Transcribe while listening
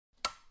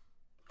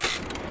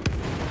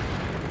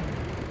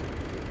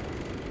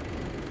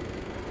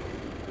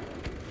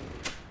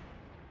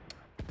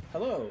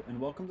Hello, and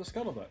welcome to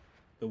Scuttlebutt,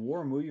 the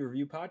War Movie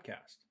Review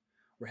Podcast.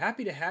 We're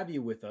happy to have you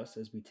with us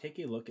as we take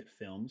a look at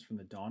films from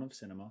the dawn of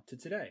cinema to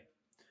today.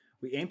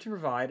 We aim to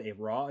provide a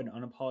raw and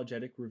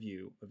unapologetic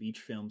review of each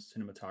film's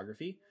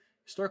cinematography,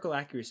 historical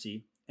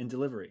accuracy, and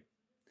delivery.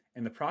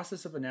 In the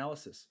process of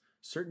analysis,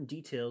 certain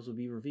details will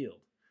be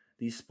revealed.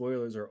 These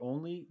spoilers are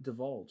only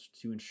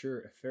divulged to ensure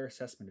a fair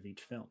assessment of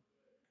each film.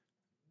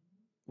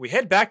 We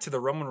head back to the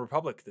Roman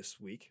Republic this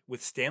week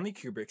with Stanley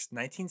Kubrick's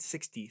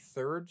 1960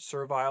 Third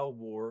Servile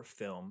War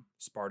film,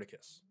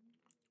 Spartacus.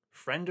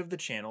 Friend of the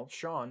channel,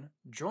 Sean,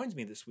 joins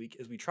me this week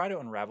as we try to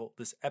unravel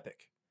this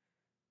epic.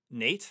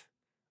 Nate,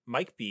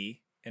 Mike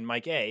B, and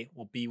Mike A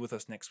will be with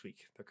us next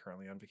week. They're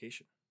currently on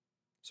vacation.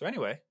 So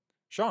anyway,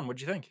 Sean,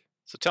 what'd you think?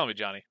 So tell me,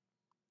 Johnny,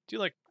 do you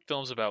like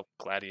films about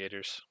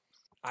gladiators?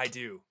 I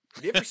do.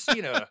 Have you ever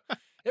seen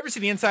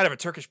the inside of a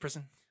Turkish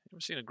prison? You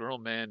ever seen a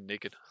grown man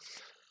naked?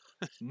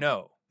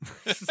 No.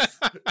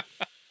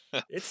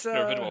 It's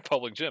never been to a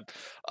public gym.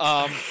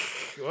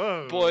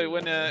 Boy,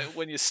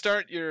 when you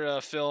start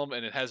your film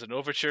and it has an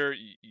overture,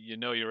 you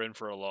know you're in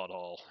for a long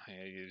haul.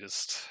 You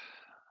just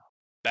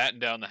batten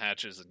down the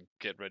hatches and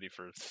get ready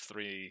for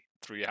 3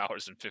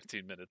 hours and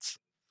 15 minutes.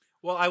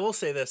 Well, I will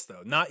say this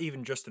though, not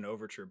even just an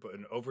overture, but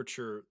an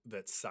overture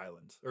that's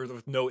silent or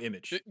with no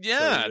image.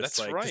 Yeah, so that's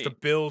like, right. Just a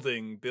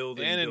building, and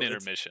an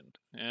intermission.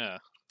 Yeah,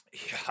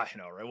 I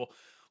know, right? Well,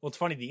 it's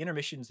funny. The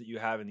intermissions that you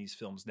have in these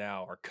films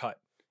now are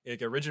cut.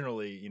 Like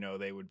originally,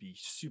 they would be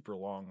super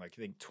long, like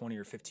I think 20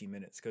 or 15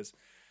 minutes, because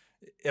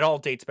it all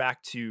dates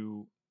back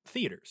to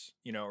theaters,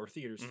 or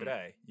theaters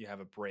today. You have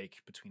a break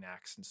between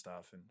acts and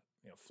stuff, and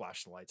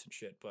flash the lights and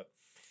shit. But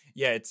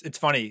yeah, it's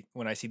funny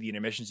when I see the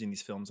intermissions in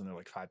these films and they're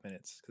like 5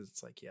 minutes, because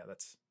it's like, yeah,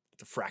 it's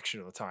a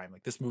fraction of the time.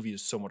 Like this movie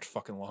is so much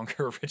fucking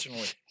longer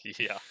originally.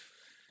 Yeah.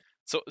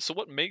 So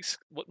what makes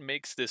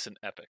this an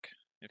epic?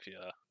 If you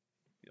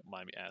don't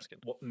mind me asking.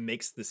 What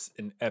makes this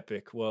an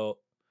epic? Well,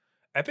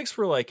 epics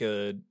were like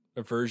a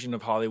version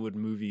of Hollywood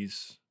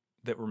movies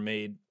that were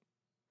made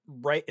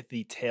right at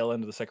the tail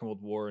end of the Second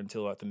World War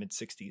until about the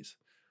mid-60s,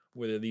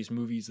 where they're these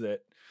movies that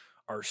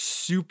are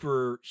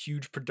super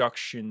huge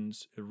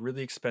productions,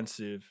 really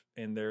expensive,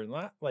 and they're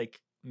not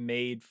like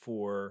made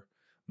for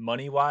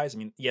money-wise. I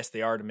mean, yes,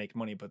 they are to make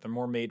money, but they're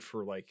more made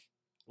for like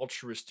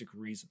altruistic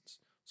reasons.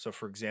 So,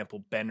 for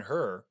example,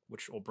 Ben-Hur,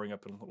 which we'll bring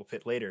up in a little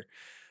bit later,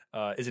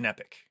 is an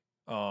epic.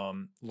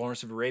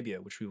 Lawrence of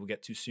Arabia, which we will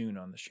get to soon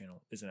on this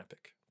channel, is an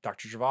epic.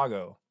 Dr.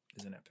 Zhivago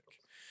is an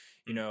epic.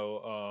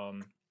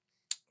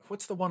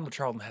 What's the one with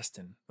Charlton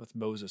Heston with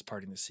Moses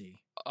parting the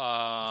sea?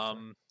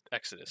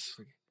 Exodus.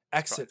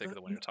 Exodus. I think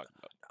the one you're talking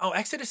about. Oh,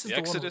 Exodus is the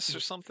Exodus one or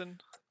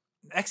something.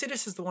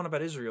 Exodus is the one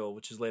about Israel,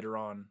 which is later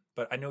on.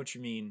 But I know what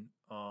you mean.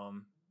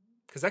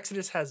 Because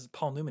Exodus has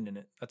Paul Newman in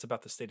it. That's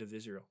about the state of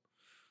Israel.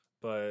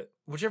 But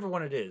whichever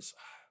one it is,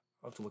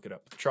 I'll have to look it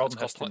up. Charlton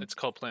Heston. It's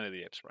called Planet of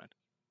the Apes, Brian.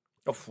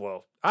 Oh,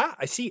 well,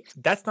 I see.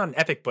 That's not an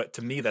epic, but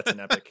to me, that's an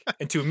epic.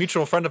 And to a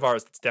mutual friend of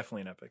ours, it's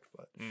definitely an epic.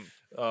 But,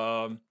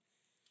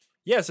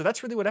 yeah, so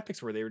that's really what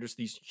epics were. They were just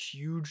these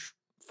huge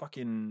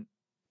fucking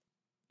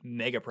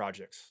mega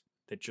projects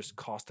that just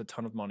cost a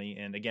ton of money.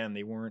 And again,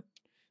 they were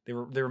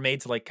made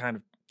to like kind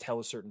of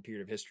tell a certain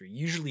period of history,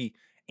 usually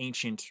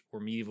ancient or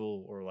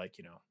medieval or like,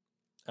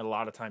 a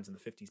lot of times in the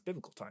 50s,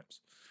 biblical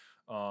times.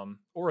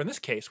 Or in this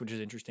case, which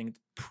is interesting,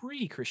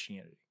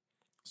 pre-Christianity.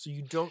 So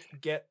you don't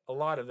get a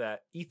lot of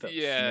that ethos.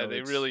 Yeah,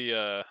 they really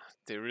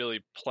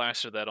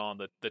plaster that on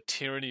the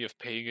tyranny of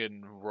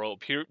pagan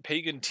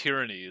pagan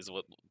tyranny is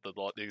what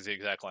the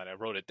exact line. I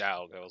wrote it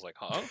down. I was like,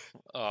 huh?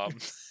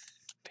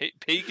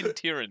 Pagan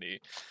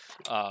tyranny,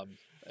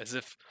 as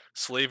if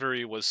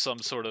slavery was some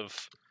sort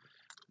of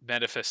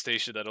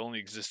manifestation that only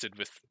existed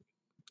with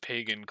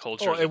pagan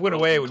culture. Oh, it went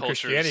away when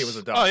Christianity was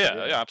adopted.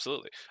 Oh yeah,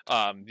 absolutely.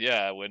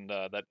 When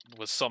that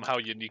was somehow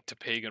unique to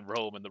pagan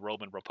Rome and the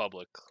Roman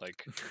Republic.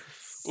 Like,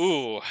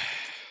 ooh,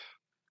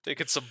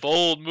 taking some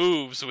bold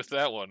moves with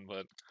that one.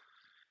 But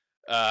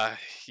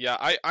yeah,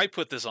 I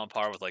put this on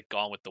par with like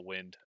Gone with the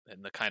Wind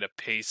and the kind of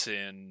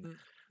pacing,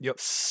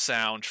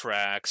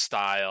 soundtrack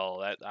style.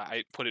 That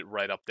I put it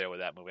right up there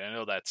with that movie. I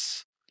know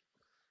that's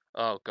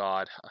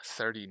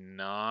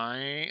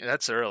 39.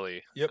 That's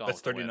early. Yep,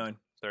 that's 39.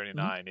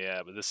 39,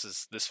 yeah, but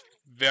this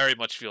very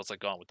much feels like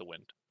Gone with the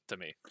Wind to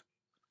me.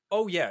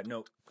 Oh yeah,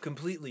 no,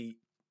 completely.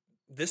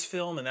 This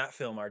film and that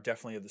film are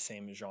definitely of the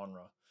same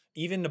genre.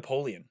 Even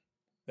Napoleon,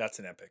 that's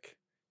an epic.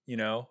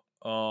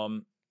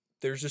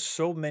 There's just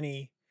so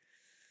many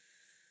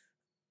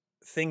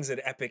things that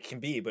epic can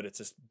be, but it's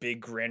this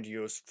big,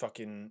 grandiose,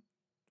 fucking,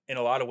 in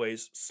a lot of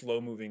ways,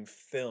 slow-moving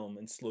film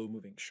and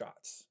slow-moving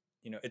shots.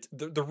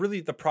 They're really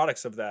the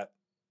products of that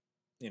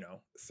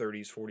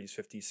 30s, 40s,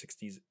 50s,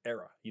 60s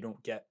era.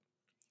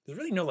 There's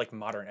really no like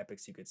modern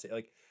epics you could say.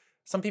 Like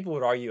some people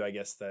would argue, I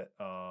guess, that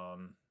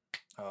I'm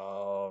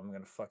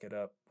gonna fuck it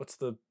up. What's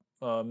the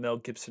Mel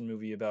Gibson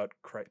movie about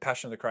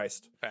Passion of the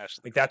Christ?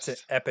 That's an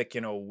epic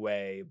in a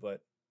way,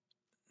 but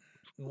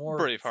more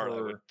Braveheart,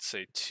 I would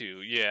say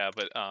too. Yeah,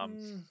 but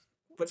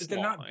they're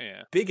not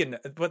big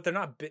enough. But they're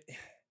not big.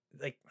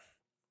 Like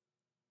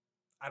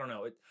I don't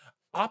know.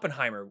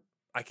 Oppenheimer,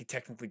 I could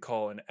technically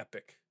call an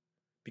epic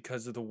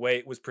because of the way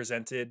it was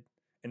presented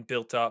and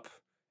built up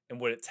and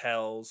what it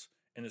tells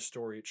and the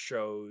story it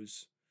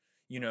shows.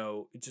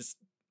 It's just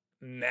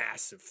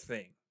massive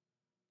thing.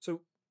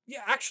 So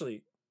yeah,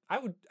 actually, I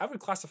would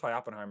classify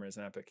Oppenheimer as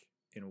an epic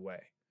in a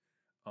way.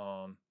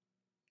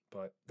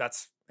 But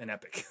that's an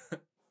epic.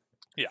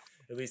 Yeah.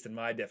 At least in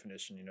my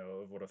definition,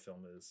 of what a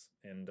film is.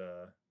 And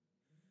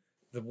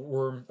the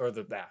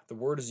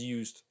word is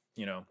used,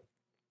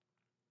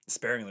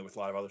 sparingly with a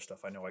lot of other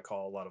stuff. I know I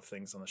call a lot of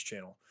things on this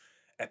channel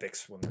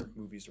epics when they're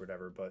movies or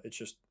whatever, but it's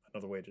just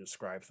another way to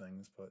describe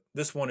things. But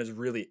this one is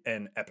really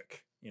an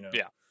epic,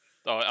 Yeah.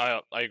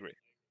 Oh, I agree.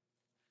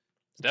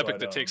 It's an epic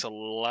that takes a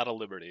lot of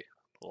liberty.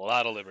 A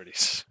lot of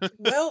liberties.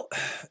 Well,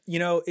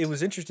 it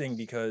was interesting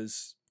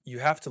because you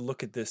have to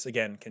look at this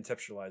again,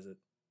 conceptualize it.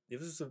 It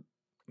was a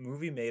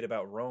movie made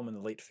about Rome in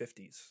the late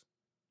 50s,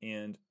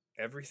 and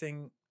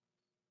everything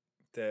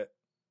that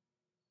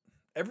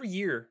every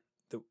year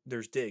that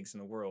there's digs in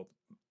the world,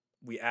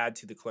 we add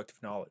to the collective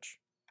knowledge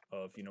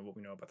of what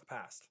we know about the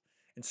past,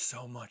 and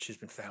so much has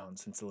been found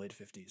since the late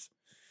 50s,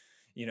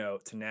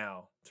 to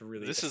now to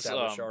really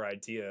establish our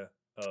idea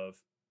of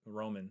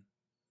Roman.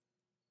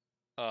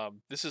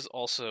 This is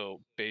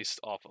also based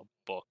off a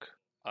book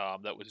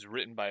that was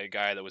written by a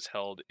guy that was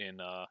held in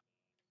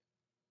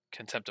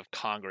contempt of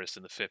Congress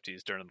in the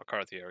 50s during the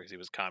McCarthy era because he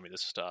was a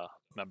communist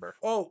member.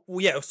 Oh,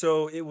 well, yeah.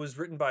 So it was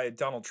written by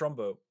Donald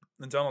Trumbo.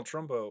 And Donald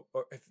Trumbo,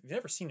 if you've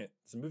never seen it,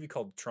 it's a movie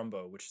called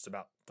Trumbo, which is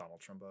about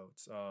Donald Trumbo.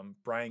 It's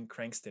Bryan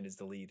Cranston is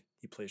the lead.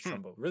 He plays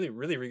Trumbo. Really,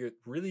 really,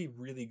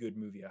 really good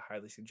movie. I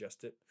highly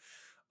suggest it.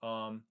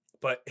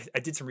 But I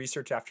did some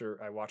research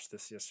after I watched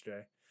this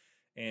yesterday.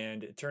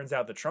 And it turns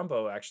out that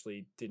Trumbo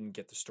actually didn't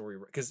get the story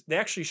right. Because they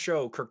actually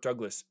show Kirk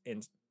Douglas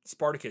and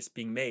Spartacus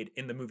being made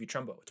in the movie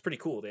Trumbo. It's pretty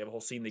cool. They have a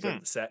whole scene. They go to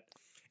the set.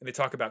 And they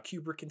talk about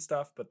Kubrick and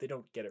stuff. But they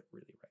don't get it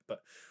really right.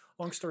 But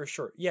long story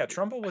short. Yeah,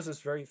 Trumbo was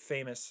this very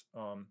famous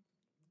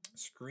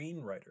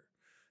screenwriter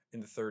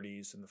in the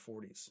 30s and the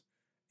 40s.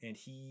 And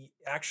he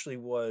actually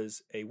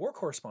was a war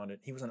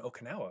correspondent. He was in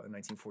Okinawa in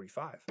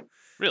 1945.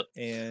 Really?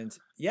 And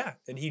yeah,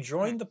 and he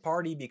joined the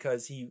party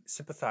because he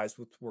sympathized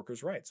with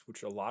workers' rights,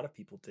 which a lot of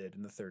people did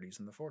in the 30s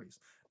and the 40s.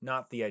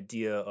 Not the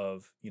idea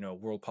of,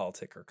 world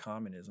politics or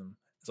communism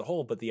as a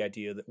whole, but the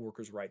idea that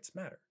workers' rights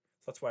matter.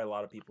 So that's why a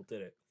lot of people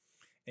did it.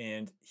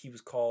 And he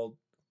was called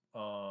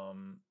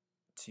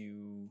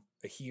to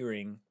a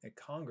hearing at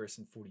Congress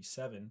in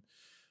 47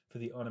 for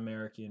the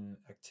Un-American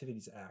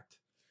Activities Act.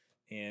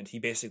 And he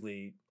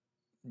basically,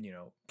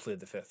 pleaded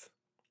the fifth,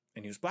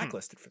 and he was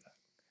blacklisted for that.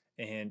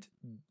 And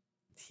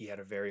he had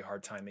a very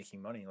hard time making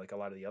money, like a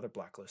lot of the other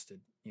blacklisted,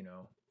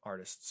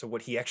 artists. So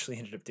what he actually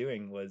ended up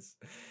doing was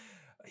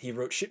he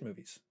wrote shit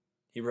movies.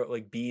 He wrote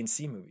like B and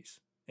C movies,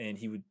 and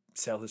he would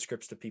sell his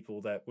scripts to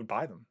people that would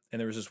buy them. And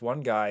there was this one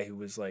guy who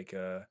was like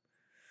a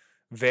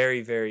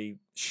very, very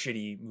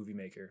shitty movie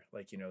maker.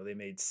 Like, they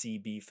made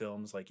C-B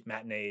films like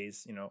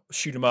Matinees,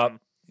 Shoot 'em Up,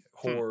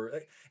 horror.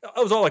 It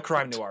was all like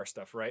crime noir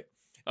stuff, right?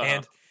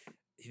 And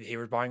they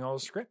were buying all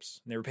his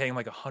scripts. And they were paying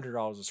like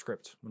 $100 a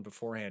script when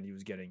beforehand he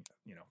was getting,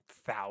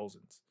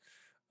 thousands.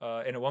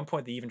 And at one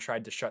point they even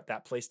tried to shut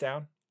that place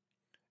down.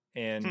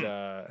 And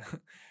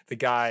the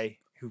guy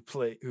who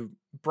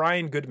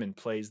Brian Goodman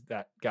plays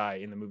that guy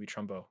in the movie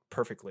Trumbo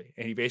perfectly.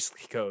 And he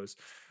basically goes,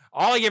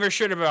 all I give a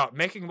shit about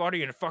making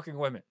money and fucking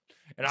women.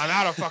 And I'm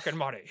out of fucking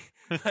money.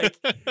 Like,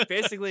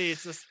 basically,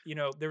 it's just,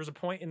 there was a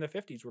point in the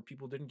 50s where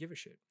people didn't give a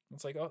shit.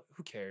 It's like, oh,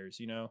 who cares,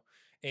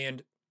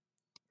 And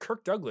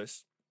Kirk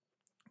Douglas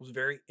was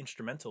very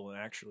instrumental in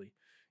actually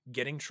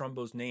getting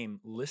Trumbo's name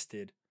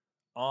listed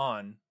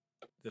on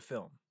the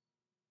film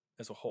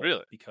as a whole.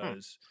 Really?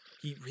 Because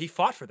he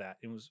fought for that.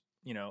 It was,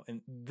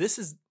 and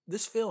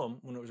this film,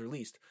 when it was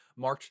released,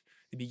 marked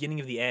the beginning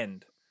of the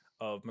end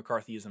of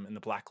McCarthyism and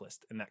the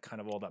blacklist and that kind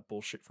of all that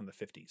bullshit from the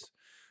 50s.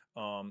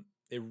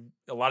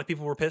 A lot of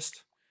people were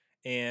pissed,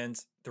 and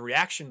the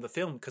reaction to the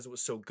film, because it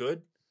was so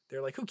good,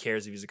 they're like, who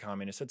cares if he's a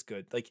communist? That's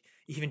good. Like,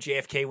 even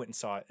JFK went and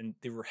saw it, and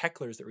there were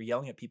hecklers that were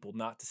yelling at people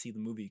not to see the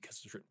movie because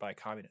it was written by a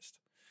communist.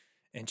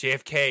 And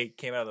JFK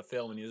came out of the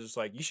film, and he was just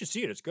like, you should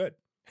see it. It's good.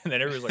 And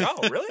then everybody was like,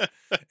 oh, really?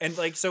 And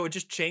like, so it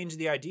just changed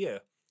the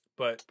idea,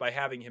 but by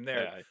having him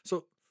there. Yeah.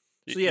 So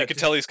yeah, you can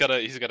tell he's got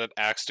an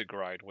axe to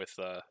grind with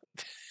the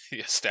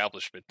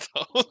establishment,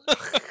 though.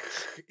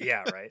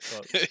 Yeah, right.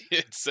 Well,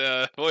 it's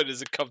boy,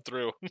 does it come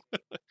through?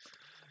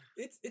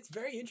 It's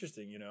very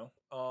interesting,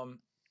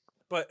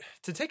 But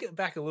to take it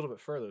back a little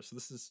bit further, so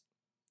this is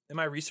in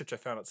my research, I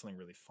found out something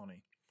really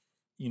funny.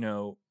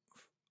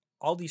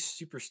 All these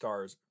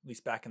superstars, at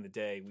least back in the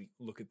day, we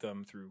look at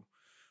them through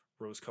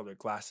rose-colored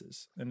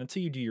glasses, and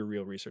until you do your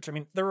real research, I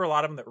mean, there were a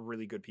lot of them that were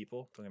really good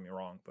people. Don't get me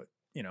wrong, but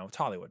it's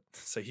Hollywood,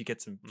 so you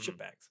get some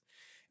shitbags.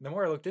 And the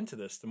more I looked into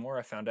this, the more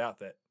I found out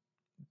that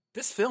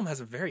this film has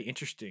a very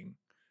interesting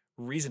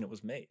reason it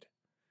was made.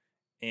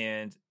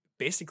 And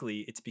basically,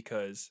 it's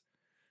because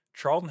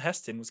Charlton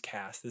Heston was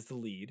cast as the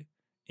lead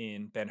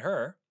in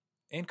Ben-Hur,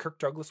 and Kirk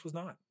Douglas was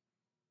not.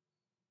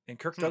 And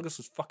Kirk Douglas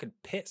was fucking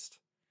pissed.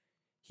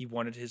 he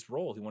wanted his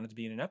role. He wanted to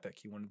be in an epic.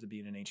 He wanted to be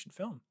in an ancient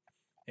film,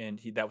 and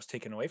that was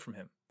taken away from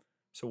him.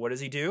 So what does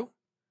he do?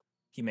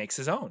 He makes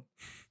his own.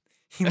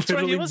 That's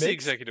right. He was the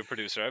executive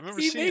producer. I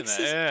remember seeing that. He makes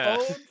his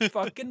own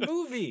fucking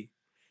movie.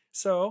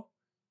 So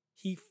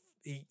he's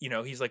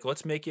like,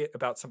 let's make it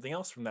about something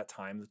else from that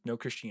time with no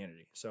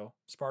Christianity. So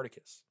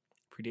Spartacus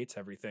predates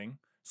everything.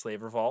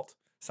 Slave revolt,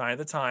 sign of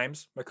the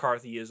times,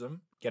 McCarthyism.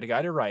 Get a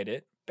guy to write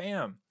it.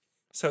 Bam.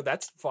 So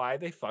that's why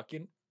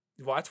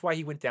that's why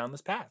he went down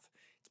this path.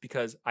 It's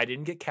because I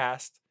didn't get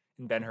cast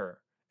in Ben-Hur,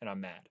 and I'm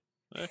mad.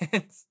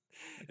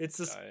 It's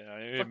just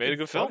it made a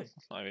good film.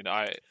 I mean,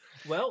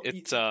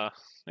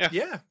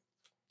 yeah.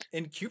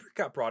 And Kubrick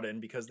got brought in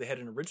because they had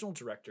an original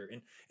director,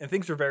 and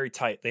things were very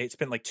tight. They had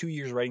spent like 2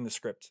 years writing the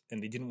script,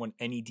 and they didn't want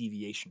any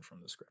deviation from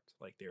the script.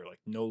 Like they were like,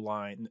 no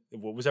line,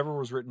 whatever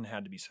was written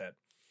had to be said.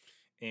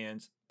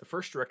 And the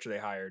first director they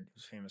hired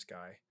was a famous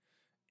guy,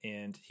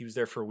 and he was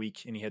there for a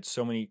week, and he had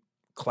so many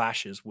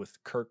clashes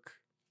with Kirk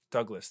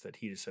Douglas that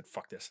he just said,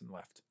 fuck this, and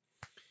left.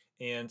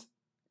 And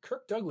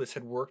Kirk Douglas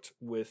had worked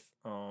with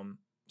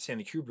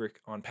Stanley Kubrick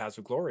on Paths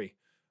of Glory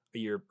a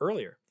year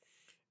earlier.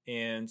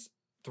 And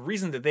the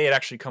reason that they had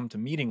actually come to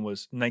meeting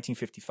was in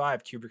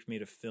 1955, Kubrick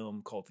made a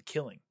film called The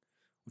Killing,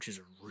 which is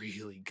a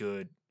really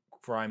good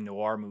crime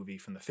noir movie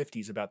from the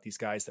 50s about these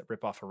guys that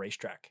rip off a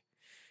racetrack.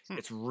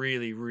 It's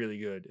really, really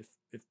good.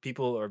 If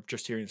people are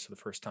just hearing this for the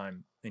first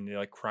time and you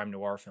like crime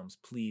noir films,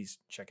 please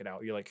check it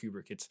out. You like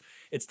Kubrick.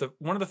 It's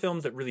one of the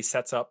films that really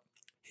sets up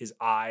his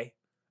eye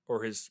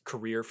or his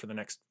career for the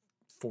next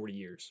 40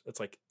 years. It's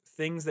like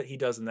things that he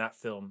does in that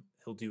film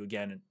he'll do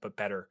again, but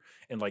better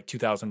in like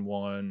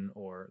 2001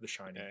 or The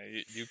Shining.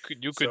 Yeah, you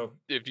could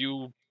if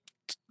you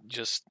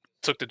just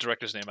took the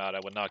director's name out, I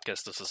would not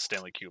guess this is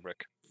Stanley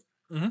Kubrick.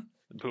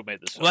 Mm-hmm. Who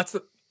made this film. Well,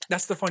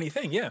 that's the funny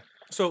thing, yeah.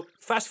 So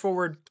fast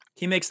forward,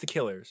 he makes The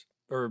Killers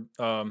or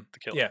The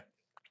Killing. Yeah,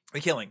 The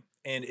Killing,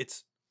 and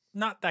it's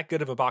not that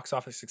good of a box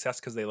office success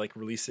because they like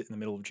release it in the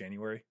middle of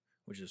January,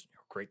 which is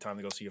a great time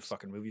to go see a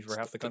fucking movie for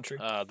half the country.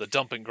 The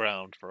dumping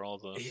ground for all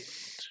the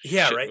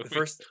right. Movies.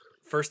 The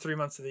first 3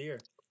 months of the year,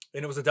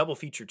 and it was a double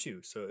feature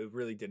too, so it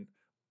really didn't.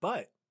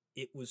 But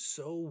it was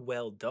so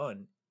well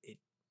done, it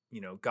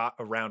got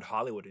around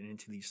Hollywood and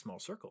into these small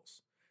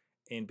circles,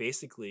 and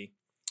basically,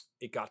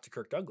 it got to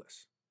Kirk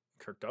Douglas.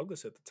 Kirk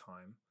Douglas at the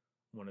time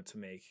wanted to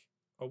make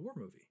a war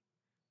movie,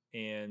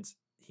 and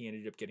he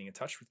ended up getting in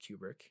touch with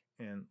Kubrick.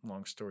 And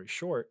long story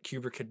short,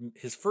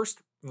 his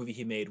first movie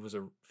he made was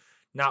a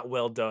not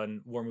well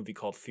done war movie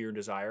called Fear and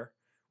Desire,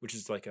 which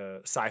is like a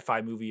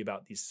sci-fi movie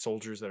about these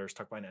soldiers that are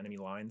stuck behind enemy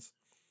lines.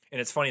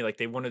 And it's funny, like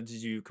they wanted to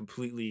do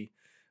completely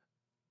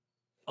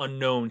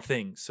unknown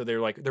things. So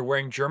they're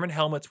wearing German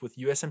helmets with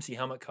USMC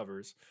helmet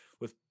covers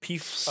with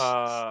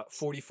P44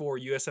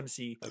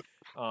 USMC,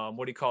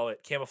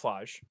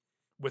 camouflage,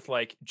 with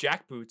like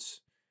jack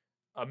boots,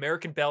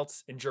 American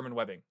belts, and German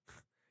webbing.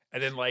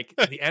 And then like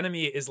the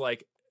enemy is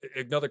like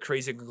another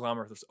crazy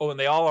conglomerate. Oh, and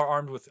they all are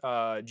armed with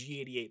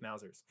G88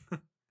 Mausers.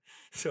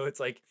 So it's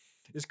like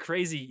this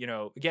crazy,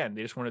 again,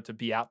 they just wanted to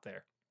be out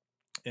there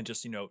and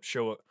just,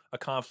 show a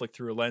conflict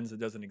through a lens that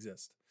doesn't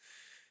exist.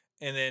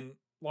 And then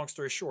long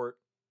story short,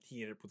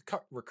 he ended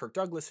up with Kirk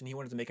Douglas, and he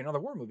wanted to make another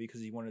war movie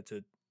because he wanted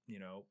to,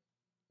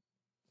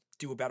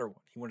 do a better one.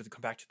 He wanted to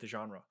come back to the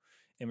genre.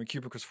 And when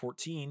Kubrick was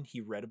 14,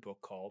 he read a book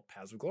called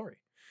Paths of Glory.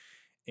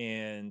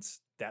 And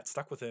that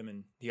stuck with him,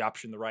 and he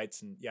optioned the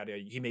rights, and yada,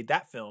 yada. He made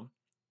that film,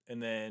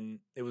 and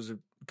then it was a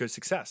good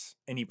success.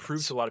 And he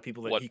proved to a lot of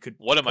people that he could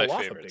one of my pull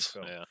off favorites. a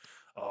big film. Yeah.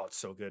 Oh, it's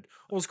so good.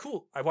 Well, it's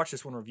cool. I watched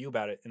this one review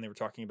about it, and they were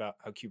talking about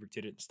how Kubrick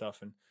did it and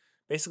stuff. And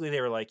basically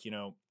they were like,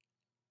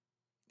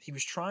 he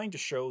was trying to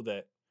show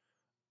that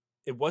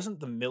it wasn't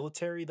the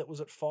military that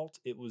was at fault.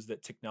 It was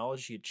that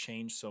technology had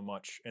changed so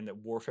much and that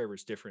warfare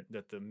was different,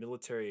 that the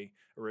military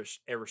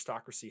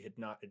aristocracy had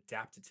not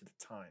adapted to the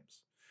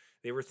times.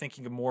 They were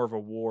thinking of more of a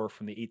war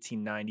from the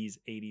 1890s,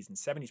 80s, and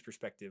 70s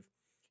perspective,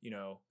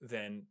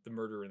 than the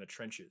murder in the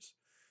trenches.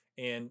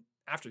 And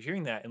after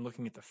hearing that and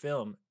looking at the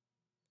film,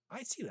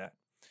 I see that.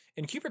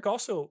 And Kubrick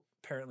also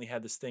apparently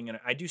had this thing, and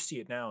I do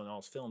see it now in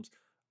all his films.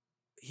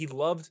 He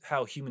loved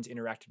how humans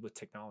interacted with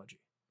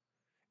technology.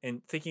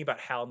 And thinking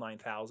about HAL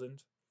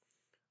 9000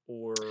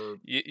 or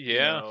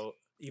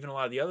even a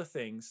lot of the other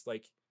things,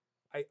 like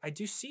I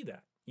do see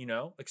that,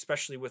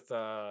 especially with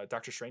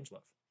Dr.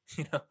 Strangelove.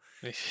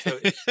 So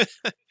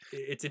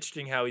it's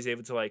interesting how he's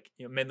able to like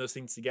mend those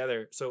things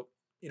together. So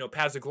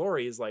Paths of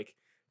Glory is like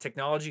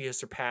technology has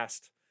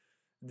surpassed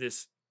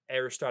this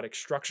aristocratic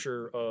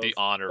structure of the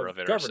honor of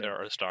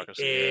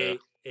aristocracy.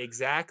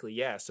 Exactly,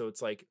 yeah. So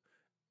it's like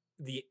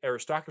the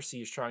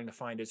aristocracy is trying to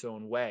find its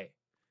own way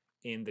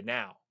in the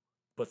now,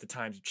 but the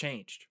times have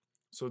changed.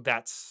 So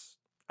it's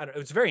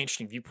a very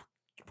interesting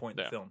viewpoint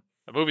in the film.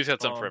 The movie's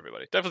got something for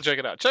everybody. Definitely check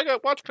it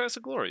out. Watch Paths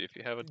of Glory if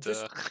you haven't.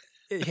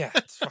 Yeah,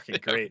 it's fucking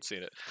great.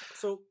 Seen it.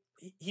 So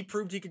he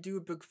proved he could do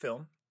a big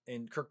film,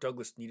 and Kirk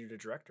Douglas needed a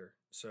director,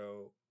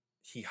 so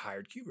he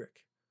hired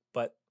Kubrick.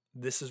 But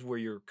this is where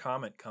your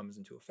comment comes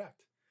into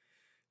effect,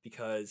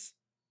 because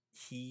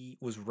he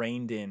was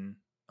reined in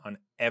on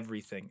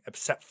everything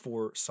except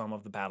for some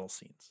of the battle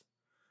scenes.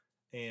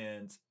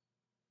 And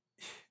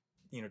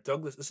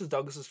this is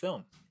Douglas's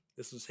film.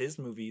 This was his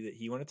movie that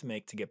he wanted to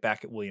make to get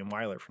back at William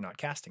Wyler for not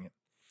casting it.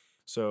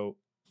 So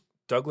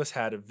Douglas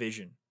had a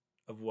vision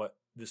of what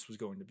this was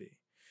going to be.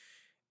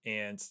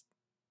 And,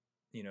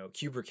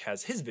 Kubrick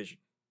has his vision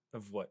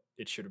of what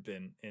it should have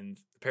been. And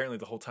apparently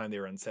the whole time they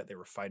were on set, they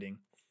were fighting.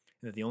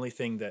 And that the only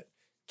thing that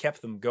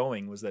kept them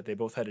going was that they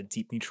both had a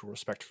deep mutual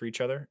respect for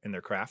each other and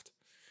their craft.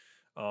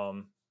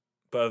 But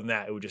other than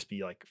that, it would just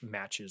be like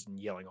matches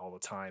and yelling all the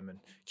time. And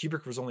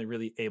Kubrick was only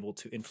really able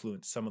to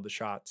influence some of the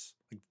shots,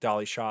 like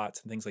dolly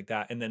shots and things like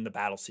that. And then the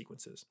battle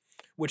sequences,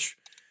 which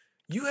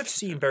you have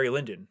seen Barry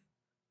Lyndon.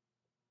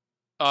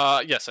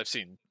 Yes, I've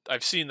seen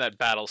that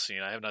battle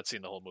scene. I have not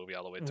seen the whole movie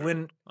all the way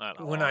through.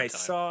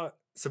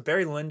 So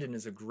Barry Lyndon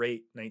is a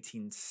great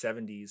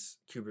 1970s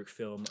Kubrick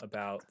film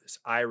about this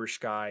Irish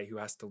guy who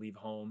has to leave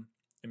home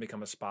and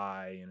become a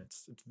spy, and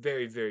it's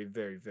very, very,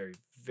 very, very,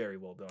 very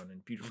well done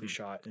and beautifully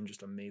shot and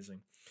just amazing.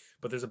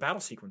 But there's a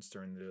battle sequence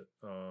during the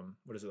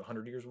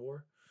 100 Years'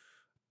 War,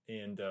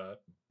 and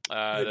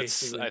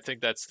I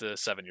think that's the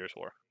 7 Years'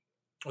 War.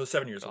 Oh, the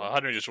 7 Years' War.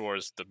 100 Years' War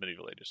is the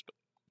medieval ages, but.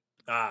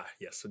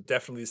 Yes, so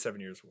definitely the 7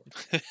 Years' War.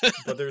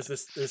 But there's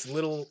this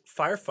little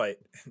firefight.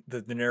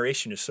 The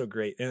narration is so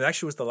great, and it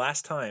actually was the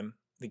last time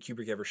that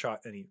Kubrick ever shot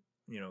any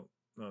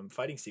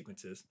fighting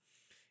sequences.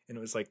 And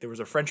it was like there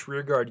was a French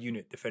rearguard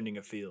unit defending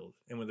a field,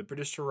 and when the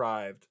British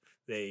arrived,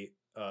 they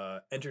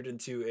entered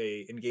into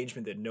a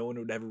engagement that no one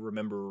would ever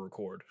remember or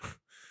record.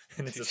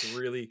 And it's this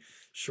really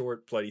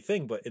short, bloody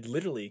thing. But it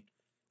literally,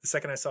 the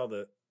second I saw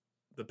the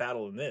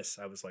battle in this,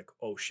 I was like,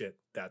 oh shit,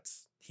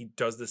 he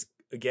does this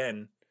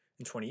again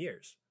in 20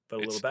 years, but a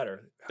little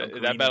better.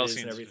 That battle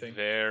scene is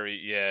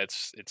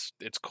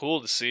it's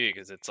cool to see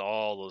because it's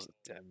all those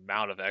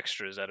amount of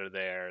extras that are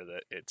there.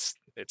 That it's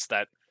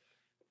that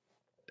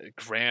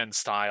grand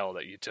style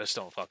that you just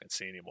don't fucking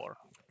see anymore.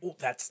 Well,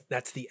 that's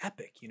the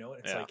epic,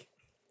 It's like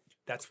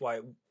that's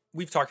why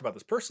we've talked about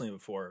this personally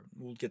before.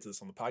 We'll get to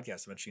this on the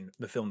podcast eventually.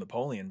 The film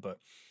Napoleon, but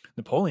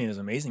Napoleon is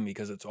amazing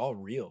because it's all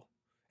real.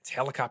 It's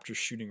helicopters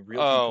shooting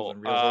real people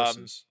and real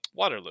horses.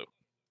 Waterloo.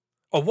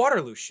 Oh,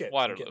 Waterloo, shit.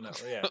 Waterloo.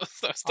 Yeah.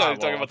 I started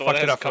talking about the one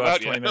that hasn't come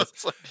out yet.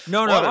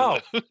 No.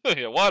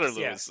 Yeah,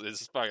 Waterloo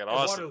is fucking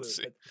awesome. Waterloo.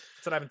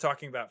 That's what I've been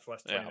talking about for the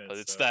last 20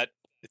 minutes. But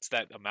it's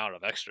that amount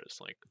of extras.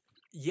 Like,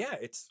 yeah,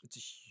 it's a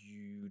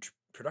huge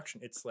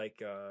production. It's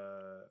like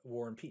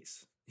War and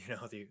Peace,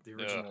 the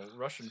original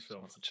Russian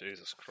film.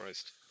 Jesus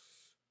Christ.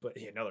 But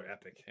another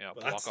epic. Yeah,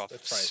 block off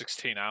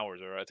 16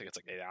 hours, or I think it's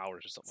like 8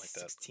 hours or something like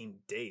that. 16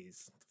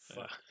 days.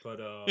 Fuck.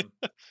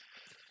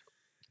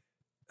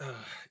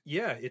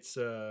 Yeah. But it's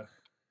totally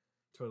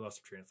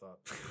lost my train of thought.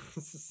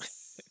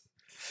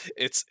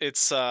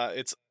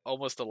 it's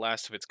almost the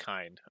last of its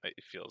kind.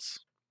 It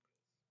feels.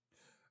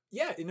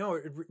 Yeah, it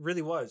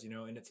really was.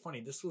 And it's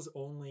funny. This was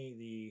only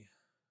the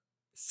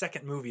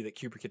second movie that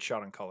Kubrick had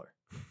shot on color.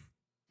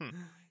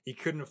 He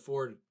couldn't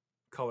afford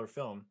color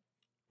film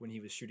when he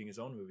was shooting his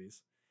own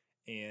movies,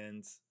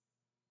 and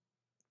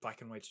black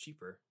and white's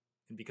cheaper.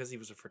 And because he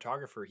was a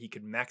photographer, he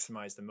could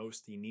maximize the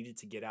most he needed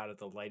to get out of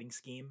the lighting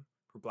scheme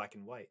for black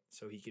and white.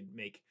 So he could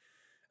make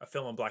a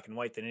film in black and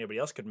white that anybody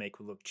else could make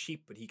would look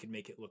cheap, but he could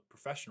make it look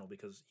professional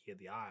because he had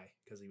the eye,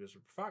 because he was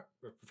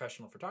a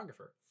professional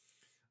photographer.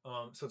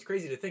 So it's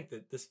crazy to think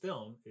that this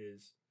film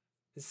is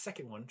his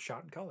second one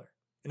shot in color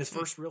and his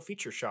first real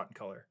feature shot in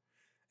color.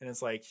 And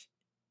it's like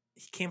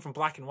he came from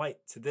black and white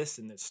to this,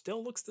 and it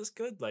still looks this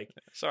good. Like,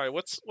 sorry,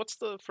 what's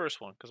the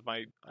first one? Because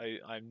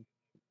I'm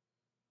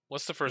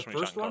what's the first one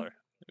shot in color?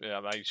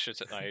 Yeah, I should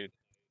say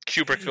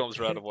Kubrick films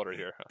are out of order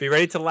here. Be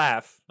ready to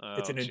laugh.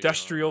 It's an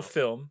industrial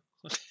film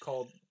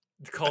called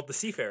The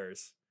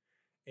Seafarers,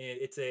 and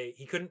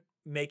he couldn't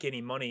make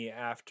any money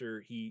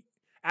after he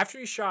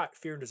shot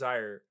Fear and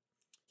Desire.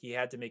 He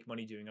had to make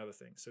money doing other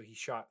things, so he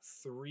shot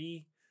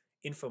 3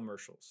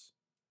 infomercials.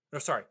 No,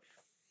 sorry,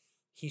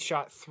 he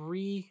shot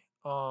 3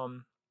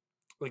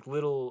 like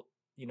little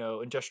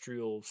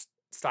industrial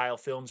style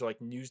films, or like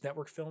news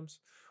network films.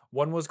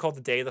 One was called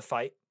The Day of the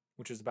Fight,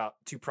 which is about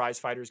 2 prize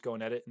fighters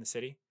going at it in the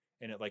city.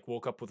 And it like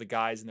woke up with the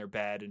guys in their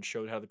bed and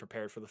showed how they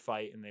prepared for the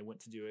fight, and they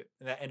went to do it.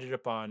 And that ended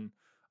up on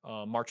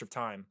March of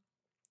Time,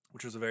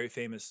 which was a very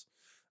famous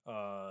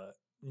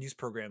news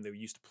program they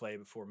used to play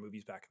before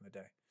movies back in the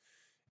day.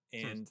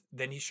 And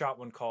then he shot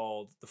one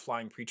called The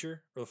Flying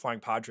Preacher, or The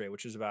Flying Padre,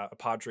 which is about a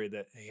padre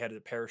that he had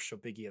a parish so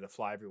big he had to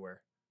fly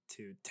everywhere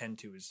to tend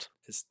to his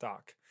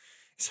stock.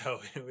 So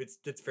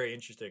it's very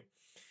interesting.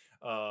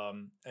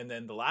 And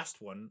then the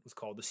last one was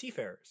called The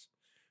Seafarers,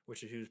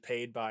 which he was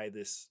paid by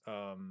this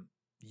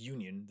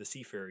union, the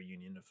Seafarer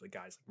Union, of the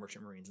guys like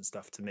merchant marines and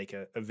stuff, to make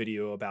a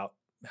video about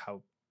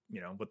how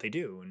what they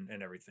do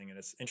and everything. And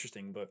it's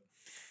interesting, but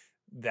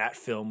that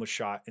film was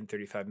shot in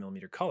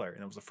 35mm color,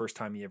 and it was the first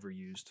time he ever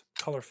used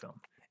color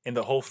film, and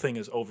the whole thing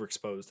is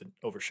overexposed and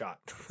overshot.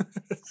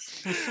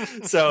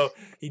 So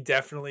he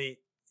definitely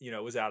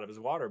was out of his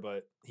water,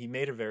 but he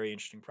made a very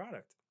interesting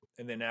product.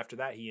 And then after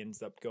that, he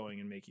ends up going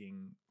and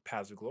making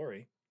Paths of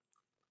Glory,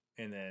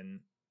 and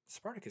then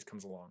Spartacus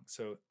comes along.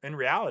 So in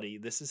reality,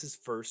 this is his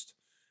first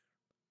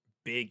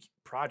big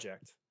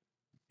project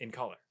in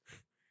color,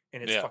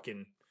 and it's Yeah.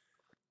 fucking.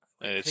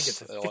 I think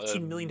it's a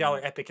 $15 million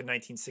epic in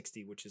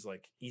 1960, which is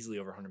like easily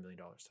over $100 million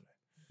today.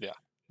 Yeah,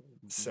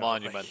 So,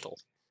 monumental.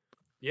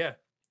 Yeah,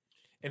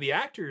 and the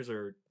actors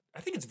are.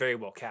 I think it's very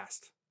well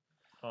cast.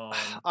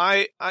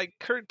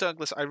 Kirk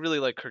Douglas. I really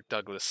like Kirk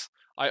Douglas.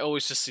 I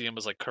always just see him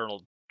as like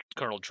Colonel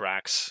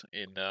Drax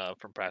in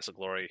from Paths of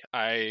Glory.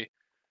 I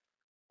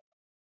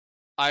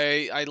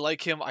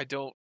like him. I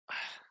don't.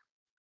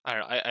 I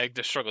don't know. I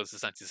just struggle with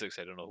this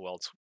 1960. I don't know who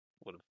else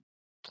would have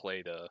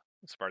played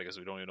Spartacus.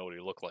 We don't even know what he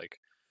looked like.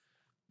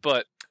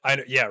 But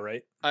yeah,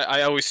 right.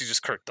 I always see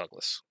just Kirk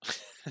Douglas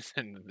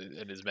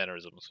and his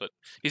mannerisms, but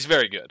he's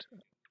very good.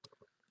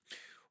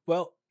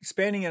 Well,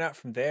 expanding it out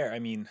from there, I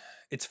mean,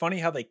 it's funny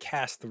how they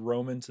cast the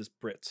Romans as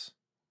Brits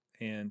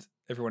and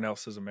everyone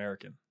else as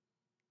American.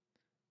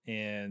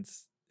 And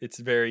it's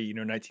very,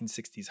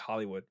 1960s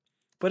Hollywood.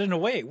 But in a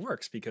way it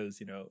works because,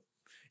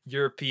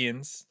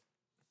 Europeans,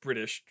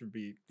 British to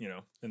be,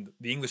 in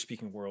the English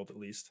speaking world at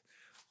least,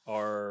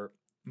 are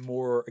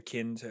more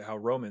akin to how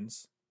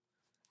Romans,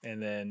 and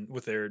then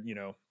with their,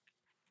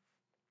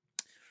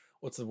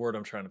 what's the word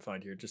I'm trying to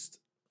find here? Just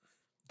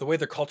the way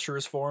their culture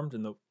is formed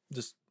and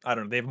I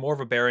don't know, they have more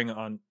of a bearing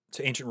on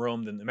to ancient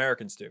Rome than the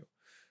Americans do.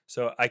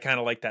 So I kind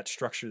of like that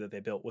structure that they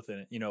built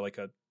within it, like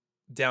a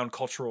down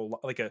cultural,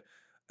 like a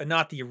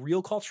not the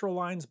real cultural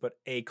lines, but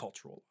a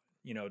cultural,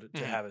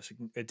 to have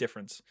a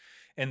difference.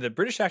 And the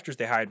British actors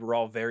they hired were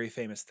all very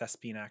famous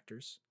thespian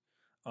actors.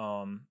 They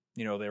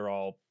were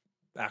all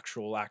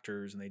actual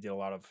actors, and they did a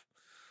lot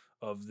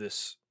of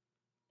this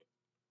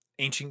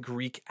ancient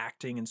Greek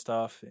acting and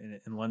stuff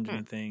in London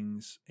and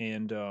things.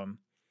 And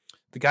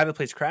the guy that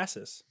plays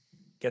Crassus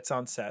gets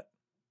on set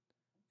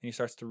and he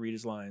starts to read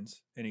his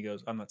lines and he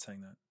goes, "I'm not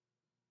saying that."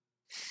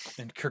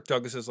 And Kirk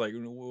Douglas is like,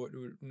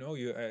 "No,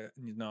 he's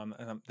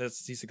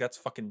like, that's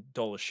fucking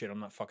dull as shit.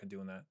 I'm not fucking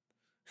doing that."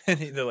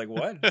 And they're like,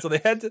 "What?" So they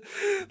had to,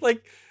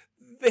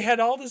 they had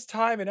all this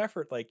time and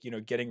effort,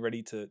 getting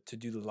ready to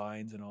do the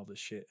lines and all this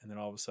shit. And then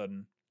all of a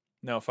sudden,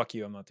 "No, fuck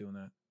you. I'm not doing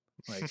that."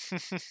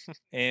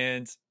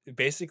 And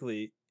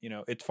basically,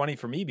 it's funny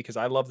for me because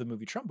I love the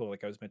movie Trumbo,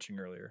 like I was mentioning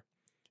earlier.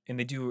 And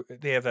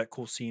they have that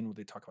cool scene where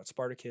they talk about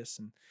Spartacus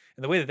and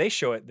the way that they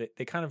show it,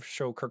 they kind of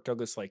show Kirk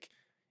Douglas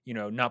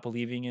not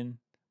believing in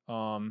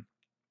what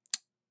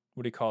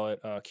do you call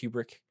it,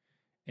 Kubrick,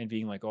 and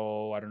being like,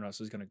 "Oh, I don't know how this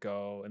is gonna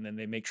go." And then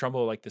they make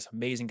Trumbo like this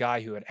amazing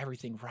guy who had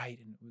everything right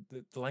and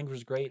the language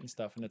was great and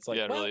stuff. And it's like,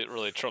 yeah, well,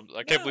 really Trump.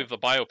 I can't believe the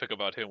biopic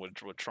about him would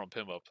trump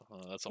him up.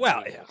 That's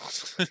well, yeah,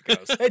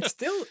 it's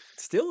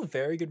still a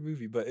very good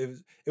movie, but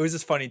it was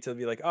just funny to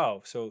be like,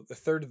 oh, so a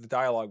third of the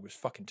dialogue was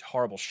fucking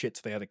horrible shit,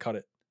 so they had to cut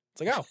it. It's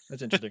like, oh,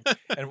 that's interesting.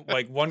 And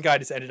one guy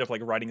just ended up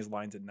writing his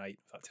lines at night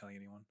without telling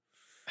anyone.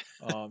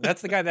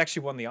 That's the guy that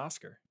actually won the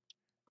Oscar.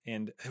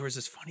 And there was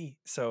this funny,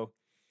 so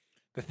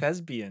the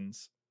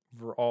thespians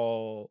were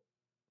all,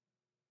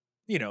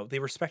 they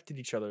respected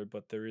each other,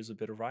 but there is a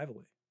bit of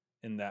rivalry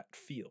in that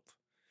field.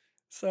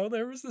 So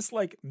there was this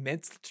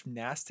mental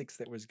gymnastics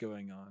that was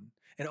going on.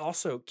 And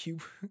also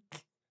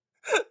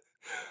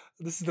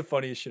this is the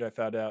funniest shit I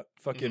found out.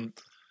 Fucking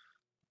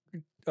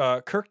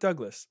Kirk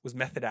Douglas was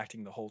method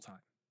acting the whole time.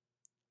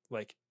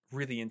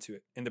 Really into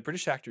it. And the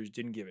British actors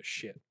didn't give a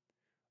shit.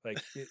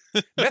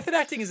 Method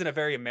acting isn't a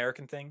very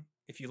American thing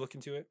if you look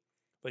into it.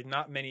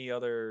 Not many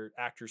other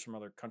actors from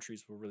other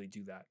countries will really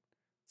do that.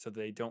 So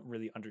they don't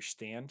really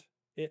understand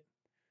it.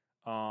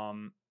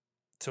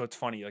 So it's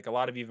funny. A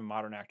lot of even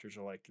modern actors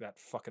are like that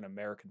fucking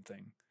American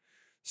thing.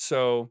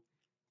 So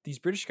these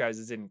British guys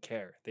just didn't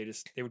care. They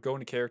would go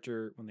into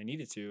character when they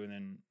needed to and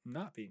then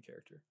not be in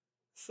character.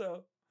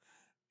 So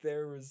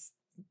there was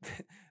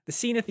the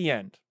scene at the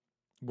end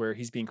where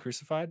he's being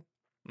crucified.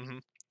 Mm-hmm.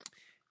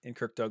 And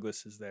Kirk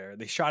Douglas is there.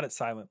 They shot it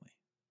silently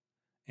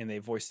and they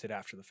voiced it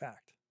after the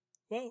fact.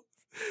 Well,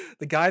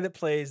 the guy that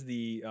plays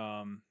the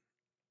guy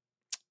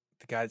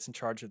that's in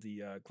charge of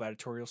the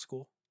gladiatorial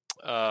school.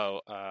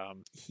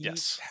 He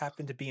yes.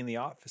 happened to be in the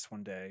office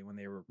one day when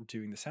they were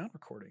doing the sound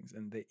recordings,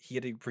 and he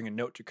had to bring a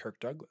note to Kirk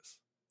Douglas.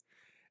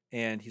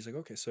 And he's like,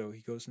 okay, so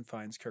he goes and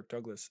finds Kirk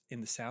Douglas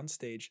in the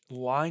soundstage,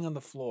 lying on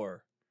the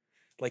floor,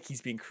 like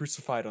he's being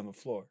crucified on the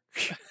floor,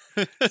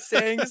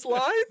 saying his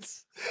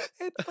lines.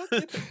 And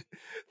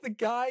the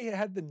guy who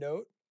had the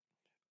note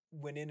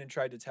went in and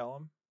tried to tell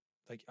him,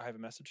 I have a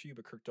message for you,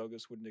 but Kirk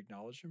Douglas wouldn't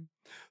acknowledge him.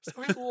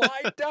 So he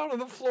lied down on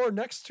the floor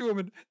next to him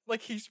and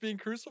he's being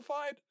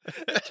crucified,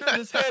 and turned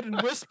his head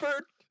and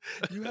whispered,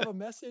 "You have a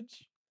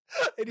message?"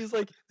 And he's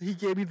like, he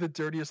gave me the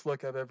dirtiest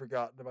look I've ever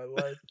gotten in my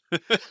life.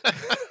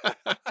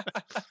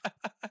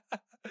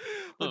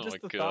 Oh my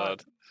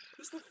God.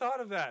 Just the thought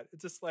of that.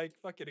 It's just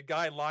fucking a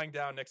guy lying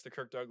down next to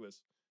Kirk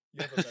Douglas.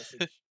 "You have a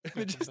message."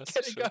 And just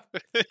getting up.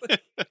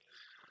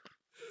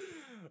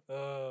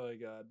 Oh my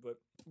God. But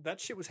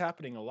that shit was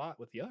happening a lot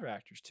with the other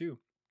actors too.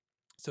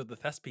 So the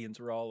thespians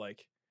were all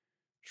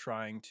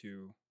trying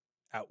to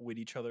outwit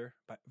each other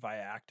via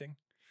acting.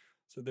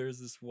 So there's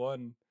this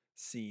one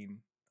scene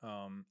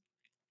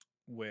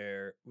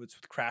where it's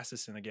with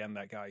Crassus and again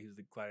that guy who's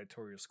the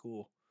gladiatorial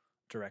school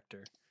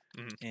director,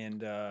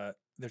 and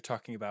they're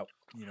talking about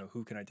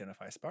who can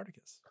identify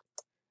Spartacus,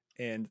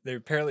 and they're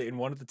apparently in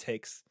one of the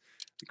takes,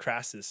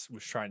 Crassus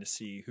was trying to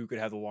see who could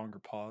have the longer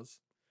pause,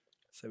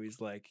 so he's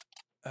like,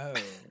 "Oh,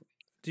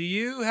 do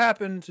you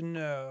happen to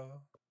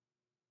know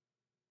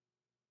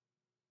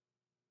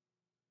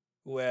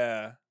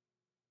where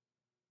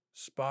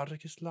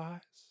Spartacus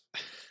lies?"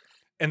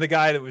 And the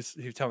guy that was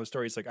telling the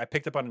story, he's like, "I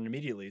picked up on it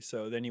immediately."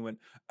 So then he went,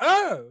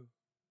 "Oh,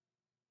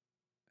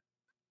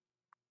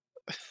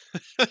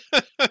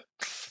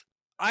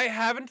 I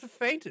haven't the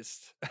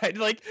faintest."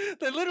 Like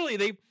they literally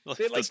they like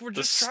were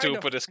the just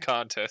stupidest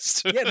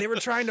contest. Yeah, they were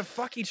trying to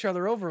fuck each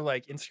other over,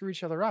 like, and screw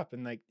each other up,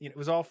 and like it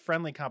was all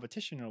friendly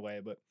competition in a way.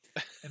 But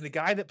and the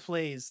guy that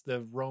plays the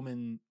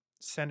Roman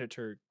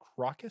senator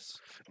Gracchus.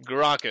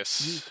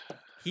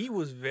 He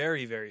was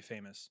very, very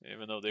famous,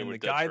 even though they and were the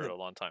dead guy for a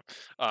long time.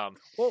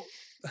 Well,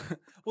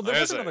 there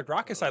was a- another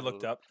Gracchus I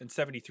looked up in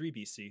 73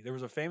 BC. There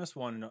was a famous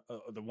one in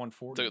the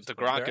 140s. The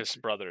Gracchus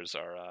brothers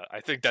are. I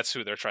think that's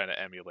who they're trying to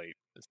emulate.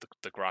 Is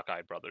the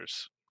Gracchi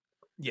brothers?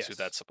 Yes, That's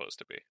who that's supposed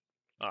to be.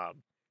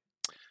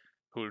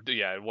 Who?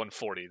 Yeah, at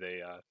 140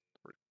 they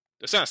were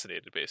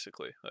assassinated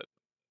basically. But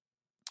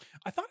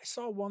I thought I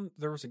saw one.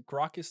 There was a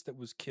Gracchus that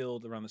was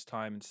killed around this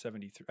time in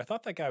 73. I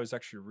thought that guy was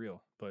actually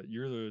real, but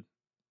you're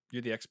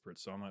the expert,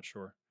 so I'm not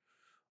sure.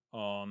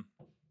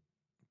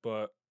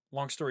 But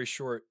long story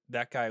short,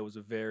 that guy was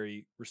a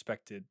very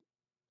respected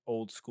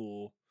old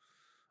school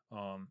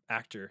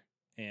actor,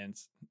 and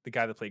the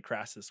guy that played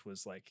Crassus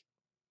was like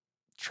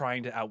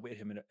trying to outwit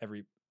him at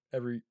every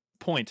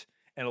point,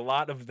 and a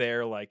lot of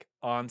their like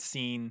on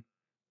scene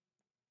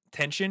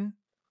tension,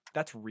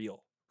 that's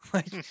real.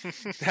 Like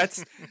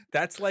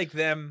that's like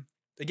them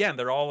again.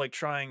 They're all like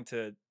trying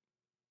to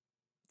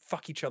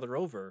fuck each other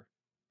over,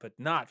 but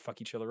not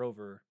fuck each other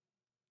over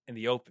in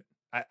the open.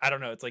 I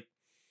don't know. It's like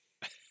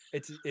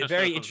it's a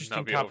very interesting.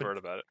 Not be overt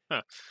about it.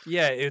 Huh.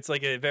 Yeah, it's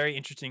like a very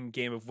interesting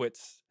game of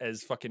wits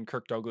as fucking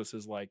Kirk Douglas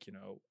is like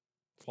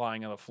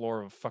flying on the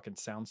floor of a fucking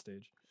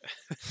soundstage.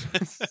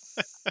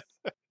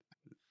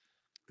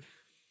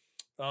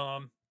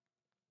 Well,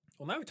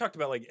 now we talked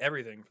about like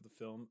everything for the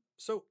film.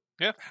 So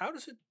yeah, how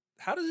does it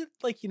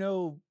like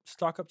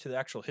stock up to the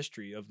actual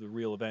history of the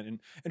real event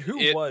and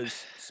who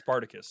was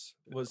Spartacus?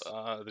 Was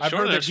I've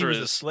heard that he was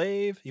a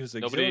slave. He was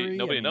auxiliary.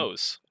 Nobody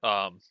knows.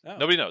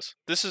 Nobody knows.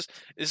 This is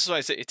why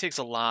I say it takes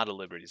a lot of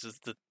liberties.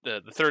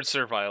 The Third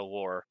Servile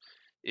War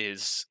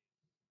is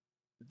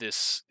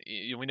this.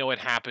 We know it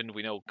happened.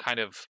 We know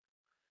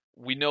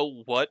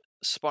what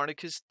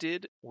Spartacus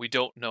did. We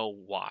don't know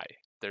why.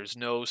 There's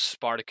no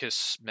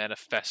Spartacus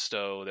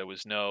manifesto. There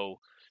was no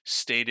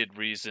stated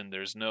reason.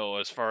 There's no,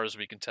 as far as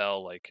we can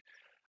tell, like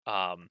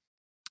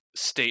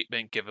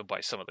statement given by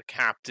some of the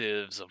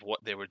captives of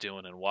what they were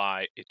doing and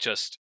why. It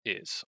just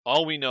is.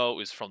 All we know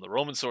is from the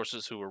Roman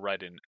sources who were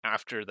writing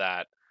after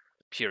that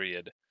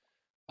period.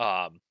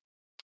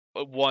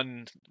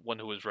 One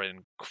who was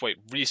writing quite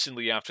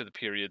recently after the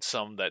period.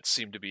 Some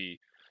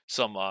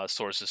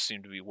sources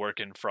seem to be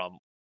working from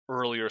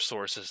earlier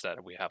sources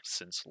that we have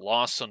since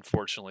lost,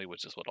 unfortunately,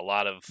 which is what a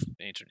lot of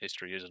ancient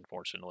history is,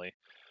 unfortunately.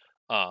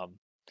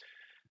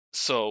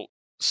 So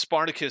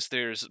Spartacus,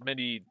 there's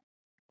many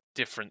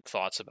different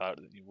thoughts about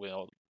it.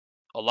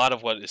 A lot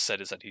of what is said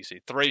is that he's a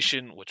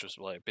Thracian, which was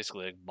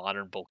basically like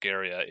modern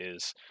Bulgaria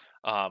is.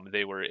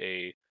 They were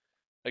I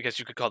guess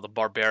you could call them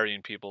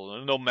barbarian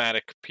people,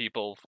 nomadic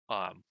people,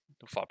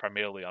 who fought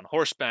primarily on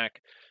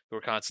horseback, who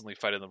were constantly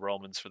fighting the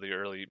Romans for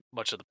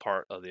much of the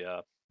part of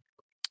the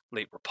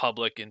late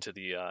Republic into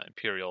the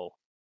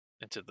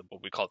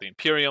what we call the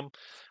Imperium.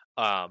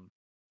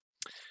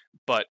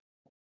 But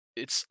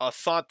it's a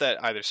thought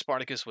that either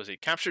Spartacus was a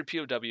captured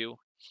POW,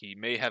 he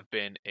may have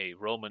been a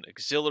Roman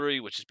auxiliary,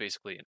 which is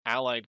basically an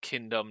allied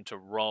kingdom to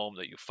Rome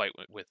that you fight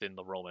within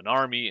the Roman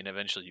army, and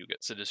eventually you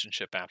get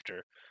citizenship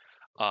after.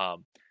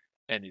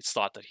 And it's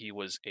thought that he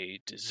was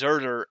a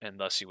deserter, and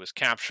thus he was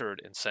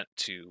captured and sent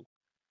to,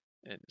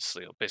 and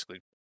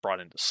basically brought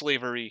into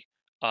slavery.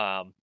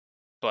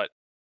 But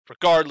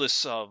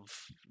regardless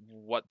of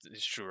what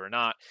is true or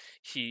not,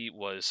 he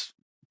was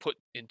put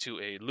into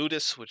a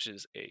ludus, which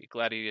is a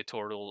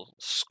gladiatorial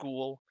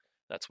school.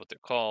 That's what they're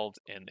called,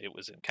 and it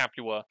was in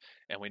Capua,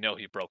 and we know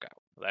he broke out.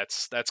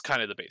 That's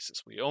kind of the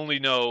basis. We only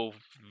know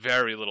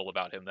very little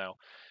about him now.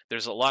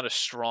 There's a lot of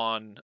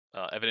strong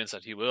evidence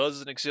that he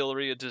was an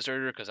auxiliary, a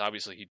deserter, because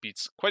obviously he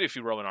beats quite a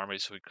few Roman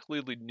armies, so he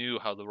clearly knew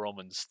how the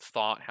Romans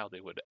thought, how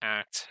they would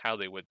act, how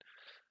they would,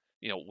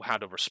 how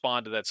to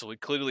respond to that. So he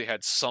clearly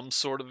had some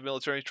sort of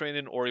military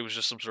training, or he was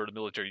just some sort of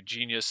military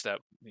genius that,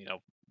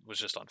 was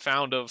just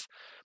unfound of.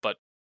 But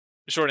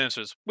the short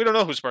answer is we don't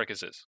know who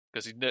Spartacus is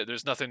because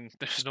there's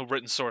no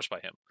written source by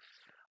him.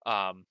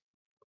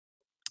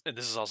 And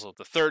this is also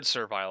the Third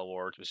Servile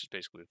War, which is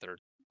basically the third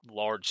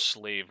large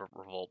slave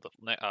revolt.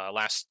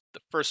 The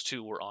first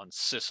two were on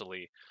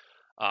Sicily,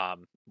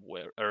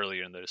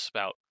 earlier in this,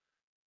 about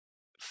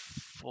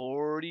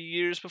 40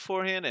 years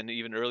beforehand, and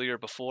even earlier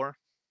before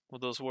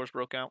when those wars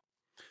broke out.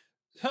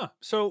 Huh.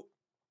 So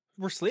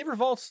were slave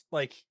revolts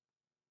like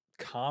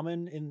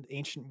common in the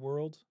ancient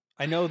world?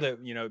 I know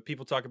that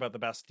people talk about the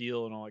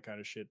Bastille and all that kind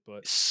of shit,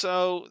 but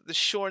So the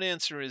short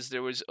answer is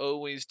there was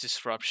always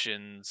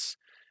disruptions.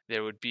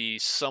 There would be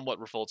somewhat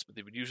revolts, but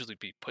they would usually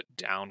be put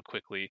down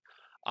quickly.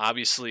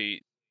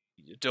 Obviously,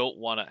 you don't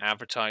want to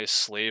advertise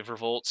slave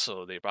revolts,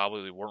 so they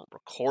probably weren't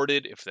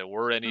recorded if there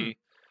were any.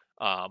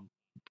 Um,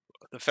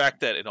 the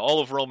fact that in all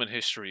of Roman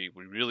history,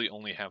 we really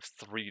only have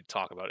 3 to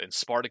talk about, and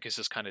Spartacus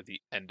is kind of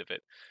the end of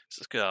it.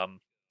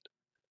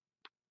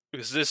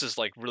 Because this is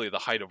like really the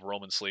height of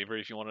Roman slavery,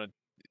 if you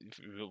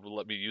will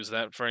let me use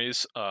that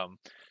phrase.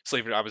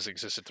 Slavery obviously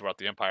existed throughout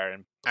the empire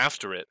and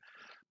after it,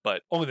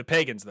 but only the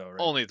pagans, though, right?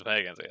 only the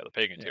pagans, yeah, the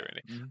pagan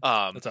tyranny.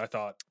 That's what I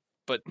thought.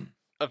 But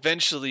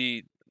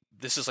eventually,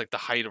 this is like the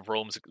height of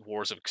Rome's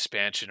wars of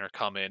expansion are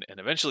coming, and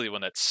eventually,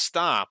 when that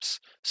stops,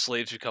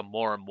 slaves become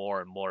more and more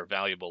and more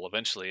valuable.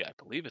 Eventually, I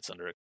believe it's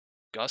under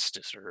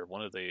Augustus or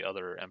one of the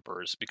other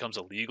emperors, becomes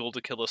illegal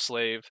to kill a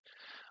slave.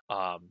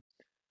 Um,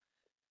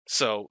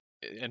 So,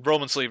 and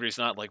Roman slavery is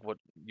not like what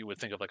you would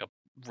think of like a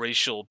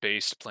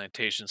racial-based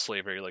plantation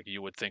slavery like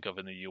you would think of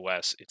in the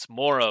U.S. It's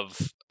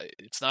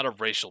not a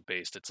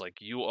racial-based. It's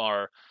like you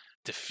are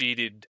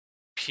defeated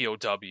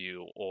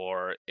POW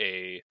or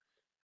a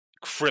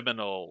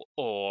criminal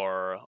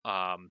or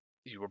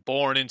you were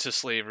born into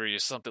slavery or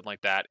something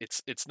like that.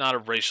 It's not a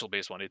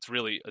racial-based one. It's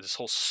really this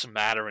whole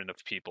smattering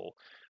of people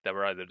that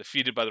were either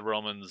defeated by the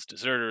Romans,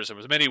 deserters. There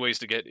was many ways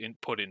to get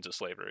put into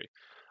slavery.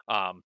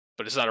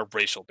 But it's not a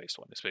racial based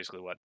one. It's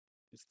basically what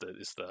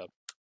is the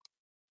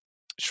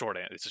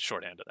shorthand. It's a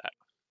shorthand of that.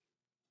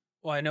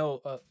 Well, I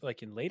know,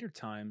 like in later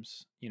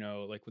times,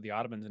 like with the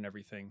Ottomans and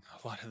everything,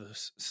 a lot of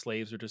those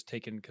slaves were just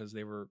taken because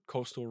they were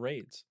coastal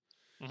raids,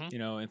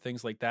 and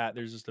things like that.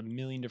 There's just a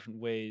million different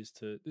ways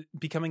to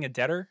becoming a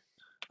debtor.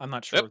 I'm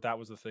not sure if that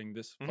was the thing.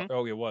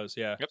 Oh, it was,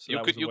 yeah. Yep.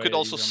 So you could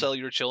also sell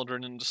your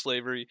children into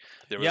slavery.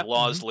 There were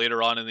laws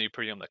later on in the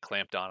Imperium that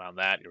clamped down on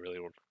that. You really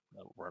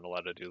weren't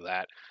allowed to do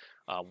that.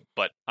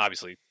 But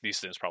obviously, these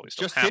things probably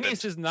still happened.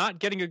 Justinius is not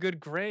getting a good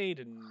grade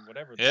and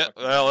whatever. Yeah,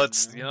 well,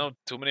 it's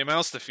too many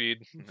mouths to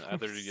feed.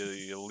 Either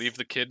you leave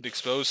the kid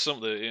exposed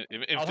the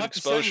infant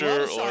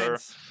exposure, or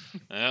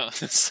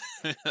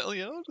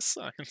the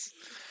science.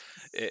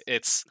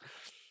 It's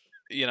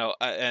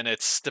and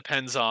it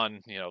depends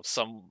on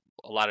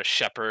a lot of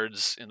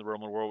shepherds in the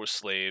Roman world were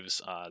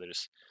slaves.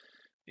 There's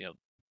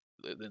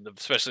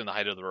especially in the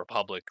height of the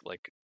Republic,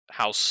 like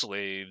house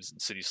slaves and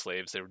city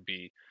slaves, there would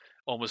be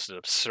almost an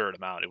absurd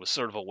amount. It was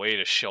sort of a way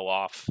to show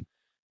off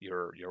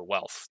your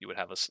wealth. You would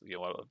have a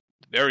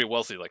very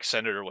wealthy like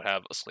senator would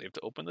have a slave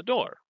to open the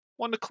door,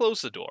 one to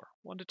close the door,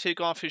 one to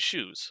take off his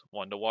shoes,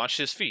 one to wash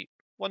his feet,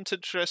 one to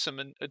dress him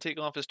and take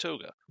off his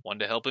toga, one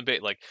to help him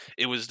bathe. Like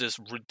it was this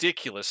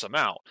ridiculous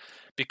amount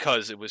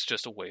because it was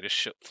just a way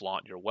to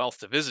flaunt your wealth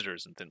to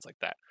visitors and things like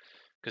that.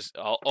 Because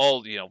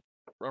all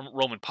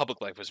Roman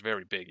public life was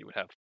very big. You would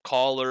have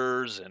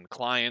callers and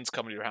clients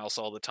coming to your house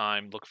all the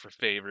time, look for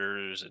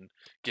favors and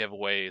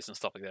giveaways and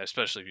stuff like that,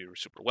 especially if you were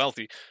super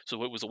wealthy.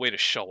 So it was a way to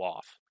show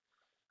off.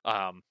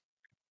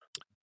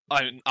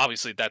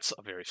 Obviously, that's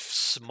a very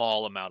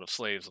small amount of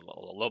slaves.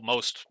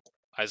 Most,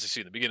 as you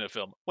see in the beginning of the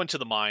film, went to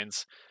the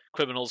mines.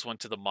 Criminals went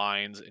to the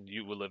mines, and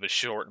you would live a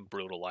short and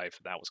brutal life,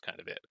 and that was kind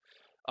of it.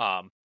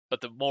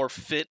 But the more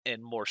fit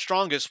and more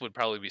strongest would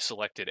probably be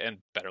selected and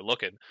better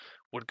looking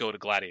would go to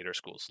gladiator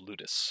schools,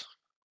 ludus,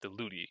 the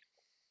ludi,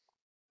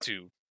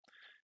 to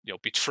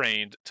be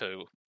trained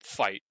to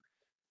fight,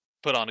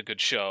 put on a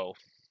good show,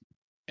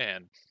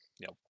 and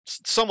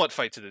somewhat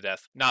fight to the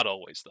death. Not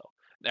always though.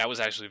 That was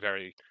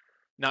actually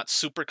not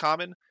super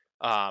common.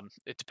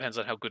 It depends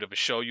on how good of a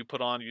show you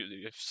put on.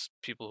 If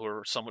people who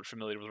are somewhat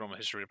familiar with Roman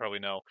history probably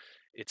know,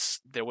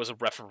 there was a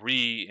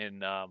referee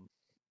in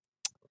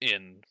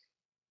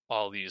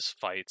all these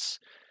fights.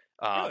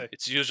 Really?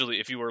 It's usually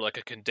if you were like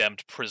a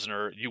condemned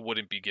prisoner, you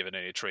wouldn't be given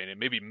any training,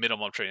 maybe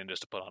minimum training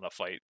just to put on a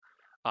fight.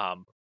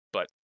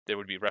 But there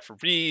would be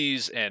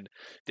referees, and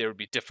there would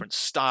be different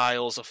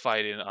styles of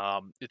fighting.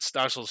 It's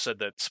also said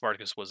that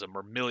Spartacus was a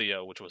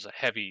myrmilio, which was a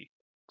heavy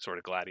sort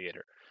of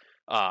gladiator.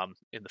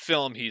 In the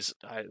film, he's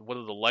one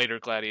of the lighter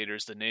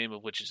gladiators, the name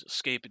of which is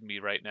escaping me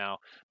right now.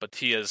 But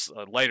he is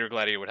a lighter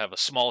gladiator, would have a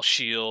small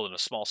shield and a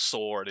small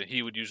sword, and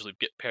he would usually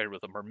get paired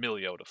with a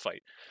myrmilio to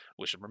fight.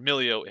 Which a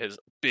myrmilio has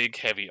big,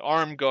 heavy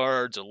arm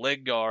guards, or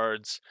leg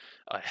guards,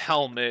 a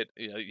helmet.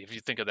 If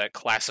you think of that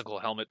classical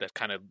helmet, that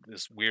kind of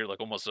this weird, like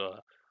almost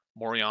a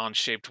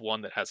morion-shaped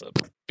one that has a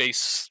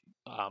base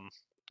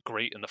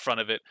grate in the front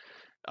of it,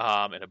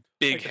 and a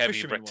big, like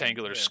heavy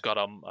rectangular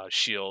scutum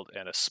shield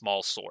and a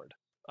small sword.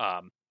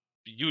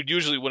 You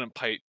usually wouldn't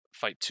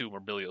fight two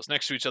myrmilios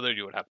next to each other.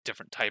 You would have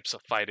different types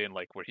of fighting,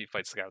 like where he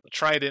fights the guy with the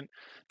trident.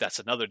 That's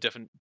another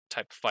different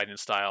type of fighting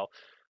style.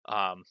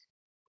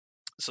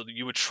 So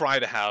you would try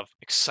to have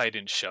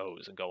exciting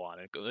shows and go on.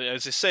 And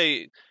as they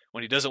say,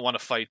 when he doesn't want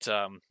to fight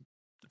the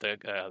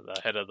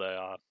head of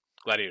the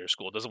gladiator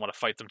school, doesn't want to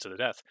fight them to the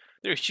death,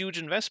 they're a huge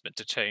investment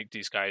to take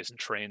these guys and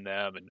train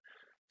them and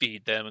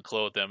feed them and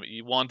clothe them.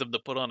 You want them to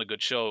put on a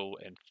good show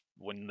and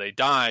when they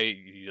die,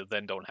 you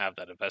then don't have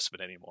that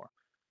investment anymore.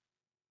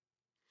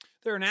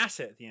 They're an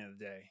asset at the end of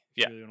the day.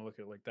 If Yeah. you really want to look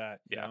at it like that.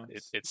 Yeah, You know?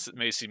 it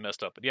may seem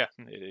messed up, but yeah,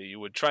 you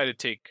would try to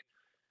take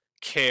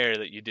care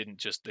that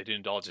they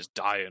didn't all just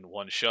die in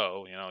one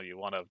show. You know, you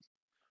want to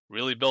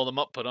really build them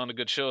up, put on a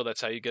good show.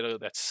 That's how you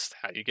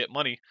get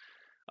money.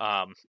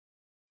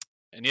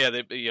 And yeah,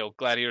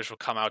 gladiators would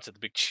come out to the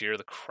big cheer,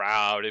 the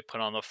crowd. They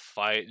put on the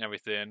fight and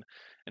everything.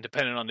 And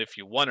depending on if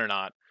you won or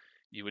not,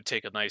 you would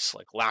take a nice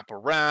like lap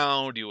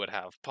around. You would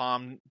have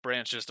palm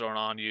branches thrown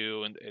on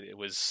you, and it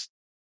was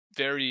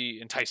very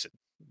enticing.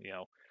 You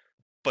know,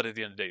 but at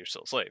the end of the day, you're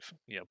still a slave.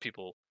 You know,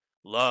 people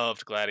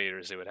loved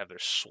gladiators. They would have their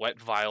sweat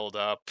vialed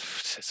up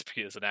to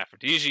be as an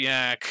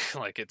aphrodisiac.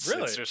 Like it's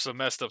just some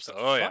messed up stuff.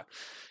 Oh yeah,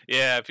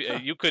 yeah.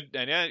 You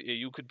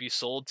could be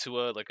sold to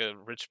a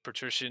rich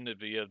patrician to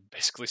be a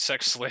basically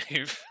sex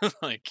slave.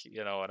 Like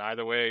and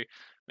either way,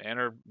 man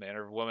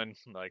or woman.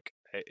 Like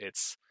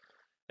it's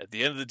at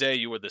the end of the day,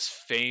 you were this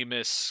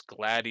famous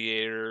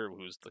gladiator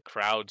who's the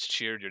crowds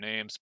cheered your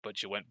names,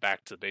 but you went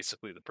back to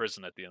basically the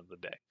prison at the end of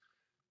the day.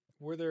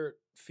 Were there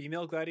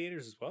female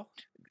gladiators as well?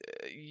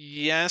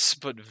 Yes,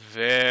 but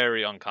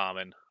very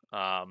uncommon.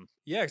 Yeah,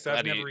 because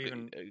I've never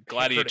even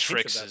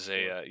Gladiatrix is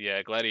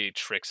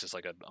Gladiatrix is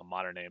like a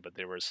modern name, but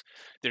there's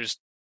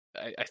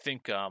I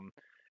think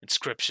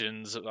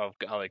inscriptions of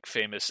like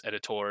famous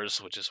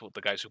editors, which is what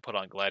the guys who put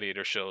on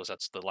gladiator shows.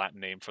 That's the Latin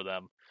name for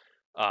them.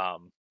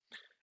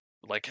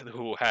 Like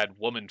who had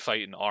women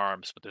fight in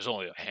arms, but there's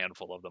only a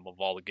handful of them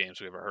of all the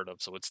games we ever heard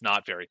of, so it's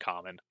not very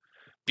common.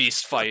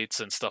 Beast fights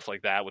and stuff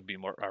like that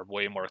are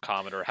way more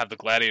common, or have the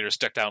gladiators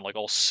decked out in like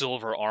all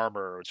silver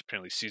armor, which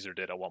apparently Caesar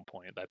did at one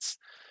point.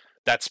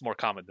 That's more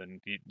common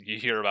than you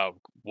hear about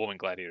woman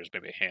gladiators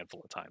maybe a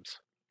handful of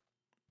times.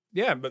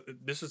 Yeah, but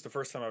this is the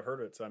first time I've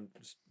heard of it, so I'm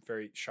just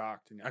very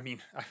shocked. And I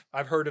mean,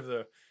 I've heard of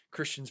the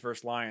Christians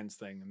versus Lions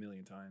thing a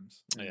million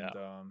times. And,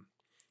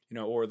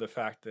 yeah. Or the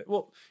fact that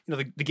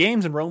the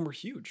games in Rome were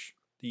huge.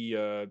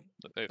 The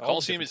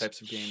Colosseum is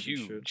types of games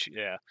huge.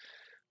 Yeah.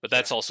 But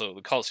that's also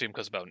the Colosseum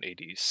goes about in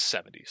AD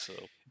 70. So,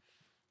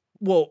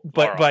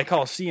 by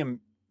Colosseum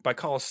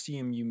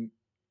you.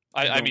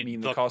 I mean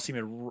the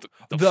Colosseum,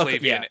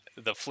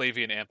 the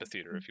Flavian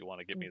Amphitheater. If you want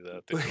to give me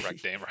the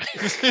correct name,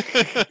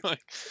 right?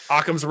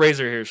 Occam's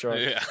razor here, Sean.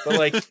 Yeah.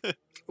 But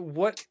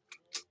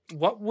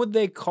what would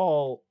they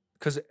call?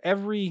 Because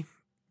every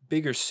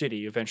bigger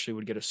city eventually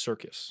would get a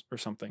circus or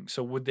something.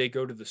 So would they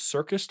go to the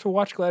circus to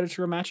watch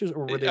gladiator matches,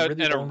 or were they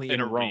really only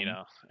in Rome?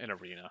 An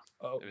arena.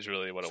 Oh, it was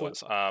really what it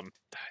was. I'll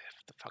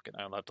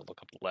have to look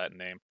up the Latin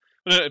name.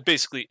 But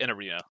basically, an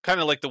arena,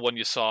 kind of like the one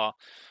you saw,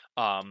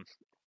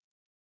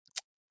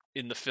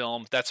 in the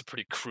film. That's a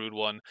pretty crude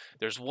one.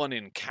 There's one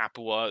in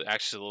Capua,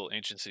 actually a little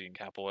ancient city in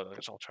Capua.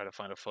 I'll try to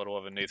find a photo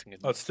of it. Nathan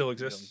can. Oh, it still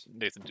exists.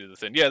 Nathan, do the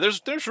thing. Yeah,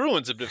 there's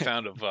ruins have been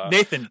found of.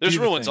 Nathan, there's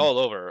ruins all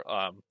over.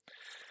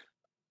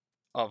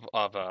 Of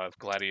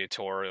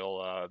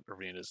gladiatorial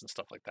arenas and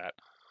stuff like that.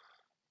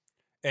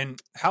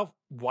 And how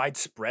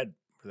widespread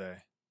were they?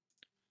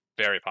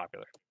 Very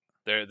popular.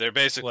 They're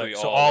basically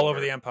all over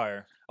the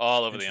empire.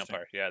 All over the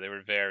empire. Yeah, they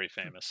were very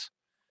famous.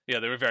 Yeah,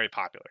 they were very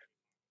popular.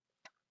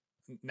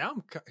 Now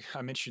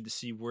I'm interested to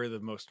see where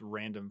the most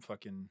random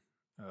fucking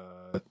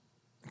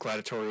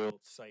gladiatorial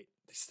site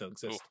still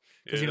exists.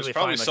 Yeah, there's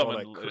probably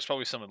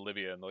some in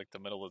Libya in like the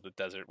middle of the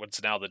desert.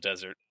 What's now the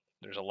desert.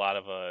 There's a lot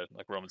of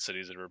like Roman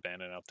cities that are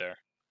abandoned out there.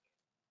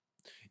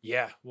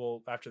 Yeah,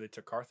 well, after they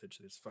took Carthage,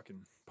 they just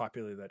fucking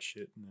populated that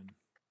shit, and then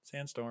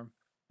sandstorm.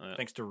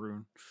 Thanks to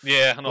Rune.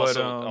 Yeah, and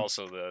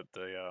also the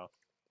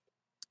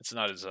it's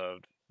not as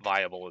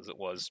viable as it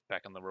was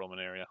back in the Roman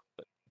era.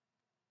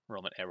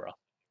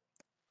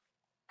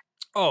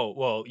 Oh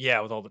well, yeah,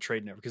 with all the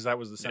trade and everything, because that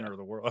was the center of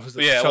the world.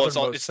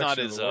 It's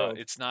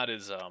not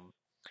as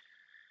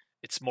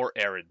it's more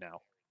arid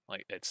now.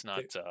 Like it's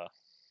not.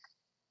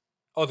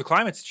 Oh, the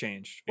climate's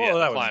changed. Well,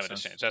 the climate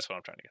has changed. That's what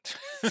I'm trying to get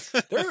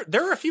to.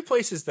 there are a few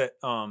places that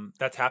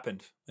that's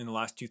happened in the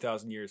last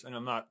 2,000 years, and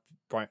I'm not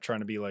trying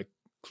to be like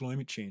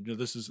climate change.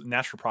 This is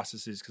natural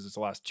processes because it's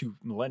the last 2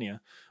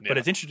 millennia. Yeah. But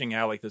it's interesting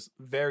how like this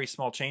very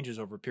small changes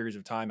over periods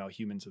of time how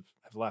humans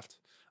have left.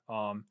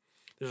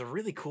 There's a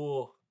really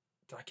cool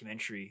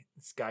documentary.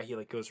 This guy, he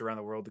like goes around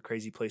the world to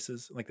crazy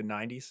places in like the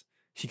 90s.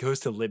 He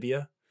goes to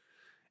Libya,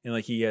 and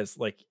like he's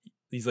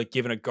like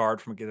given a guard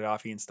from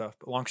Gaddafi and stuff.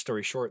 But long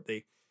story short,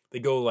 they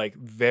go like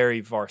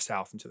very far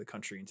south into the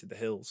country, into the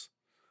hills,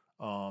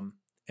 and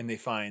they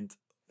find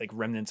like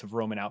remnants of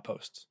Roman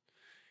outposts.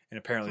 And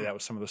apparently that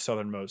was some of the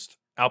southernmost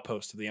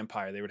outposts of the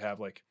empire. They would have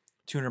like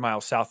 200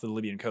 miles south of the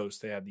Libyan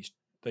coast. They had these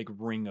like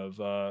ring of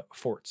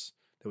forts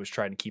that was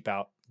trying to keep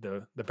out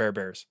the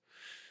bears.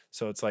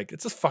 So it's like,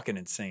 it's just fucking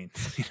insane,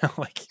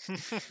 like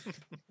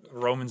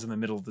Romans in the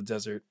middle of the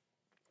desert.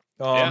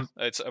 I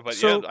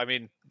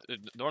mean,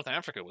 North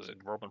Africa was in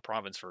Roman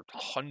province for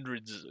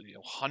hundreds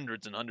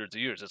and hundreds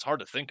of years. It's hard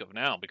to think of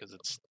now because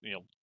it's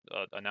now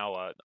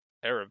the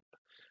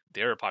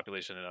Arab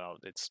population,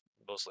 it's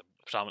mostly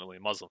predominantly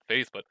Muslim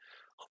faith, but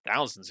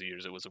thousands of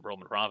years it was a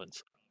Roman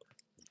province.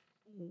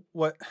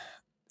 What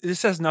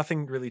this has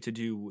nothing really to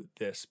do with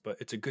this, but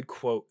it's a good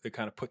quote that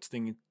kind of puts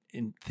things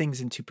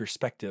into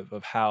perspective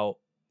of how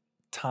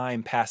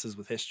time passes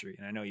with history.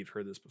 And I know you've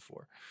heard this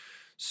before.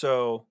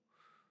 So,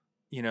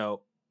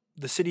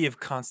 the city of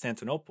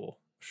Constantinople,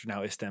 which is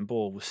now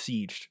Istanbul, was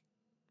sieged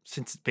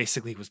since it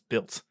basically was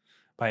built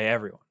by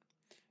everyone.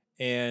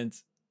 And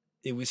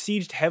it was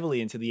sieged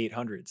heavily into the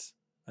 800s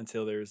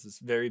until there was this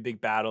very big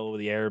battle where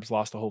the Arabs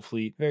lost the whole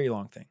fleet. Very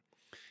long thing.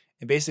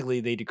 And basically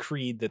they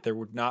decreed that there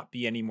would not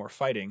be any more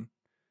fighting,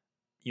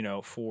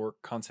 for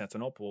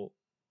Constantinople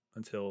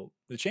until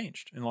it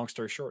changed. And long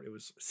story short, it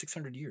was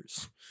 600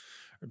 years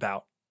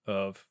about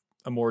of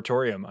a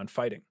moratorium on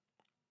fighting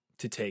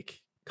to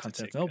take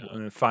Constantinople.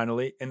 And then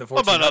finally in the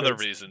 1400s. Among other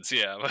reasons,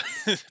 yeah.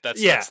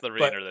 That's the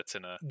reader that's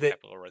in a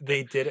capital right there.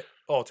 They did it.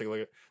 Oh, take a look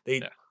at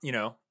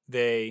it.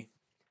 They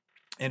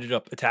ended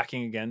up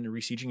attacking again,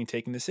 resieging and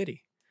taking the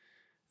city.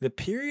 The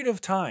period of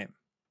time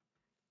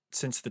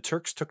since the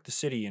Turks took the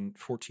city in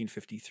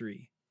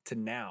 1453 to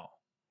now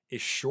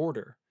is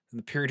shorter than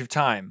the period of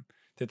time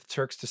that the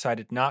Turks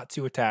decided not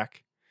to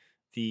attack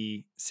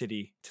the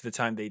city to the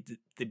time they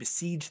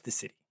besieged the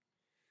city.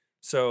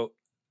 So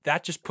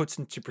that just puts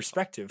into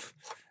perspective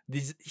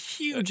these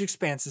huge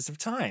expanses of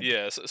time.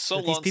 Yeah, so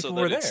long so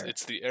that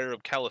it's the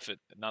Arab Caliphate,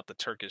 not the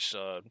Turkish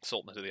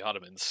Sultanate of the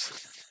Ottomans.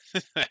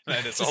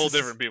 And it's a whole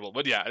different people.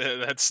 But yeah,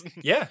 that's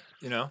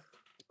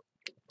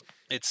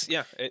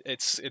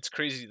it's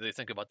crazy to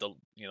think about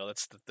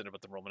that's the thing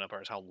about the Roman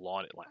Empire is how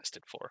long it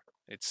lasted for.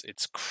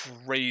 It's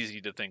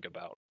crazy to think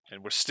about,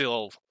 and we're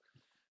still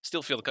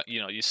feel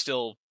you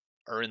still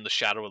are in the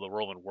shadow of the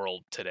Roman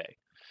world today.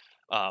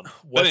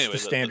 What's the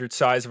standard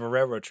size of a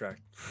railroad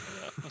track?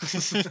 Yeah.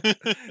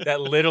 That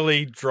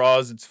literally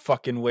draws its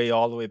fucking way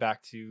all the way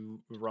back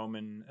to the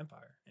Roman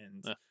Empire.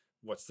 And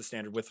what's the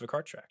standard width of a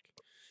cart track?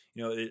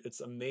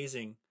 It's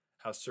amazing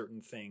how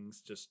certain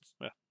things just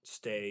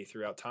stay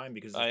throughout time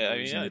because look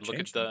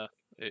at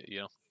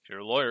if you're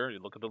a lawyer, you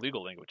look at the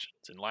legal language.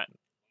 It's in Latin.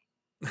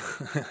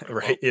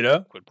 Right,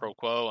 quid pro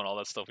quo and all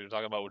that stuff you're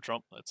talking about with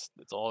Trump.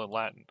 It's all in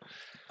Latin.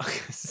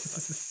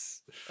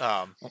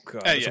 Oh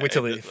God!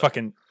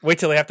 Wait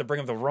till they have to bring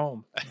him to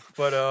Rome.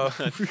 But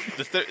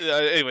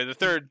the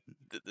third.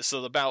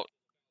 So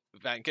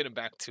getting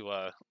back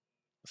to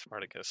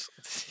Spartacus.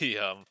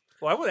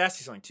 Well, I would ask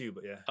you something too,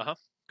 but yeah.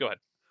 Go ahead.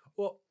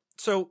 Well,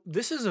 so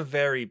this is a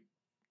very,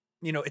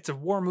 it's a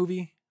war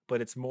movie,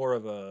 but it's more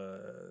of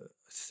a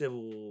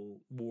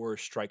Civil War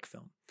strike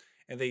film,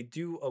 and they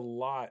do a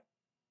lot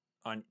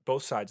on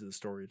both sides of the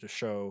story to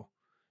show,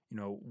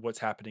 what's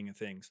happening and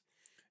things.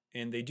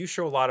 And they do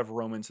show a lot of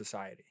Roman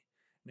society.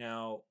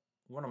 Now,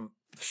 one of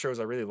the shows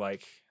I really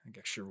like, I think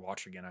I should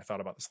watch again. I thought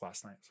about this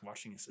last night. I was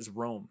watching this, is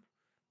Rome,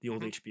 the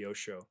old HBO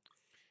show.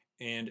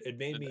 And it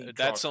made me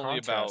that's only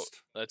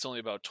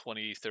about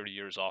 20, 30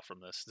 years off from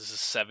this. This is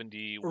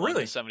 71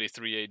 to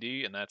 73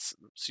 AD, and that's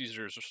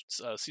Caesar's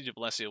Siege of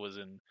Valencia was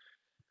in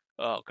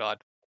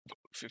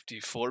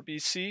 54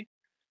 BC.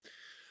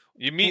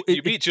 You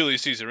meet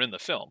Julius Caesar in the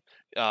film.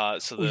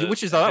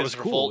 Which is that was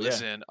cool. Revolt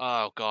is in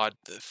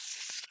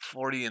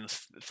 40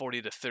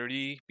 to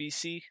 30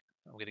 BC.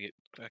 I'm gonna get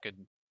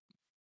fucking.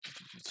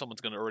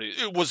 Someone's gonna already.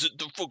 It wasn't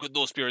the fucking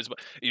those periods, but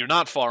you're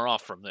not far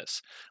off from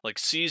this. Like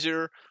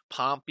Caesar,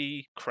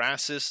 Pompey,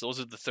 Crassus, those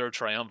are the third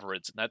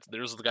triumvirates, and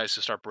those are the guys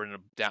who start bringing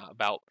down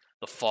about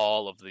the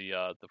fall of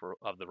the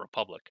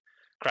Republic.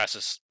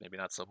 Crassus maybe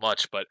not so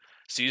much, but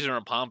Caesar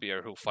and Pompey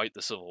are who fight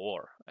the Civil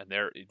War, and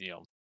they're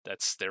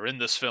they're in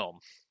this film,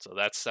 so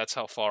that's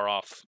how far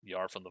off you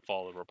are from the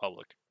fall of the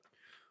Republic.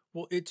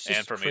 Well, it's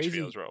just from crazy.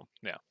 HBO's Rome,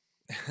 yeah.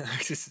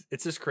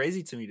 It's just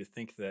crazy to me to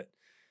think that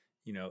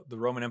the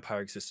Roman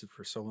Empire existed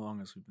for so long,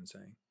 as we've been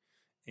saying,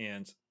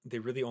 and they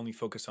really only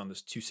focus on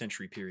this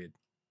 2-century period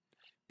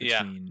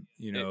between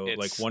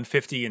like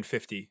 150 and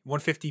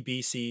 150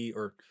 BC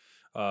or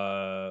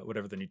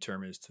whatever the new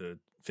term is to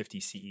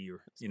 50 CE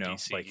or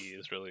DCE like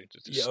is really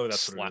just that's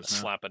what it is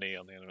slap an E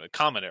on the end of it.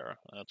 Common Era,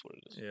 that's what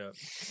it is.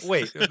 Yeah.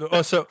 Wait.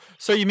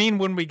 So you mean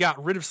when we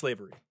got rid of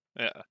slavery?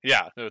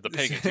 Yeah. The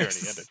pagan tyranny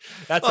ended.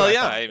 That's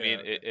I mean,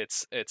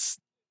 it's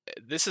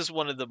this is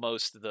one of the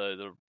most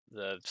the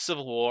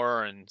Civil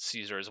War and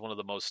Caesar is one of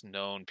the most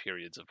known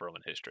periods of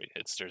Roman history.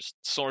 There's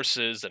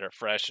sources that are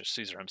fresh. There's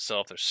Caesar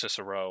himself. There's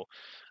Cicero,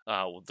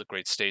 the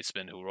great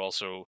statesman who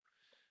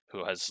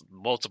has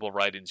multiple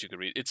writings you could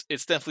read.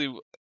 It's definitely,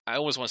 I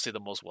always want to say the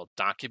most well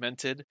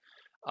documented,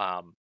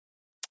 but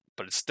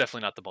it's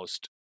definitely not the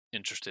most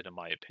interested in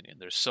my opinion.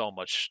 There's so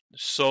much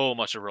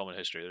of Roman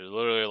history. There's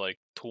literally like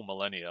 2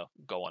 millennia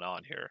going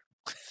on here.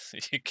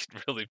 You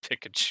can really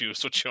pick and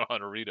choose what you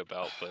want to read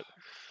about, but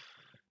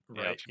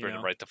if you bring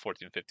it right to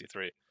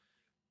 1453.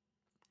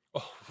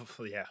 Oh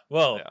yeah.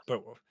 Well,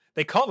 but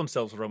they call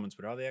themselves Romans,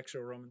 but are they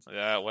actual Romans?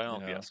 Yeah,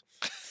 well, yes.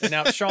 And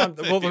now, Sean,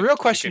 the real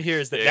question here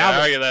is that now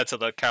argue that till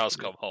the cows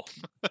come home.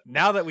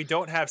 Now that we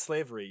don't have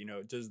slavery,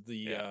 does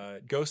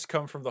the ghost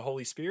come from the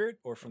Holy Spirit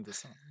or from the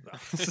Son?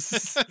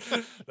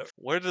 No.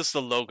 Where does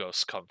the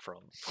Logos come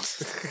from?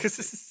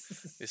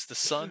 Is the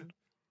Son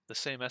the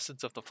same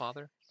essence of the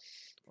Father?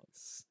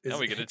 Now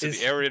we get into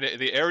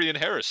the Aryan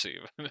heresy,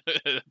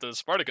 the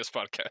Spartacus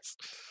podcast.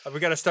 We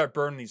got to start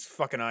burning these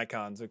fucking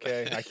icons,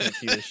 okay? I can't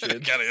see this shit.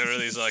 Gotta get rid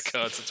of these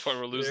icons. That's why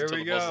we're losing to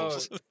the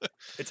Muslims.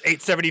 It's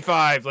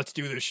 875. Let's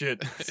do this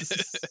shit.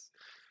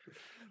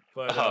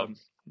 But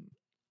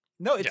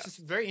no, it's just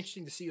very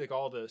interesting to see like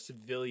all the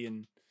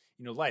civilian,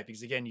 life,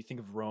 because again, you think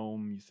of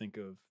Rome, you think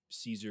of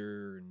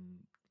Caesar and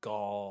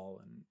Gaul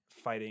and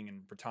fighting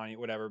and Britannia,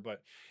 whatever.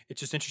 But it's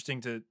just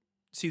interesting to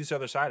see this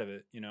other side of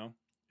it,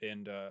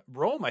 And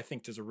Rome, I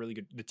think, the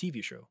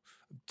TV show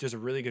does a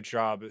really good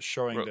job of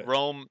showing that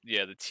Rome.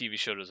 Yeah, the TV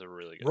show does a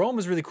really good. Rome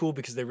is really cool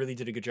because they really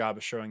did a good job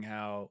of showing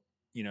how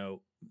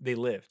they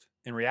lived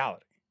in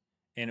reality,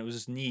 and it was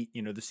just neat,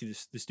 to see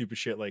this stupid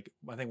shit. Like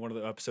I think one of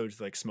the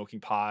episodes like smoking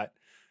pot.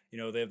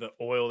 They have the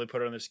oil they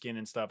put on their skin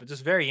and stuff. It's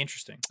just very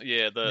interesting.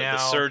 Yeah, the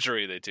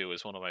surgery they do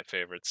is one of my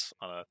favorites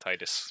on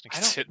Titus. I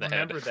don't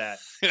remember that.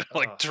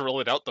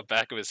 Drill it out the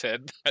back of his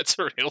head. That's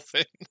a real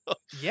thing.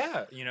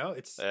 Yeah,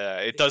 it's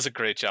it does a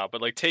great job.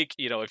 But like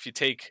if you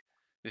take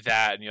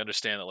that and you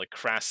understand that like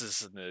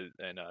Crassus and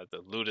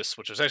the Ludus,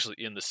 which was actually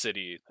in the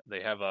city,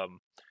 they have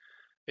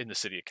in the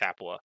city of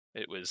Capua.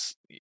 It was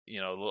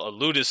a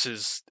Ludus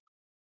is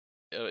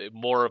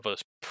more of a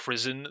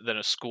prison than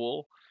a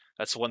school.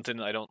 That's one thing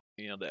that I don't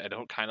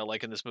kind of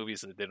like in this movie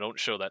is that they don't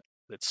show that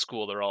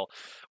school.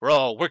 We're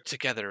all work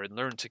together and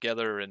learn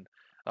together and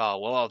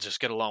I'll just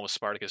get along with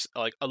Spartacus.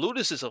 Like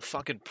Ludus is a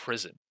fucking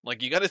prison.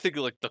 Like you got to think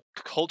of like the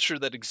culture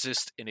that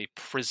exists in a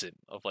prison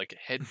of like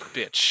head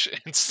bitch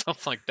and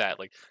stuff like that.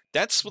 Like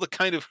that's the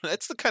kind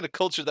of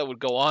culture that would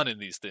go on in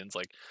these things.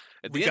 Like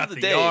at the end of the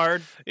day,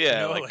 yard,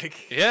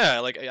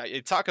 yeah,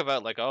 I talk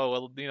about like, oh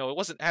well, it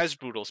wasn't as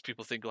brutal as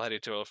people think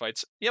gladiatorial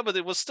fights. Yeah, but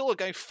there was still a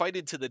guy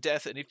fighting to the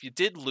death, and if you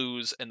did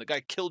lose and the guy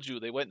killed you,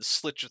 they went and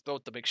slit your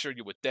throat to make sure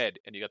you were dead,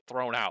 and you got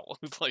thrown out.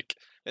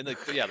 They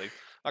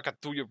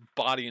threw your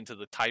body into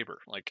the Tiber,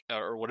 like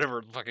or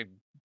whatever fucking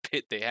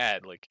pit they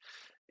had. Like,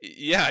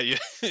 yeah,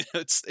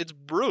 it's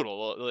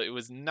brutal. It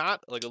was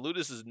not like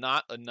Ludus is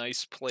not a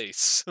nice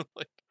place.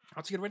 Like,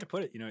 that's a good way to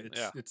put it.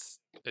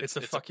 It's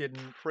a fucking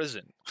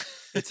prison.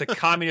 It's a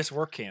communist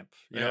work camp.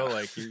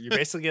 Like you're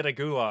basically at a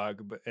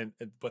gulag,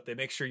 but they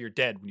make sure you're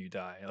dead when you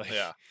die.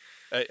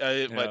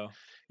 Like, but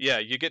yeah,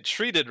 you get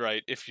treated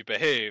right if you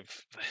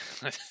behave.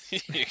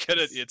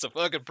 It's a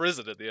fucking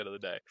prison at the end of the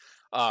day.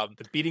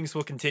 The beatings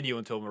will continue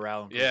until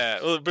morale improves. Yeah,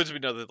 well, it brings me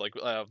to know that like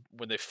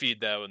when they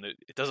feed them, and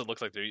it doesn't look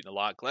like they're eating a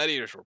lot.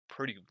 Gladiators were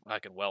pretty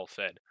fucking well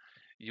fed.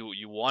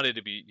 You wanted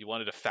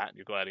to fatten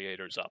your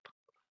gladiators up.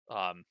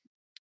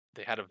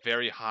 They had a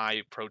very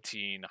high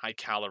protein, high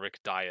caloric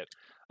diet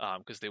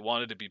because they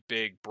wanted to be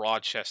big,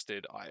 broad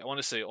chested. I want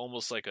to say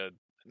almost like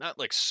not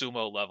like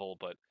sumo level,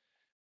 but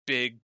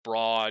big,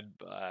 broad,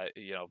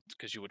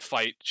 because you would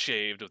fight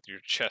shaved with your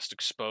chest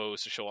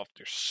exposed to show off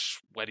your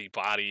sweaty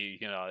body.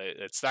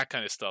 It's that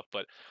kind of stuff.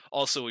 But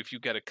also, if you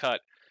get a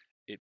cut,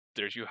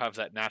 you have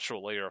that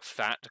natural layer of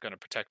fat to kind of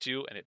protect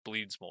you, and it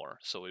bleeds more,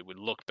 so it would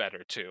look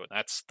better too. And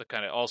that's the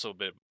kind of also a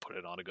bit put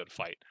it on a good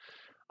fight.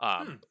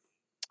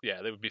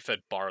 Yeah, they would be fed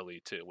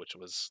barley too, which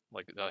was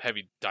like a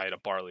heavy diet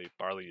of barley.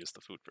 Barley is the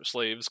food for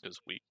slaves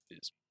because wheat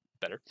is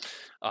better.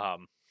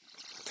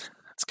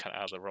 That's kind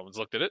of how the Romans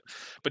looked at it.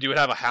 But you would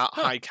have a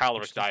high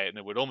caloric diet, and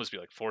it would almost be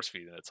like force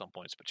feeding at some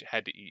points. But you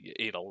had to eat. You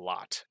ate a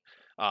lot.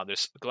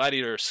 There's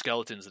gladiator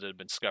skeletons that had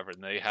been discovered,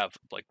 and they have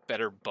like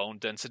better bone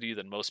density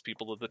than most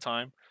people at the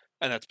time,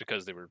 and that's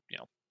because they were,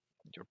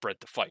 you're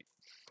bred to fight.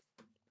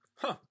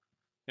 Huh.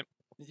 Yep.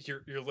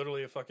 You're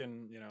literally a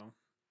fucking,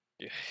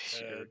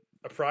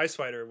 a prize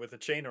fighter with a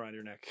chain around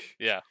your neck.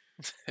 Yeah,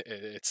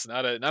 it's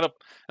not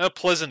a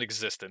pleasant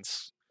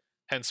existence.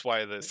 Hence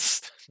why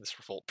this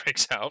revolt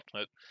breaks out.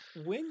 But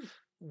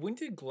when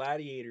did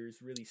gladiators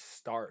really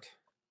start?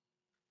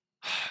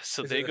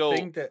 So they go.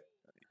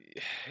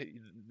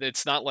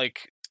 It's not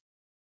like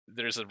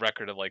there's a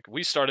record of like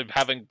we started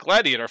having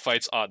gladiator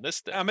fights on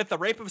this day. I'm at the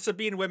rape of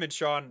Sabine women,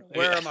 Sean.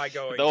 Where am I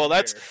going? Well,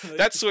 that's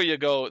where you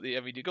go. I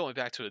mean, you're going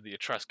back to the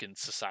Etruscan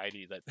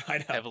society that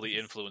heavily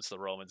influenced the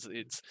Romans.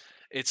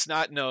 It's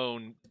not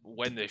known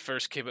when they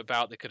first came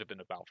about. They could have been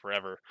about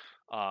forever.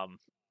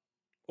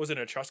 Was it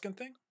an Etruscan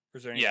thing?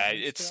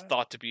 It's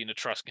thought to be an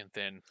Etruscan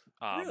thing.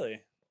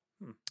 Really?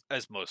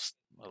 As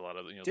a lot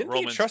of Didn't the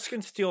Romans. The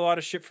Etruscans steal a lot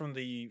of shit from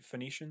the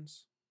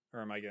Phoenicians?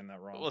 Or am I getting that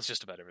wrong? Well, it's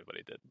just about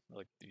everybody did.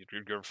 Like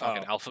your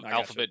fucking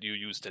alphabet you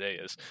use today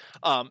is.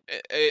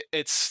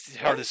 It's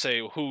hard to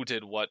say who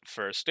did what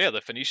first. Yeah,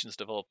 the Phoenicians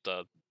developed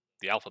the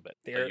alphabet.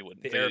 The Arabic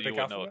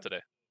alphabet? Know it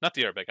today. Not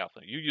the Arabic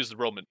alphabet. You use the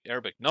Roman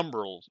Arabic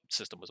numeral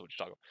system was what you're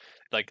talking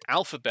about. Like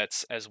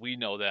alphabets as we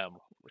know them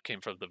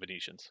came from the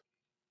Venetians.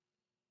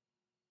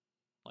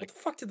 Like, what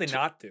the fuck did they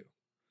not do?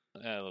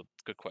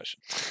 Good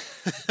question.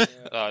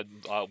 Yeah.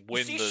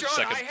 Win See, the Sean,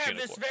 second I have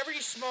Punic this War. very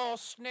small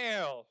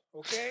snail.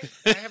 Okay,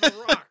 I have a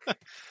rock.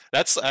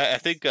 That's I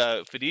think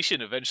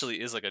Phoenician eventually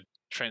is like a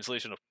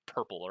translation of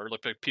purple, or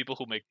like people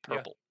who make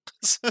purple.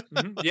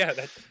 Yeah,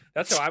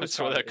 that's how I was. That's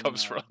where that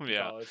comes from.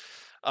 Yeah.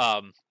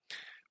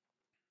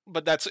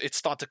 but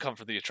it's thought to come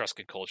from the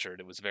Etruscan culture, and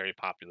it was very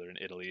popular in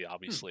Italy,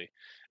 obviously,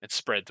 and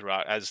spread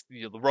throughout. As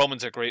the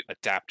Romans are great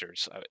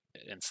adapters,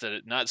 instead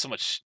of not so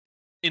much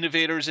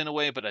innovators in a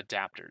way, but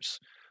adapters,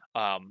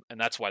 and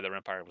that's why their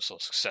empire was so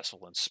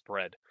successful and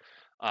spread.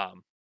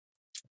 Um,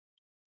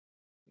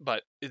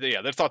 but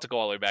yeah, they're thought to go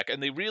all the way back,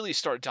 and they really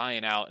start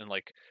dying out, and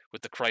like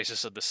with the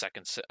crisis of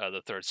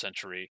the third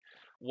century,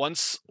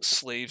 once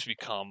slaves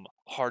become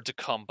hard to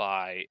come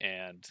by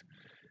and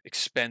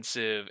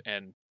expensive,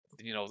 and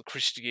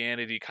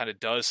Christianity kind of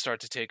does start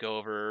to take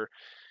over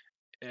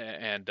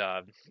and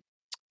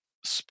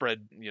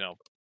spread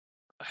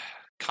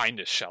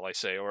kindness, shall I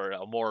say, or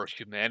more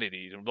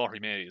humanity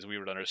as we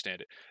would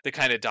understand it. They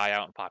kind of die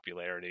out in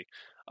popularity.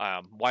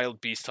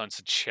 Wild beast hunts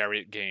and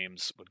chariot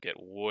games would get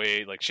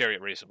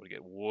chariot racing would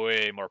get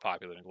way more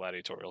popular than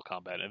gladiatorial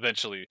combat. And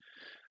eventually,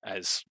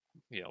 as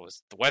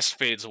as the West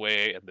fades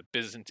away and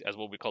as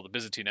what we call the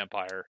Byzantine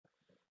Empire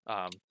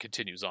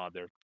continues on,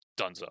 they're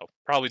donezo.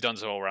 Probably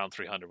donezo around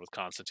 300 with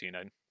Constantine.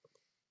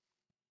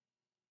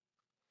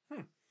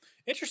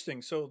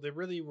 Interesting. So they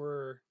really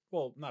were,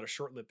 well, not a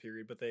short-lived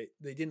period, but they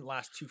didn't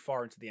last too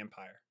far into the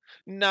empire.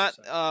 Not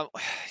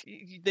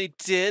they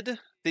did.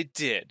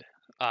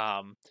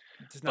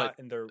 It's but not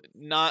in their.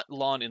 not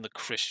long in the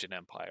Christian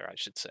Empire, I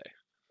should say.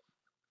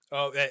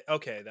 Oh,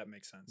 okay, that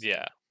makes sense.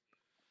 Yeah.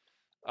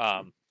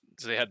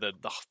 So they had the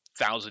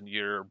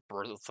 1,000-year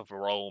birth of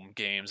Rome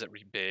games that were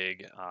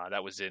big.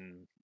 That was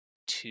in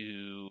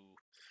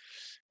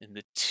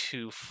the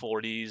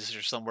 240s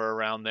or somewhere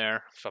around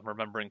there, if I'm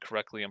remembering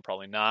correctly. I'm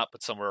probably not,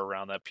 but somewhere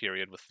around that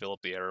period with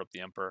Philip the Arab,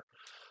 the emperor.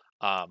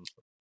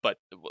 But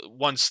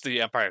once the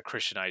empire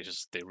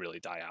Christianizes, they really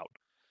die out.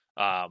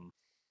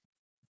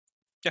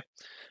 Yeah,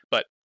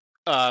 but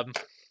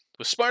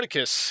with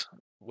Spartacus,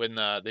 when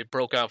they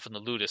broke out from the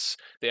ludus,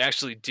 they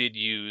actually did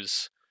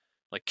use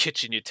like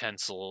kitchen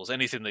utensils,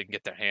 anything they can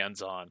get their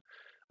hands on.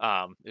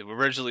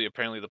 Originally,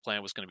 apparently, the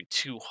plan was going to be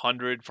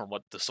 200 from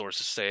what the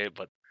sources say,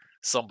 but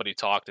somebody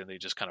talked and they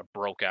just kind of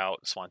broke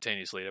out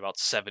spontaneously. About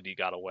 70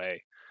 got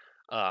away.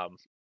 And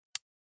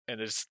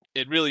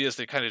it really is,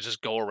 they kind of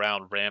just go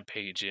around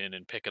rampaging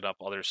and picking up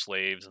other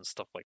slaves and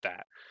stuff like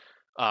that.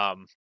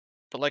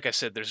 But like I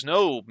said, there's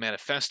no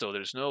manifesto.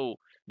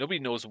 Nobody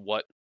knows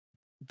what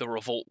the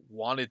revolt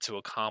wanted to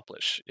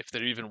accomplish, if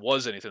there even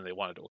was anything they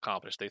wanted to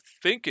accomplish. They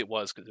think it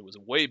was, because it was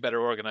way better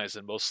organized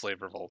than most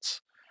slave revolts.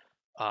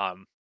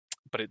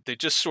 But they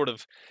just sort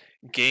of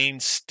gain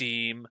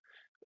steam,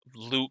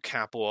 loot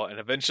capital, and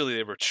eventually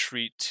they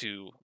retreat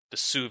to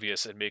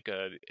Vesuvius and make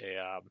a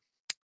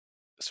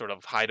sort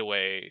of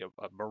hideaway,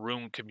 a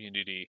maroon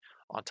community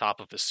on top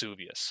of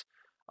Vesuvius,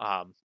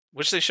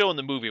 which they show in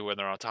the movie when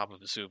they're on top of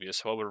Vesuvius.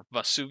 However,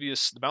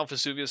 the Mount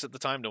Vesuvius at the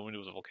time, no one knew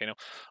it was a volcano,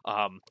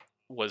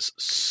 was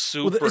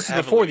super. Well, this heavily,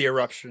 is before the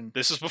eruption.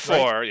 This is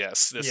before, right?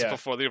 Yes. This is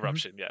before the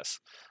eruption, yes.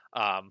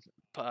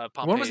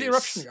 When was the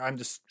eruption? I'm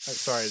just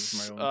sorry, this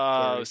is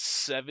my own.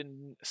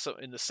 So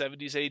in the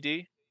 70s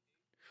AD.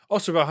 Oh,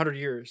 so about 100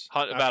 years.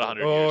 About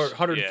 100 years. Or years.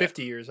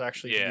 150 years,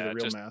 actually, to do the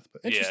real just, math.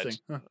 But interesting.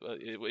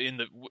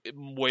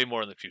 Way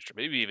more in the future.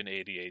 Maybe even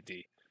 80 AD.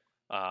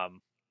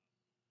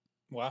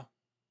 Wow.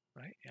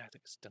 Right? Yeah, I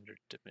think it's under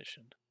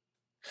Domitian.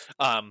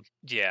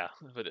 Yeah,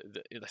 but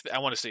I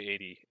want to say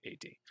 80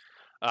 AD.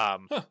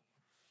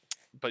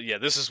 But yeah,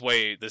 this is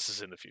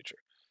in the future.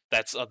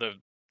 That's the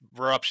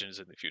eruptions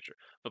in the future.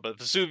 But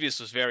Vesuvius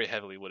was very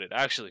heavily wooded.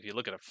 Actually, if you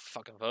look at a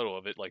fucking photo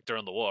of it, like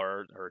during the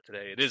war or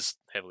today, it is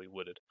heavily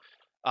wooded.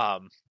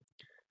 And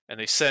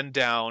they send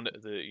down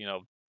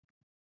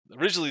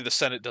originally the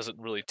Senate doesn't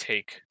really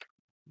take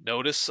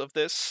notice of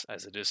this,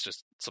 as it is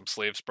just some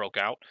slaves broke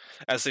out.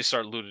 As they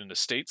start looting the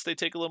states, they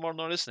take a little more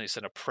notice, and they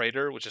send a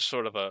praetor, which is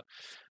sort of a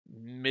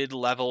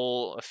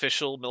mid-level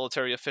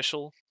military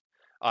official.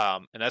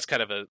 And that's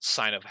kind of a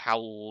sign of how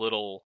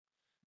little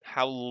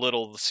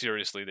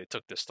seriously they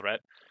took this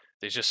threat.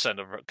 They just send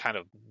a kind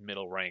of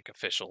middle rank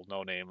official,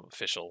 no name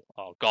official,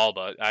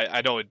 Galba.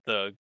 I know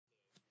the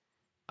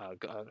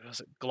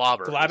was it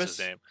Glauber? Glabus? Is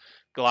his name.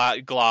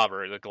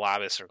 Glauber, the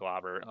Glabus or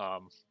Glauber.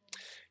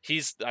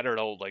 He's, I don't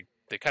know, like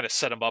they kind of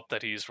set him up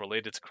that he's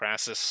related to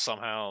Crassus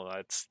somehow.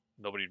 That's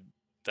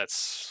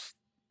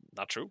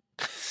not true,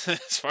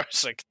 as far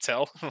as I can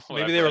tell.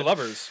 Maybe they were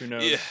lovers. Who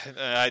knows?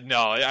 Yeah,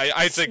 no,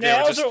 I think they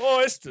were just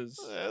oysters.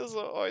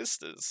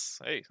 Oysters.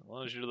 Hey, as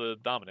long as you're the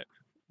dominant,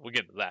 we'll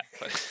get into that.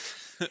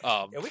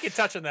 But, yeah, we can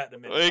touch on that in a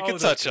minute. We can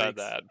touch on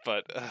that,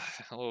 but a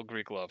little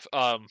Greek love.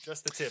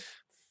 Just the tip.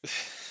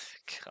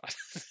 God.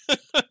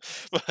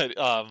 But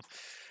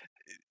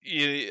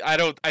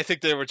I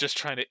think they were just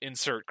trying to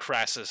insert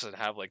Crassus and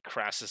have like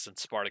Crassus and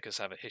Spartacus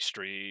have a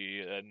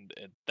history, and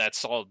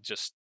that's all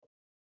just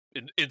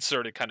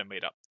inserted, kind of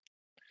made up.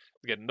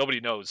 Again,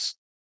 nobody knows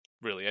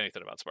really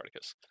anything about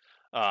Spartacus.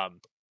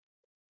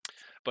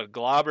 But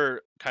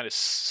Glauber kind of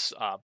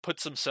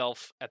puts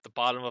himself at the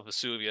bottom of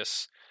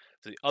Vesuvius.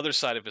 The other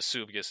side of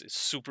Vesuvius is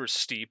super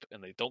steep,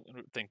 and they don't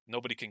think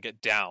nobody can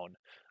get down.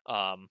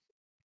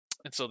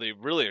 And so they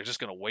really are just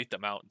going to wait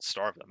them out and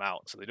starve them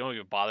out. So they don't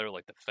even bother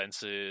like the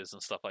fences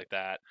and stuff like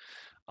that.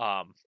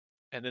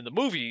 And in the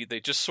movie, they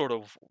just sort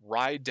of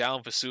ride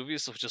down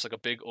Vesuvius, which is just like a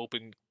big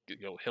open,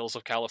 hills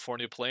of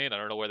California plain. I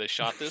don't know where they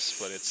shot this,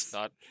 but it's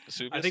not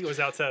Vesuvius. I think it was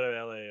outside of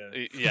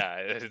LA.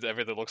 Yeah,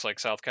 everything looks like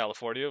South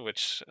California,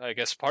 which I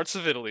guess parts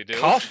of Italy do.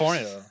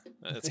 California.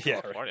 It's Yeah,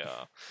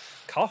 California.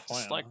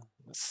 California. It's like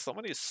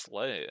somebody's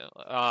sleigh.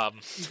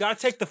 You gotta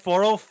take the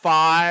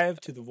 405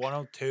 to the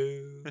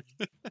 102.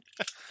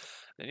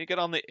 Then you get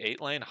on the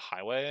 8-lane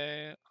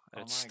highway,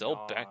 and it's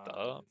still backed God.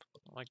 up.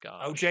 Oh my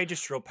god. OJ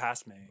just drove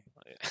past me.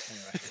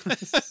 Anyway.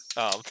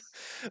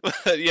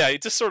 But yeah, he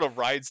just sort of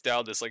rides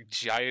down this like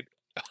giant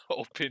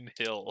open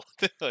hill.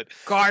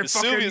 God,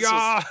 fucking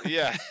yeah.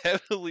 Yeah,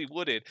 heavily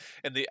wooded,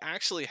 and they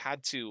actually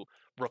had to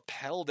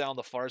rappel down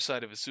the far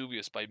side of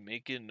Vesuvius by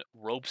making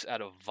ropes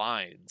out of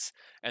vines.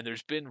 And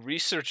there's been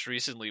research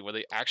recently where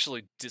they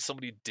actually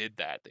somebody did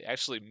that. They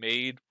actually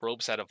made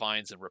ropes out of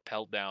vines and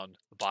rappelled down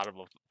the bottom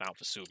of Mount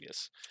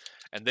Vesuvius.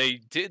 And they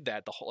did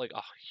that. The whole, like,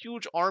 a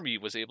huge army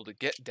was able to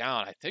get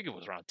down. I think it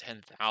was around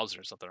 10,000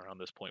 or something around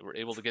this point. Were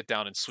able to get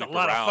down and sweep around. A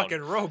lot of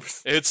fucking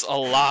ropes. It's a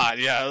lot,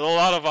 yeah, a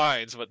lot of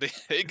vines. But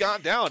they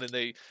got down and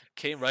they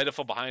came right up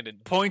from behind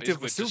and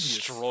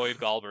destroyed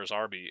Galber's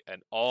army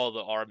and all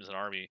the arms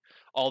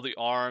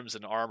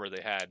and armor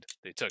they had.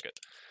 They took it.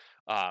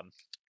 And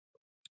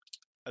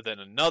then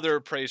another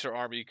Praetor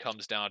army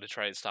comes down to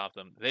try and stop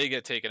them. They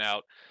get taken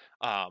out.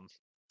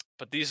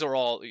 But these are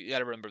all, you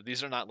gotta remember,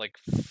 these are not like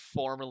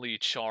let me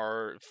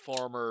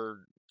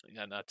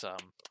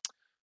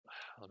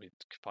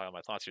compile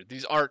my thoughts here.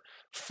 These aren't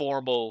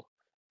formal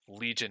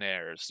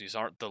legionnaires. These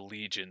aren't the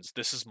legions.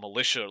 This is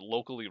militia,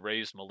 locally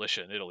raised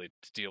militia in Italy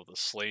to deal with the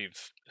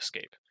slave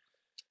escape.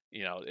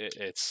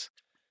 It's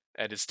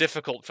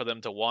difficult for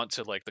them to want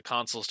to, like, the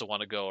consuls to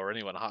want to go, or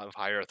anyone of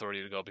higher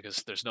authority to go,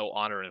 because there's no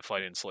honor in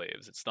fighting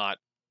slaves. It's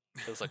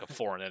like a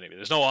foreign enemy.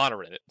 There's no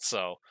honor in it.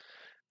 So,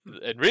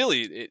 and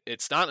really,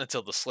 it's not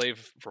until the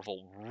slave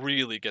revolt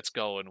really gets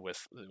going,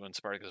 when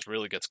Spartacus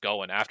really gets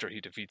going after he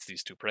defeats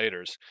these two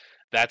praetors,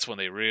 that's when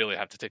they really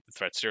have to take the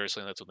threat seriously,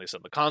 and that's when they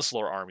send the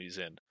consular armies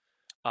in,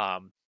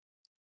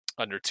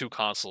 under two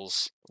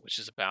consuls, which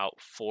is about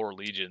 4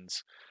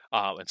 legions,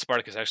 and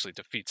Spartacus actually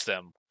defeats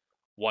them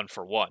 1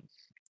 for 1.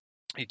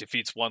 He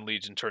defeats one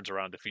legion, turns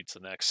around, defeats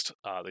the next.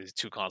 These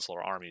 2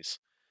 consular armies,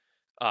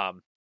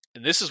 and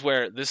this is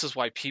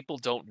why people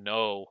don't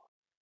know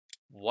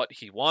what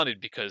he wanted,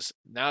 because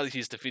now that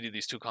he's defeated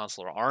these 2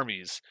 consular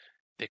armies,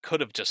 they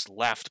could have just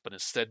left, but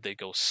instead they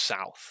go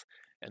south.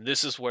 And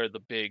this is where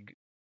the big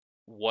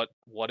what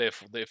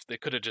if they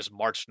could have just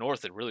marched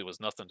north, it really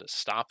was nothing to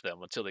stop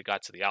them until they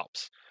got to the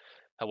Alps.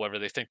 However,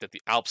 they think that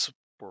the Alps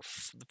were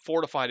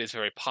fortified. It's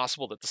very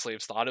possible that the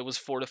slaves thought it was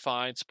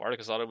fortified.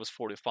 Spartacus thought it was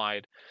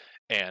fortified,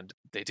 and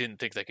they didn't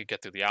think they could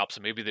get through the Alps.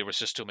 And maybe there was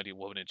just too many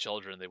women and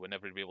children. They would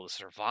never be able to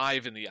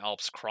survive in the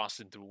Alps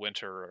crossing through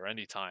winter or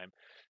any time.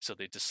 So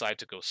they decide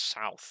to go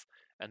south.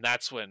 And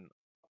that's when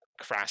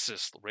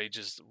Crassus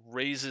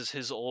raises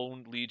his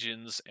own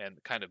legions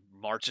and kind of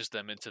marches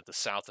them into the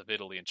south of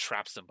Italy and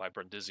traps them by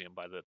Brundisium,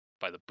 by the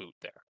boot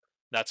there.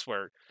 That's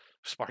where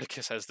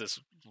Spartacus has this,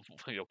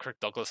 Kirk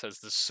Douglas has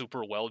this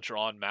super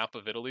well-drawn map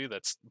of Italy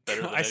that's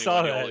better than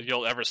anyone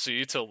you'll ever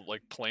see till,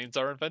 like, planes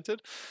are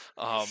invented.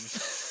 I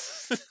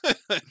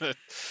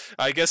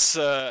guess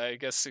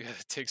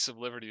take some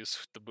liberties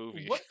with the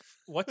movie.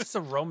 What does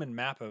a Roman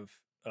map of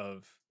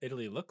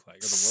Italy look like,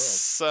 or the world?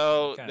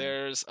 So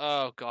there's,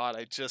 oh god,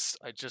 I just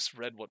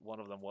read what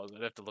one of them was.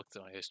 I'd have to look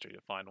through my history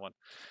to find one.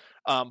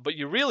 But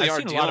you really I've are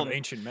seen dealing a lot of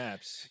ancient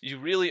maps. You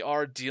really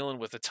are dealing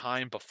with a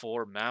time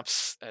before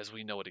maps as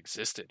we know it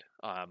existed.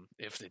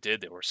 If they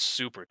did, they were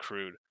super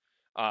crude.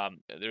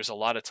 There's a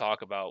lot of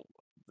talk about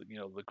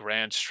the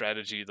grand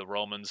strategy, the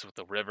Romans with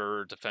the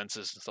river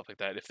defenses and stuff like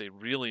that. If they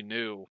really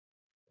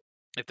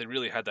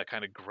had that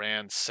kind of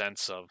grand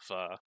sense of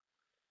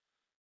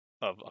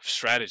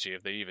strategy,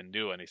 if they even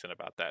knew anything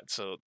about that.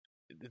 So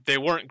they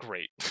weren't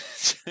great.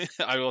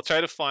 I will try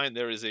to find,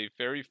 there is a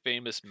very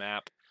famous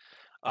map.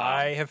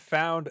 I have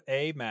found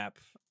a map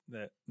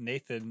that,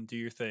 Nathan, do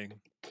your thing.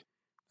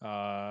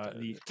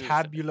 The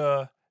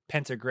Tabula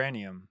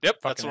Pentagranium. Yep,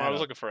 that's what I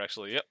was looking for,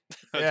 actually. Yep.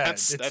 Yeah,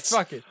 that's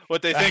fucking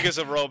what they think is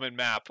a Roman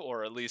map,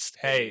 or at least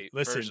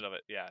listen, version of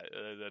it. Yeah,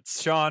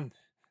 that's Sean.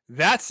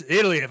 That's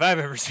Italy if I've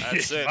ever seen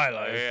it in my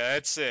life. Yeah,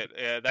 that's it.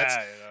 Yeah,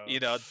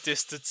 that's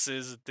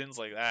distances and things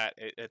like that.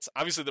 It's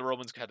obviously the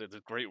Romans had a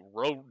great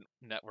road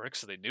network,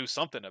 so they knew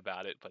something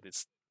about it. But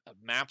it's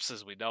maps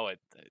as we know it.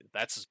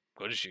 That's as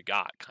good as you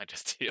got, kind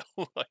of deal.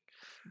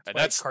 And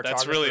that's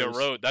really a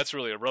road. That's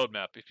really a road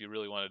map if you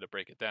really wanted to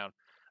break it down.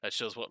 That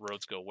shows what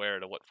roads go where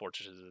to what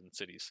fortresses and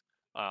cities.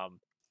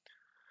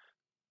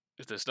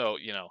 If there's no,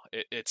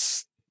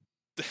 it's.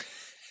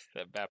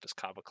 That map is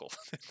comical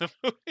in the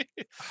movie.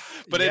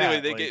 But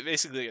anyway, they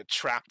basically get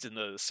trapped in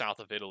the south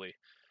of Italy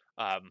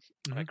by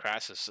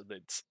Crassus. And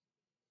it's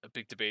a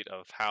big debate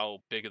of how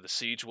big of the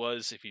siege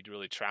was, if he'd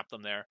really trapped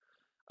them there,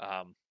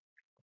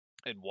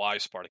 and why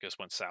Spartacus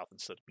went south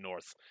instead of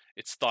north.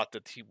 It's thought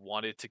that he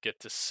wanted to get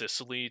to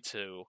Sicily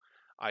to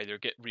either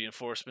get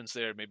reinforcements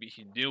there, maybe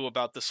he knew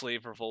about the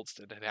slave revolts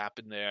that had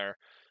happened there,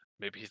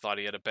 maybe he thought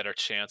he had a better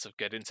chance of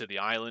getting to the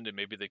island, and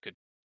maybe they could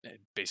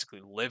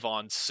basically live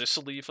on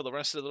Sicily for the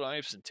rest of their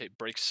lives and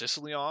break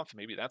Sicily off.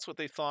 Maybe that's what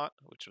they thought,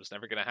 which was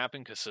never going to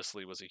happen because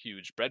Sicily was a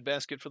huge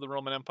breadbasket for the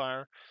Roman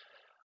Empire.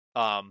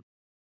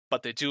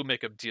 But they do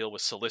make a deal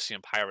with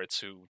Cilician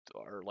pirates, who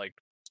are like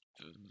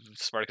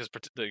Spartacus.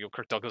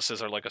 Kirk Douglas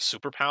says are like a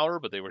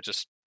superpower, but they were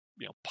just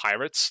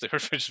pirates. They were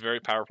just very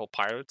powerful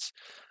pirates.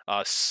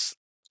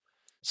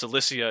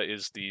 Cilicia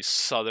is the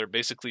southern,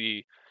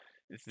 basically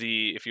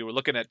if you were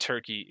looking at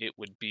Turkey, it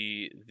would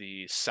be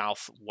the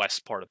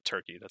southwest part of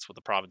Turkey. That's what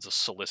the province of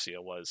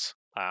Cilicia was.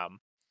 A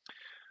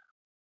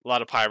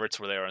lot of pirates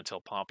were there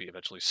until Pompey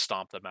eventually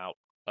stomped them out.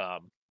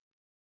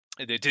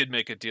 They did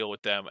make a deal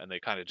with them, and they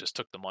kind of just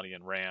took the money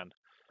and ran.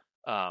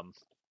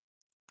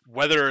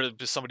 Whether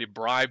somebody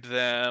bribed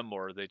them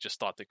or they just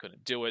thought they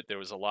couldn't do it, there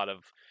was a lot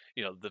of,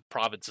 the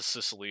province of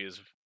Sicily is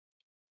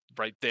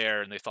right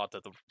there, and they thought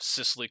that the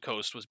Sicily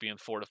coast was being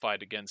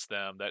fortified against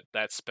them.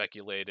 That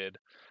speculated.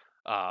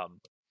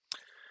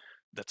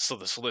 So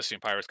the Cilician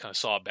pirates kind of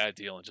saw a bad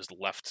deal and just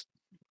left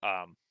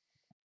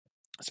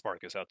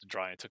Spartacus out to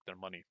dry and took their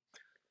money.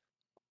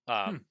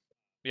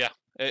 Yeah,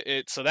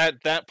 so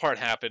that part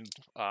happened.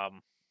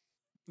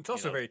 It's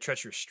also very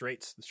treacherous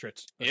straits. The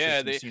straits.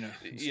 Yeah, they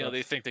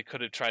think they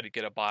could have tried to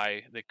get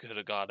They could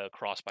have got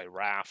across by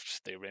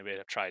raft. They maybe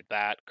have tried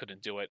that,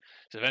 couldn't do it.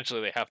 So eventually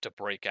they have to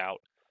break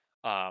out.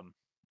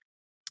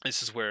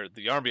 This is where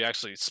the army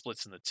actually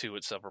splits into two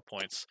at several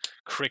points.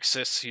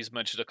 Crixus, he's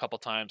mentioned a couple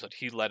times, but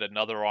he led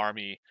another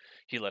army.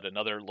 He led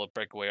another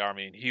breakaway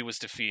army, and he was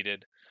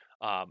defeated.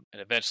 And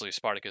eventually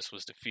Spartacus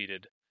was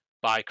defeated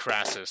by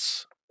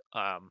Crassus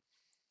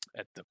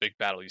at the big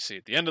battle you see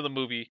at the end of the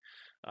movie.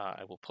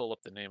 I will pull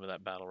up the name of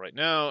that battle right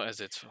now, as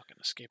it's fucking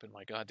escaping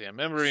my goddamn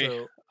memory.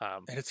 So,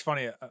 and it's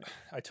funny,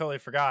 I totally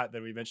forgot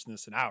that we mentioned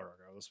this an hour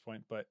ago at this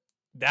point, but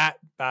that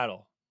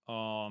battle,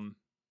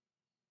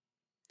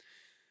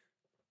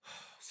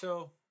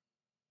 so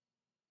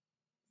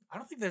I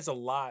don't think there's a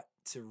lot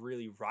to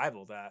really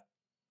rival that.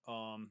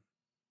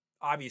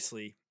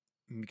 Obviously,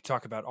 we could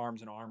talk about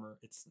arms and armor.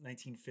 It's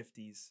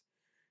 1950s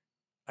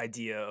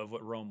idea of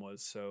what Rome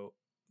was, so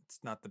it's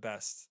not the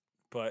best.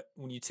 But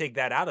when you take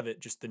that out of it,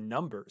 just the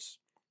numbers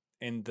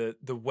and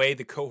the way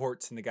the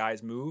cohorts and the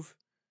guys move,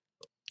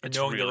 and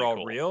knowing really they're all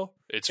cool. real,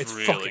 it's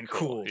really fucking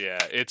cool. Yeah,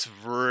 it's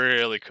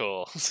really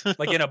cool.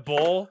 Like in a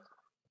bowl,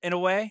 in a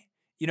way,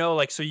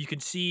 like so you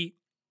can see,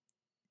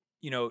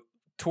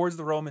 towards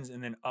the Romans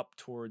and then up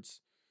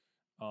towards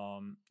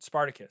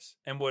Spartacus.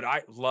 And what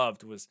I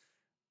loved was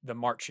the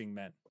marching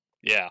men.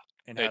 Yeah,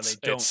 and how they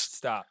don't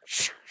stop.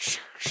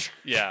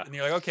 Yeah, and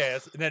you're like, okay,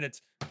 and then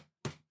it's.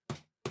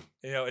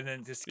 And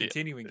then just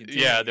continuing.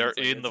 Yeah, they're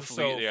in the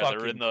fleet. So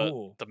they're in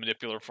cool. the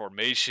manipular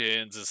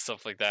formations and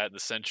stuff like that, the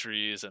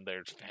centuries, and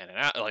they're fanning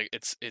out. Like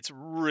it's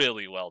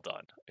really well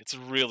done. It's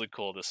really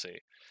cool to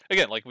see.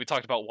 Again, like we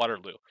talked about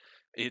Waterloo,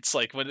 it's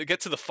like when they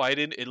get to the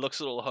fighting, it looks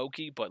a little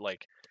hokey, but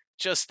like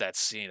just that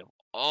scene of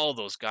all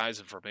those guys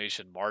in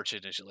formation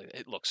marching, and like,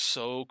 it looks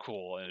so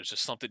cool, and it's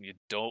just something you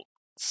don't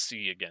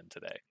see again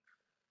today.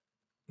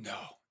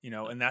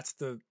 No, and that's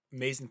the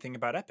amazing thing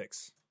about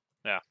epics.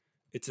 Yeah,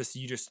 it's just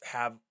you just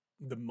have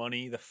the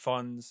money, the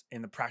funds,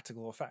 and the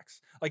practical effects,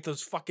 like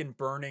those fucking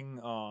burning,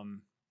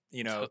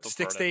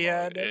 sticks they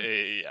had.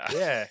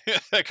 Yeah.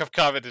 Like I've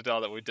commented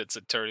on that we did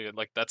Centurion.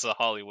 Like that's a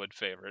Hollywood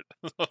favorite.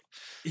 a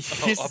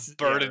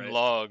burning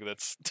log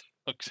that's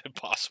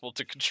impossible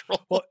to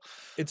control. Well,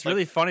 it's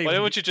really funny. Why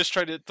don't you just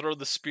try to throw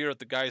the spear at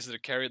the guys that are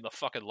carrying the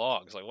fucking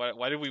logs? Like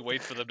why did we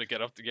wait for them to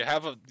get up? You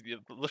have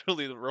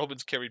literally the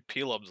Romans carried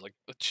pilums, like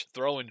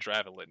throwing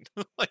javelin.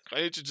 Like why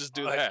didn't you just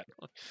do that?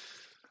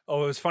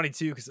 Oh, it was funny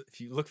too because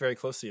if you look very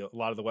closely, a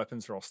lot of the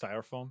weapons are all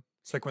styrofoam.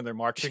 It's like when they're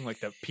marching, like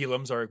the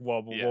pilums are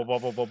wobble.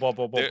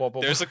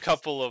 There's a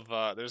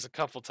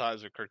couple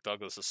times where Kirk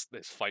Douglas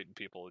is fighting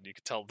people, and you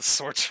can tell the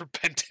swords are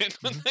bent in.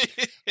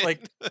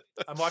 Like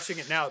I'm watching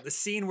it now. The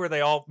scene where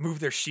they all move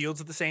their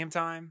shields at the same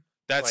time.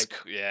 That's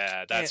really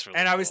and cool.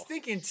 I was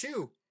thinking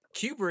too,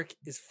 Kubrick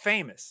is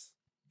famous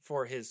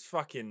for his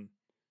fucking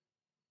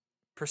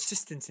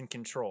persistence and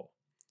control.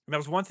 And that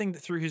was one thing that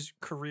through his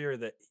career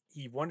that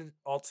he wanted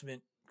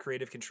ultimate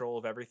creative control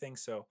of everything.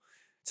 So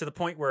to the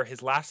point where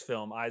his last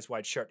film, Eyes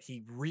Wide Shut,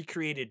 he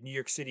recreated New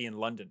York City and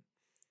London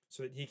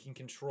so that he can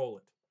control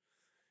it.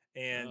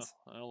 And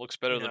it looks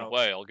better than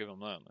Away. I'll give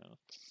him that.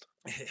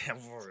 Yeah,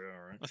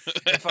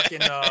 and fucking,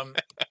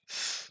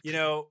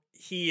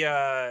 he,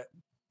 I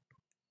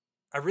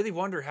really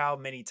wonder how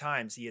many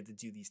times he had to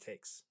do these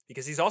takes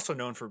because he's also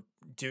known for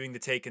doing the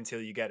take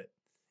until you get it.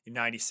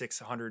 96,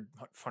 100,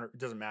 it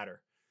doesn't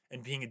matter.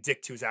 And being a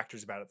dick to his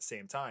actors about it at the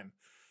same time.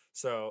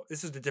 So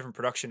this is a different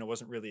production. It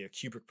wasn't really a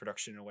Kubrick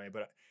production in a way,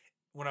 but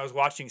when I was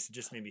watching, it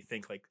just made me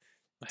think like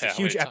it's a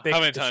huge epic. How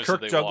many times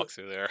did they walk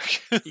through there?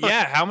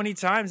 Yeah, how many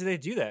times did they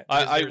do that?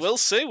 I will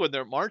say when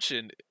they're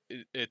marching,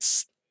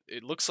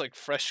 it looks like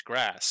fresh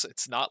grass.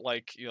 It's not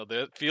like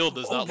the field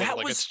does not look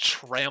like it's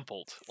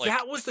trampled. Like,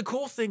 that was the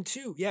cool thing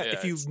too. Yeah,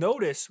 if you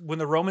notice when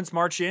the Romans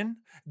march in,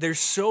 there's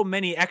so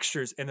many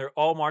extras and they're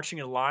all marching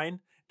in a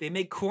line they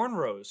make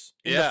cornrows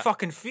in the Yeah.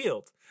 fucking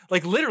field,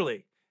 like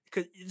literally,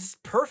 because it's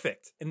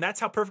perfect, and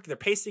that's how perfect they're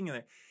pacing,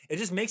 and it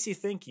just makes you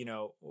think,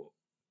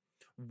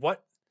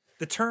 what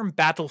the term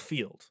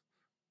battlefield,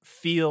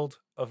 field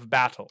of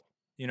battle,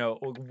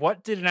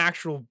 what did an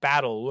actual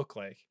battle look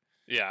like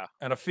Yeah.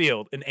 on a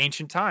field in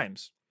ancient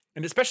times,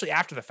 and especially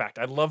after the fact.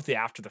 I love the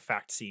after the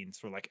fact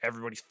scenes where like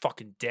everybody's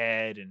fucking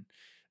dead, and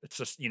it's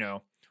just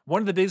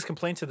one of the biggest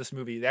complaints of this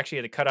movie. They actually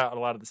had to cut out a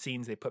lot of the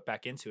scenes they put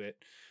back into it.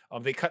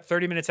 They cut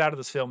 30 minutes out of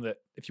this film that,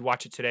 if you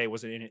watch it today,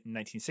 wasn't in it in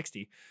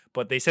 1960,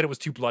 but they said it was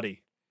too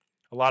bloody.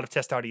 A lot of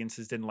test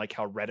audiences didn't like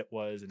how red it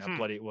was and how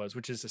bloody it was,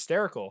 which is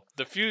hysterical.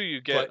 The few you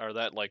get are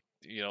that, like,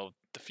 the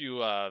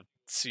few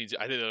scenes.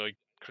 I didn't know, like,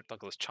 Kirk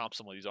Douglas chomped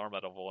somebody's arm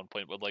out at one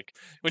point, but like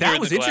when That you're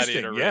in was the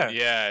interesting, Gladiator ring,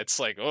 yeah. it's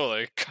like, oh,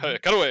 like cut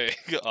away.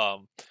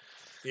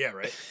 Yeah,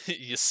 right.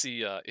 You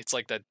see, it's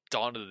like that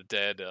Dawn of the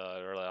Dead,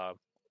 Dawn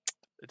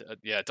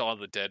of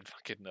the Dead,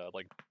 fucking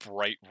like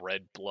bright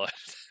red blood.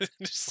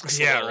 Just looks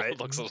right.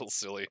 Looks a little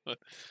silly.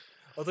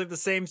 I'll take the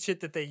same shit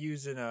that they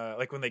use in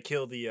like when they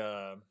kill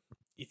the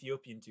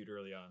Ethiopian dude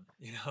early on.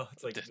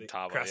 It's like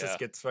Crassus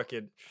gets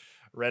fucking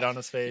red on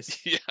his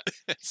face. Yeah,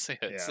 it's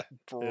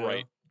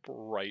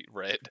bright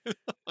red.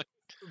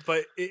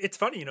 But it's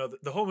funny,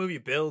 the whole movie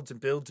builds and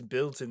builds and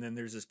builds, and then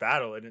there's this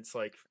battle, and it's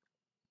like,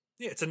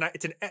 it's a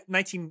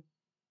 1950s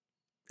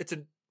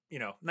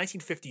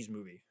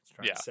movie. I was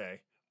trying to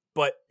say,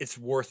 but it's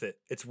worth it.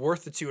 It's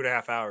worth the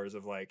 2.5 hours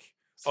of like.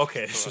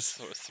 Okay, it's just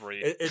 3.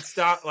 It's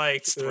not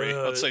like it's 3.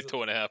 I'd say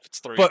 2.5. It's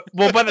 3. But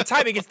by the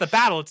time it gets to the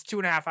battle, it's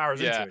 2.5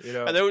 hours into it.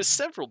 And there was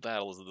several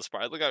battles in the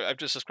Spartacus. Like I've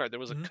just described, there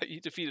was he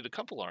defeated a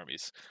couple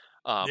armies,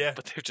 but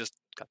they've just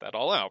cut that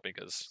all out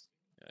because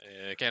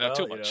you can't have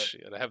too much.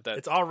 You gotta have that.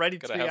 It's already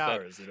 3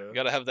 hours. You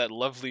gotta have that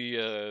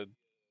lovely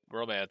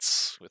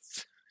romance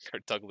with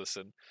Kirk Douglas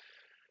and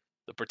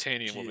the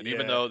Britannian woman.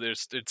 Even though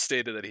it's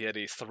stated that he had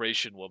a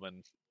Thracian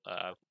woman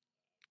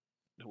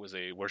who was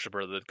a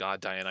worshiper of the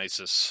god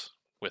Dionysus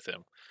with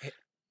him.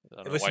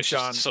 Listen,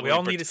 Sean, we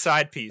all need a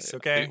side piece,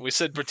 okay? We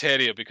said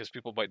Britannia because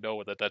people might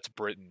know that that's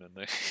Britain, and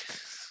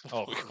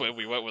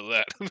we went with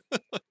that.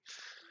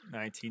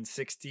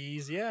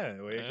 1960s,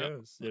 the way it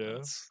goes.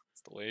 That's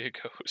the way it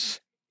goes.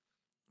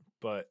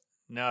 But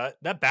no,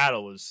 that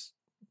battle was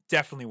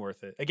definitely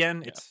worth it.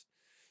 Again,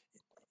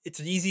 it's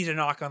easy to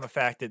knock on the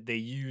fact that they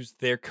used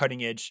their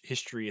cutting edge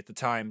history at the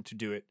time to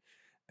do it.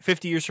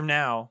 50 years from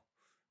now,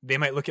 they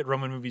might look at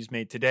Roman movies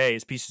made today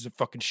as pieces of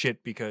fucking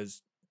shit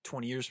because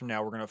 20 years from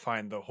now we're going to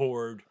find the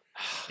horde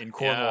in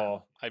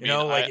Cornwall. I mean, you're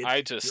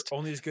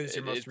only as good as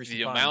your most recent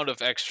the amount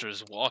of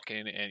extras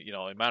walking and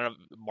amount of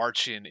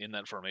marching in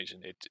that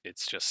formation.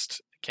 It's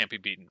just can't be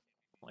beaten.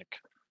 Like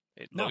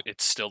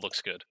it still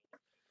looks good.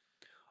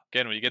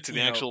 Again, when you get to the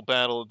actual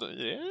battle,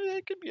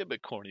 it could be a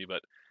bit corny,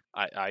 but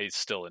I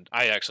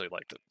actually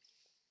liked it.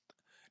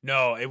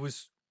 No, it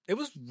was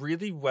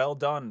really well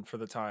done for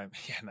the time.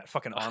 Yeah, and that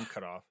fucking arm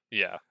cut off.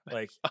 Yeah,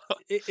 like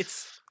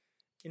it's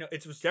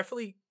it was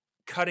definitely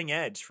cutting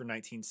edge for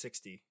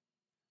 1960,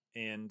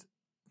 and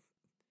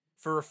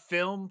for a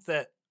film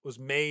that was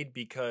made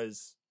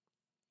because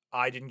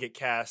I didn't get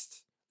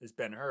cast as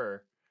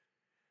Ben-Hur,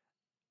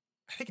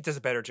 I think it does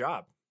a better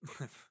job.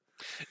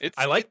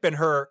 I like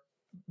Ben-Hur,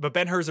 but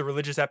Ben-Hur is a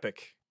religious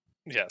epic.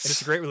 Yes, and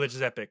it's a great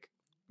religious epic.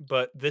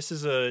 But this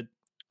is an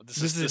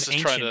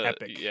ancient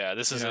epic. Yeah,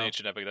 this is an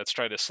ancient epic that's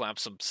trying to slap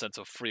some sense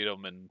of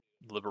freedom and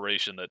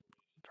liberation that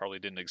probably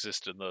didn't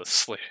exist in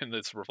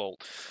this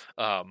revolt.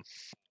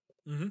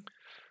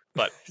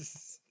 But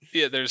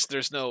yeah,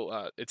 there's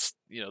no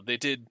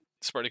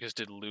Spartacus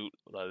did loot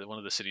one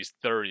of the cities.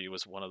 30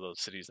 was one of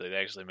those cities they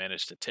actually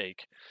managed to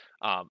take,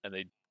 and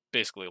they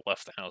basically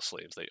left the house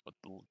slaves. They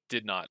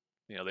did not,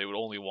 they would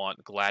only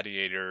want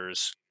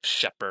gladiators,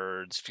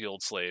 shepherds,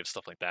 field slaves,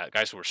 stuff like that,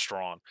 guys who were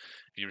strong.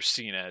 You were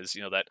seen as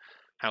that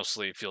house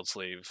slave, field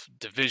slave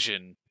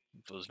division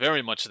was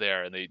very much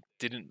there, and they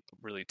didn't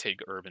really take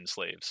urban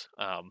slaves.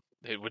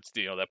 It was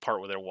that part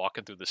where they're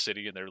walking through the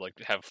city and they're like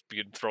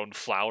being thrown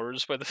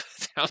flowers by the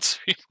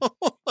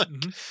townspeople.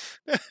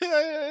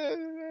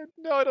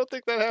 No, I don't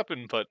think that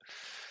happened, but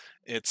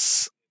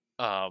it's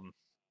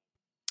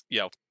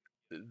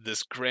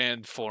this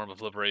grand form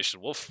of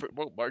liberation. We'll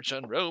march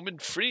on Rome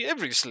and free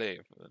every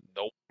slave.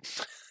 Nope,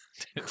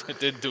 it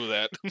didn't do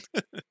that.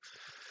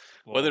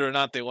 Whether or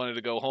not they wanted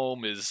to go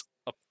home is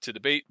up to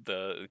debate.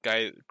 The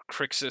guy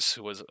Crixus,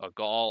 who was a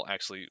Gaul,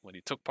 actually, when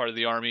he took part of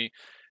the army,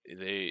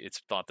 it's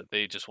thought that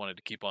they just wanted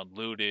to keep on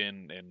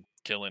looting and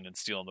killing and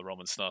stealing the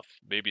Roman stuff.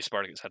 Maybe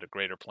Spartacus had a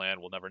greater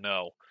plan. We'll never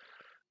know.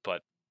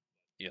 But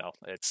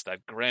it's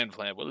that grand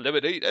plan. We'll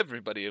liberate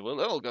everybody. We'll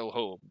all go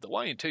home. The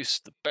wine tastes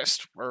the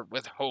best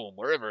with home,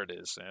 wherever it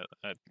is.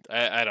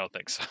 I don't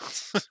think so.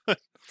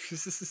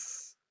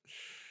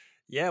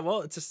 Yeah,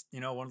 well, it's just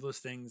one of those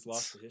things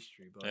lost to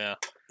history. But yeah,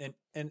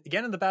 and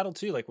again in the battle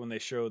too, like when they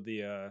showed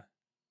the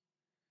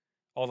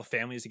all the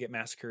families that get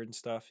massacred and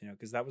stuff,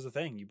 because that was the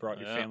thing. You brought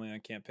your family on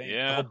campaign.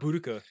 Yeah, the whole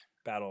Boudica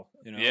battle.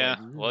 You know. Yeah,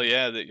 like, well,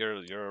 yeah, that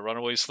you're a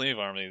runaway slave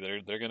army.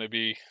 They're gonna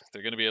be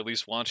at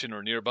least watching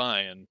or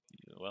nearby, and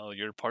well,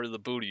 you're part of the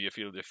booty if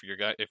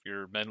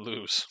your men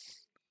lose.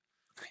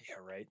 Yeah.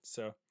 Right.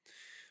 So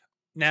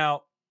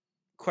now,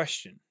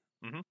 question.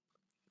 Mhm.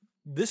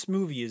 This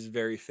movie is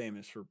very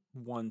famous for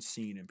one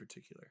scene in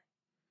particular.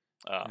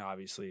 Uh, And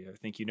obviously, I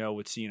think you know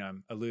what scene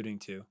I'm alluding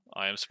to.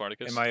 I am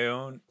Spartacus. In my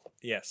own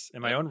Yep.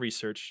 own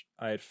research,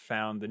 I had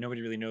found that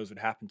nobody really knows what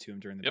happened to him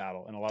during the Yep.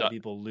 battle, and a lot of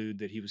people allude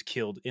that he was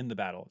killed in the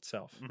battle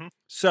itself. Mhm.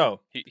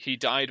 So He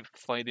died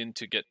fighting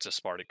to get to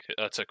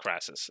to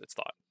Crassus. It's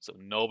thought so.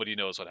 Nobody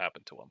knows what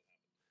happened to him.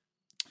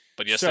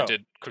 But yes, they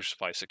did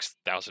crucify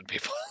 6,000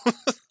 people.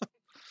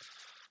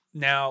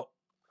 now,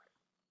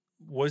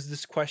 was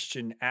this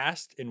question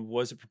asked, and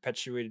was it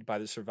perpetuated by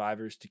the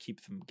survivors to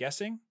keep them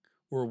guessing,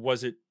 or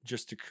was it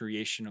just a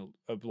creation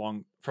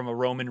from a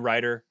Roman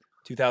writer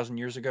 2,000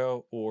 years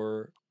ago,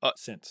 or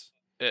since?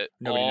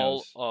 Nobody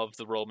knows. All of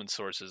the Roman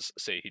sources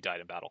say he died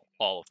in battle.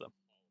 All of them.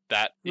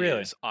 That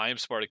Really? is, I Am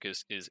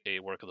Spartacus is a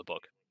work of the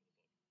book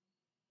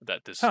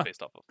that this Huh. is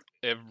based off of.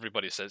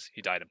 Everybody says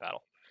he died in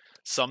battle.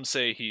 Some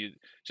say he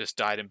just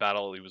died in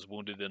battle. He was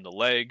wounded in the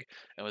leg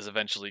and was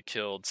eventually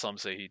killed. Some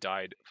say he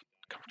died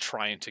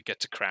trying to get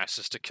to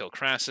Crassus to kill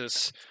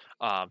Crassus,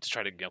 to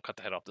try to cut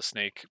the head off the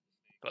snake.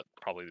 But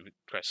probably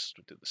Crassus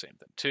would do the same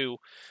thing too.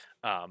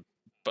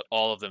 But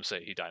all of them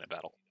say he died in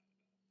battle.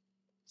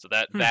 So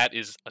that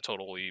is a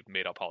totally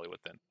made up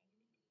Hollywood thing.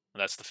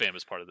 And that's the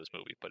famous part of this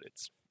movie, but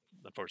it's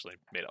unfortunately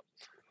made up.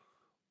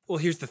 Well,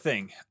 here's the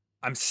thing.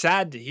 I'm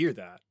sad to hear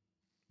that,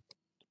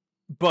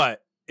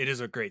 but it is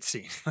a great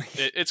scene.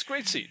 It's a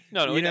great scene.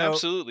 No, it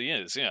absolutely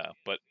is. Yeah,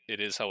 but it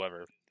is,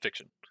 however,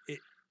 fiction.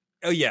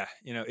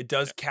 It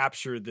does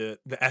capture the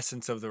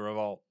essence of the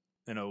revolt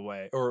in a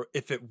way, or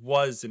if it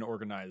was an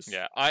organized.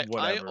 Yeah,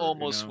 I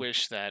almost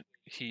wish that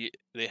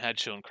they had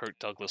shown Kirk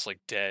Douglas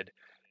like dead,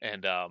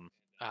 and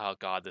oh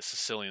god, the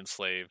Sicilian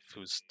slave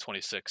who's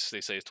 26.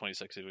 They say he's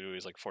 26. He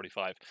was like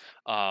 45.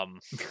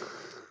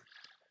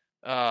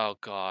 Oh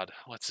god,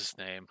 what's his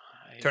name?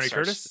 Tony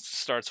Curtis?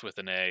 Starts with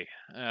an A.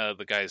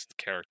 The guy's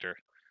character.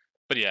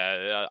 But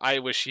yeah, I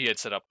wish he had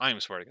set up. I'm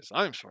Spartacus.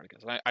 I'm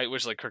Spartacus. I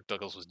wish like Kirk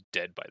Douglas was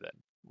dead by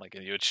then. Like,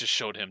 and it just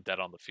showed him dead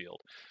on the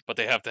field. But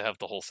they have to have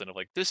the whole thing of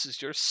like, this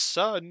is your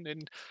son,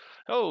 and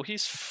oh,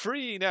 he's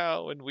free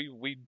now, and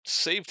we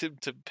saved him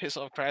to piss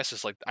off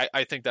Crassus. Like,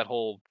 I think that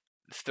whole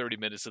 30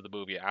 minutes of the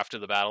movie after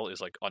the battle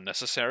is like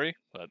unnecessary.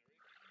 But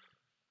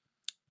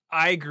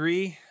I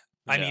agree.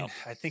 I mean,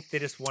 I think they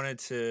just wanted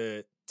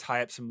to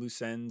tie up some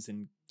loose ends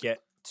and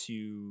get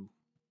to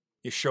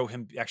show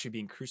him actually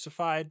being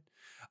crucified.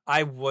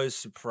 I was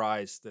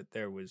surprised that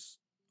there was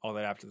all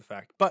that after the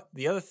fact. But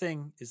the other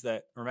thing is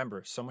that,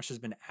 remember, so much has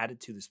been added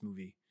to this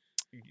movie.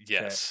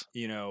 Yes.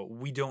 That,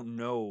 we don't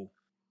know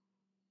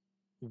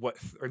what...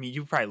 I mean,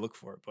 you probably look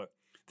for it, but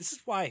this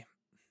is why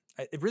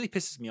it really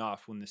pisses me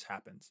off when this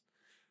happens.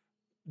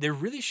 There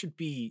really should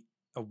be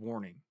a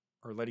warning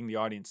or letting the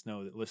audience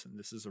know that, listen,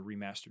 this is a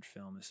remastered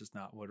film. This is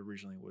not what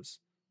originally was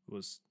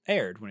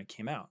aired when it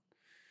came out.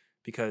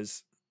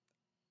 Because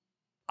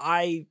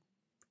I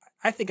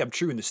think I'm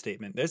true in this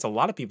statement. There's a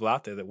lot of people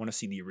out there that want to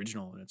see the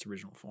original in its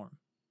original form.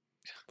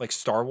 Like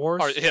Star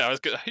Wars. Are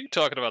you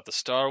talking about the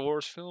Star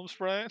Wars films,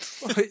 Brian?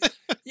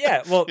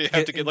 Yeah, well... You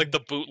have to get like the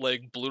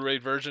bootleg Blu-ray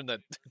version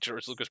that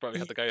George Lucas probably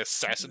had the guy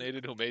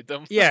assassinated who made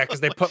them. Yeah, because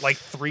they put like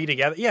 3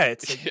 together. Yeah,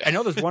 it's like, I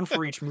know there's one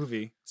for each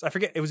movie. So I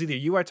forget, it was either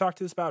you I talked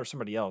to this about or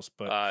somebody else.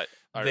 But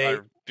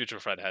our mutual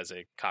friend has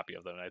a copy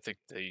of them, and I think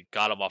they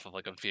got them off of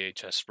like a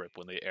VHS strip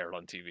when they aired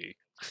on TV.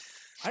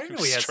 I didn't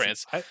know he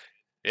has...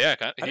 Yeah,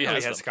 he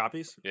has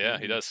copies. Yeah,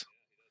 he does.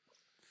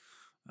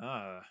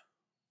 Interesting.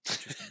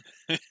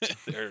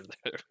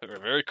 they're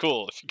very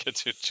cool if you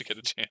get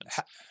a chance.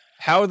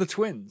 How are the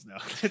twins? No.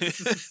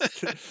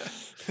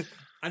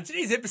 On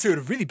today's episode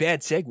of really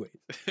bad segues,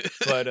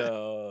 but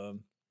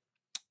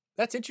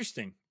that's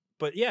interesting.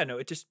 But yeah, no,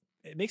 it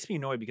makes me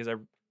annoyed because I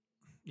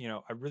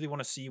really want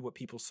to see what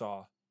people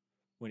saw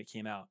when it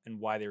came out and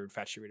why they were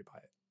infatuated by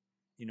it.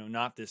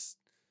 Not this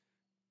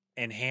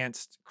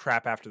enhanced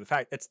crap after the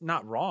fact. That's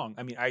not wrong.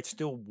 I mean, I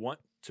still want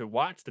to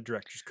watch the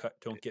director's cut.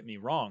 Don't get me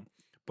wrong,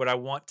 but I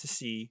want to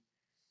see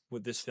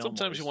what this film.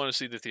 Sometimes you want to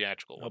see the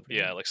theatrical one.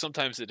 Yeah, like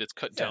sometimes it's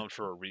cut down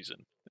for a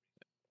reason.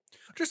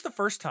 Just the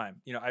first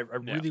time, I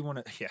really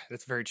want to. Yeah,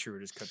 that's very true.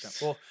 It is cut down.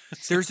 Well,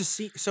 there's a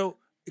scene. So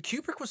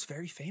Kubrick was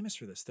very famous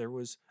for this. There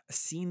was a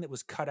scene that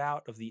was cut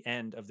out of the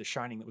end of The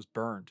Shining that was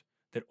burned.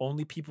 That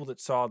only people that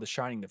saw The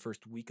Shining the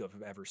first week of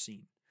have ever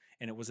seen,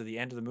 and it was at the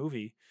end of the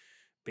movie.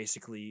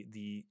 Basically,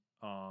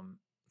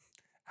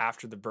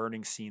 after the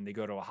burning scene, they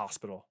go to a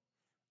hospital,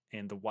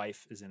 and the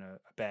wife is in a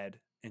bed,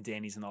 and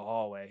Danny's in the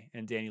hallway,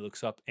 and Danny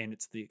looks up, and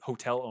it's the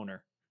hotel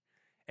owner,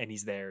 and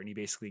he's there, and he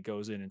basically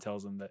goes in and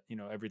tells him that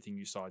everything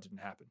you saw didn't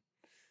happen,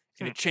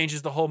 and it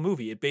changes the whole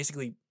movie. It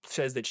basically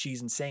says that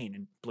she's insane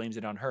and blames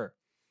it on her,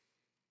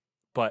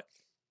 but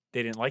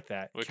they didn't like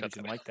that. Kubrick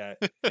didn't like that,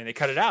 and they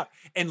cut it out.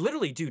 And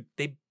literally, dude,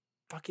 they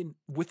fucking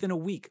within a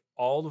week,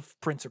 all of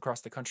prints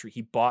across the country,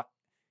 he bought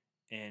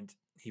and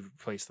he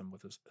replaced them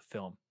with his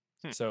film.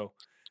 Hmm. So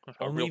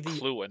A real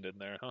clue went in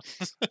there, huh?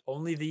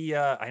 only the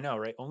I know,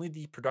 right? Only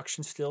the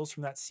production stills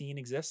from that scene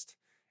exist,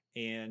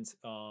 and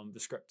the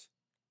script,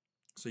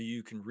 so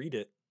you can read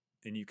it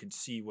and you can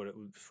see what it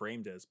was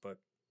framed as. But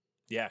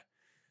yeah,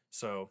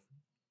 so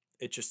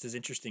it just is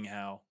interesting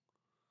how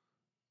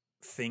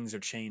things are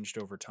changed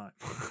over time.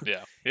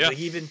 Yeah. Like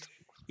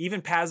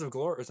even Paths of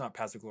Glory, it's not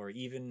Paths of Glory.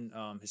 Even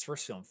his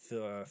first film,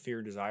 Fear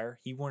and Desire,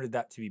 he wanted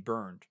that to be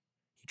burned.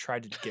 He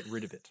tried to get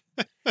rid of it,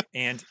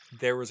 and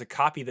there was a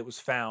copy that was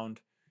found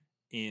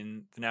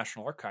in the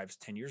National Archives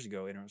 10 years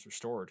ago, and it was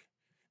restored.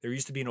 There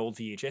used to be an old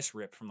VHS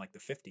rip from like the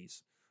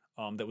 50s.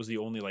 That was the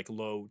only like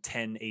low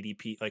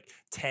 1080p, like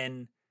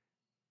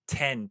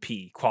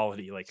 1010p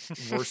quality, like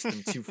worse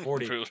than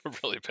 240.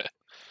 Really bad.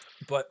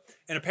 But,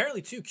 and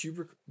apparently too,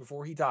 Kubrick,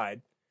 before he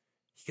died,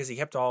 because he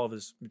kept all of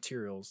his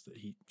materials that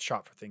he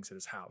shot for things at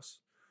his house,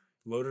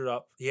 loaded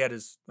up. He had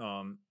his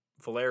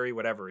Valeri,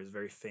 whatever, his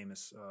very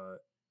famous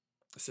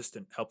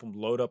assistant, help him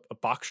load up a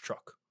box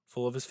truck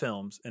full of his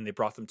films, and they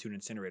brought them to an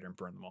incinerator and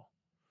burned them all.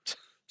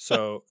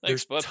 So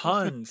Thanks, there's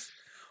tons.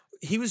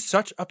 He was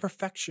such a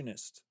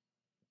perfectionist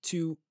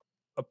to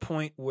a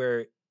point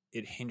where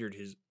it hindered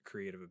his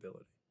creative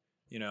ability,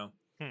 you know.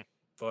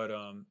 But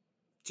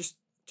just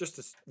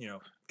to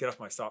get off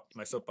my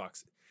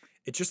soapbox,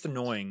 it's just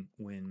annoying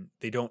when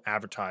they don't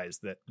advertise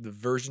that the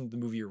version of the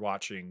movie you're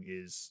watching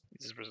is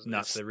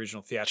not the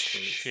original theatrical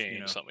release.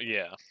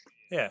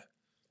 Yeah,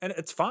 and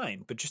it's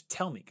fine, but just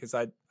tell me, because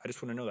I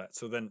just want to know that.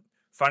 So then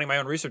finding my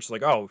own research is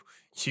like, oh,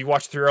 so you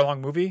watched a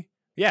 3-hour-long movie?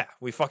 Yeah,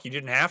 you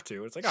didn't have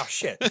to. It's like, oh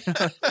shit.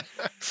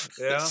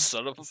 Yeah,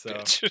 son of a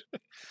bitch.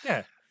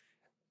 Yeah.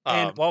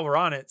 And while we're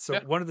on it,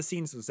 one of the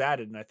scenes was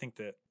added, and I think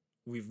that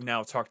we've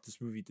now talked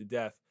this movie to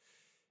death,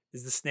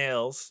 is the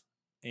snails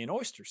and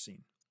oyster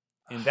scene.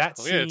 And that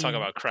we didn't talk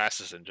about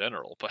Crassus in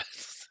general, but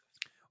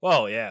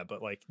well, yeah,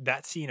 but like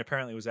that scene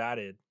apparently was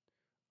added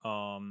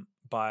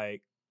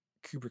by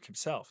Kubrick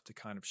himself to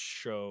kind of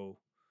show,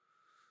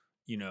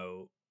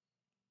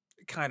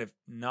 kind of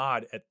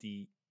nod at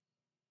the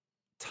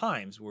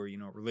times where,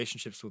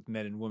 relationships with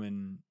men and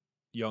women,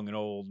 young and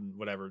old and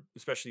whatever,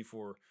 especially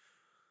for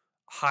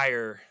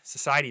higher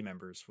society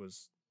members,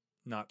 was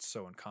not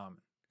so uncommon,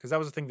 because that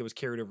was a thing that was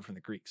carried over from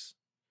the Greeks.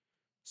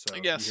 So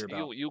yes,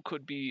 you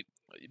could be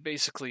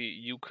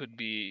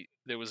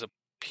there was a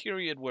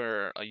period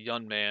where a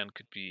young man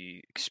could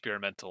be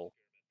experimental,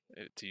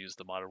 to use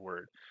the modern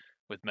word,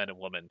 with men and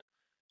women,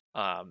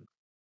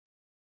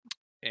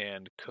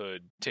 and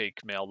could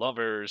take male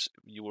lovers.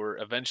 You were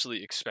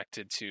eventually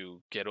expected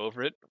to get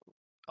over it,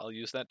 I'll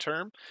use that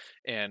term,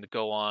 and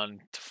go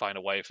on to find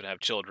a wife and have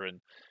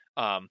children.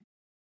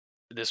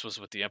 This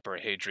was with the Emperor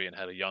Hadrian,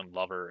 had a young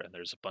lover, and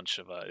there's a bunch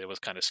of it was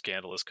kind of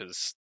scandalous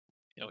because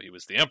he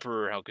was the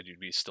emperor. How could you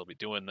still be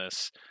doing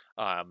this?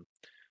 And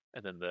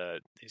then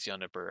his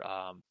young emperor.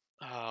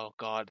 Oh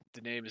God,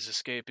 the name is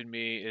escaping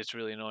me. It's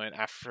really annoying.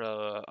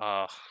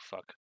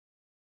 Fuck.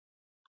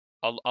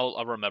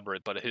 I'll remember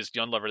it. But his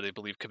young lover, they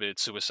believe, committed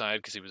suicide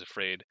because he was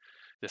afraid.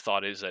 The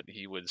thought is that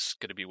he was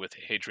going to be with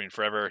Hadrian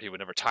forever. He would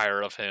never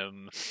tire of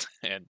him,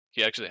 and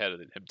he actually had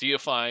him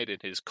deified in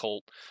his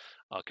cult.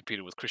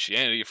 Competed with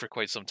Christianity for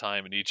quite some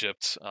time in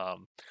Egypt.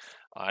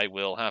 I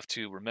will have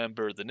to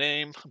remember the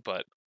name,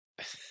 but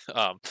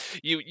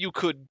you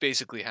could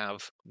basically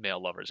have male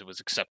lovers. It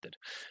was accepted.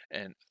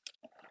 And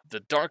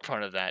the dark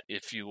part of that,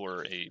 if you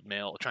were a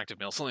attractive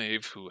male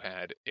slave who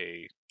had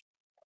a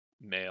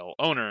male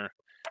owner,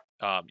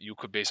 you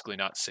could basically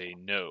not say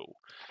no.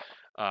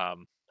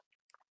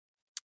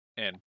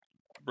 And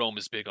Rome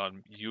is big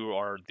on, you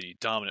are the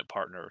dominant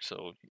partner,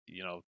 so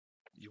you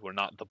were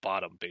not the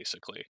bottom,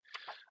 basically.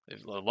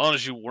 As long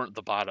as you weren't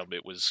the bottom,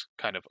 it was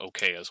kind of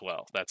okay as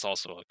well. That's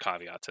also a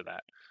caveat to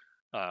that.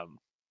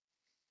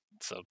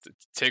 So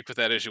take with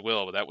that as you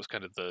will, but that was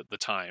kind of the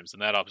times,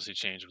 and that obviously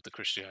changed with the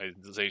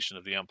Christianization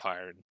of the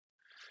empire and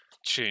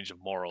change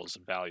of morals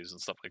and values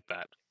and stuff like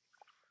that.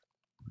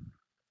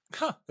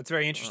 Huh, that's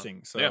very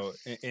interesting. So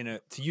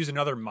to use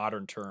another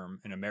modern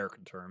term, an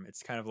American term,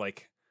 it's kind of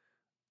like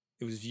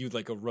it was viewed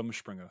like a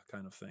Rumspringa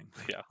kind of thing.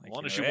 Yeah, like, as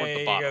long as you weren't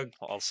the bottom,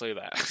 I'll say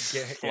that.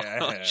 As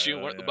long as you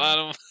weren't the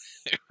bottom,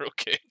 you're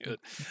okay.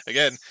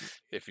 Again,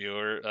 if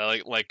you're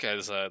like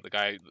as the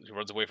guy who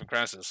runs away from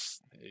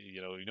Crassus, he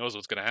knows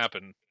what's going to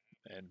happen,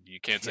 and you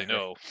can't say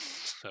no.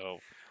 So,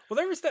 well,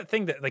 there was that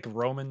thing that like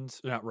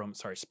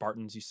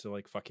Spartans used to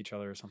like fuck each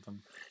other or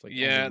something. Like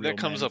that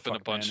comes up in a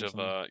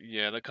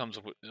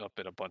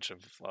bunch of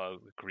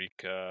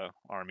Greek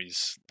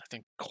armies. I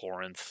think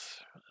Corinth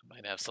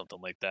might have something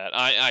like that.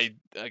 I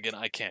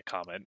can't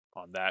comment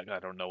on that. I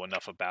don't know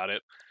enough about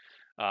it.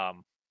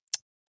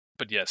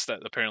 But yes,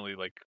 that apparently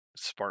like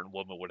Spartan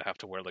women would have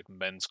to wear like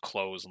men's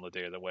clothes on the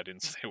day of the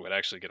weddings. They would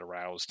actually get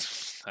aroused.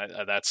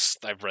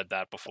 I've read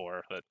that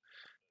before, but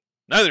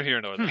neither here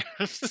nor there.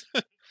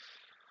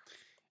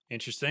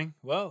 Interesting.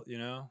 Well,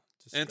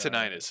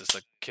 Antonius is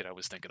the kid I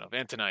was thinking of.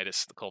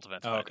 Antonius, the cult of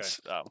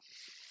Antonius. Oh, okay.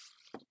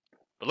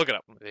 But look it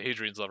up.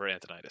 Hadrian's lover,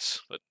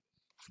 Antonius. But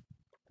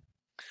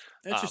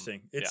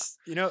Interesting. It's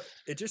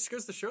it just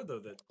goes to show though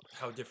that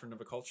how different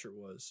of a culture it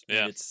was. And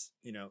Yeah. it's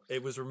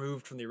it was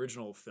removed from the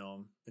original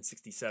film in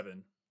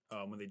 '67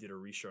 when they did a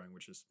reshowing,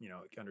 which is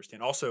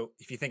understand. Also,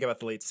 if you think about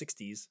the late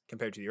 '60s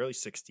compared to the early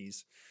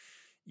 '60s,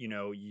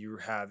 you're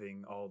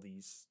having all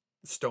these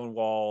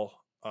Stonewall.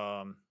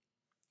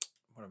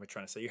 What am I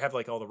trying to say? You have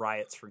like all the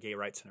riots for gay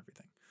rights and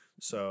everything.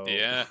 So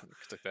Yeah,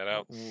 took that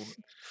out.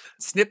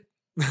 Snip.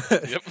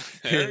 Yep,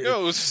 there it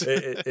goes.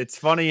 It's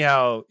funny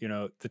how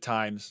the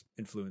times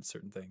influence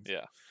certain things.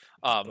 Yeah.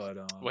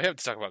 But we have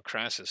to talk about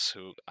Crassus,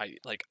 who I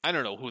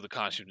don't know who the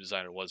costume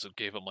designer was who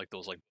gave him like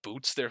those like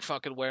boots they're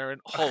fucking wearing.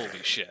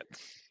 Holy shit.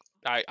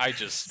 I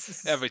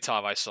just every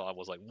time I saw it I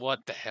was like,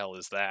 what the hell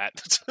is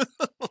that?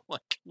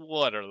 Like,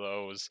 what are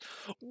those?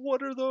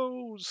 What are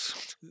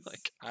those?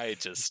 Like, I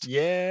just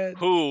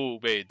who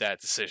made that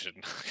decision?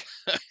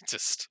 I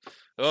just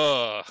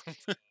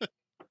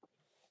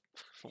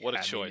what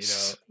a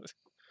choice.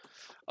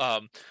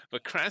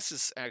 But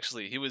Crassus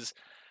actually, he was.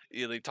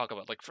 They talk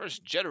about like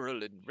first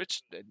general and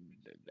rich and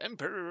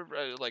emperor,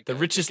 like the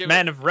richest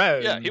man of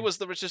Rome. Yeah, he was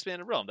the richest man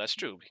of Rome. That's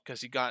true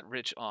because he got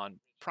rich on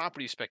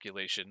property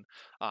speculation.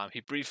 He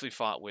briefly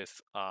fought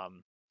with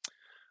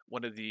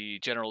one of the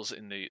generals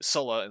in the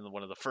Sulla in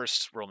one of the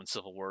first Roman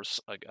civil wars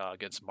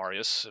against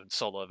Marius, and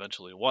Sulla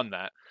eventually won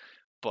that.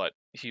 But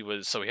he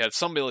had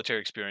some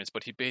military experience,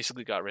 but he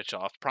basically got rich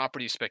off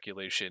property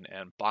speculation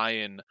and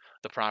buying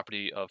the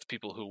property of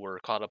people who were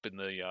caught up in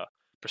the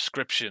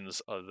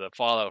prescriptions of the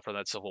fallout from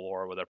that civil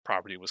war, where their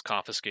property was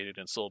confiscated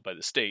and sold by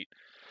the state.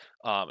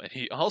 And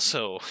he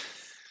also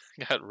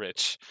got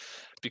rich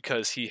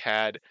because he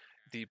had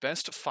the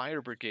best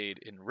fire brigade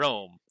in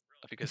Rome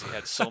because he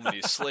had so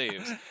many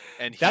slaves.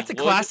 And that's a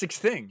classic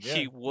thing. Yeah.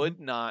 He would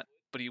not,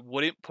 but he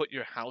wouldn't put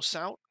your house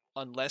out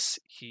unless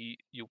you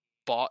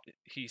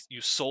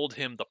sold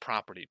him the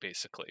property,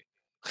 basically.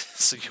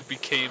 So you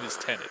became his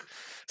tenant.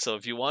 So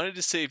if you wanted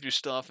to save your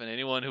stuff and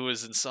anyone who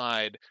was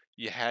inside,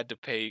 you had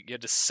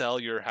to sell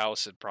your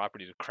house and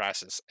property to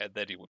Crassus, and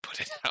then he would put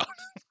it out.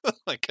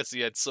 Like, because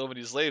he had so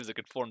many slaves that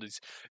could form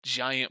these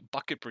giant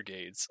bucket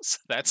brigades. So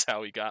that's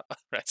how he got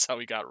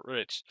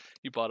rich.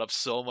 He bought up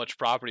so much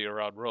property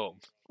around Rome.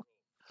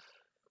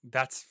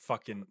 That's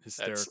fucking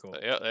hysterical.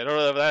 They don't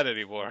have that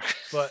anymore.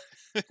 But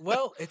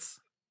it's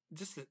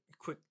just a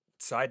quick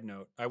side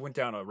note. I went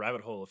down a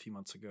rabbit hole a few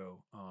months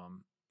ago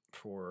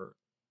for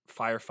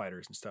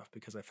firefighters and stuff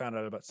because I found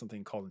out about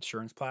something called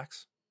insurance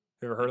plaques.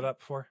 You ever heard of that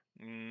before?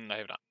 I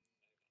have not.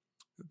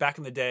 Back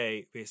in the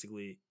day,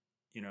 basically,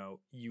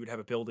 you would have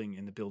a building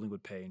and the building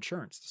would pay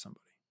insurance to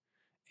somebody.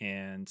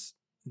 And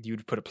you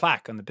would put a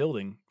plaque on the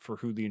building for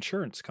who the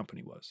insurance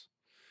company was.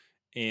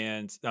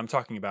 And I'm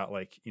talking about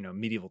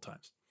medieval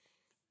times.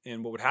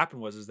 And what would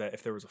happen is that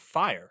if there was a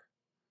fire,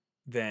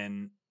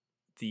 then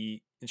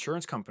the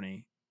insurance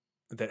company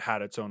that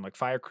had its own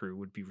fire crew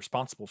would be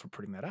responsible for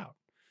putting that out.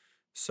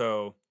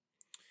 So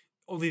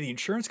only the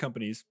insurance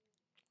companies,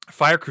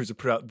 fire crews would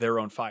put out their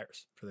own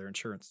fires for their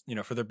insurance,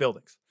 for their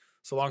buildings.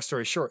 So long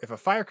story short, if a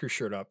fire crew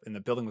showed up and the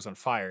building was on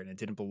fire and it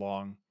didn't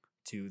belong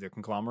to their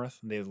conglomerate,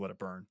 they would let it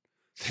burn.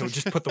 They would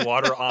just put the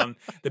water on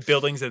the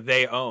buildings that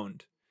they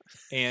owned.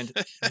 And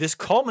this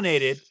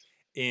culminated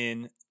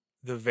in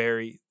the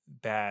very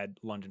bad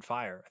London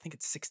fire. I think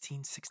it's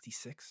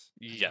 1666.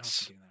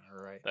 Yes.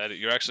 Right.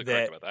 You're actually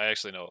correct about that. I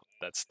actually know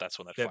that's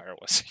when that fire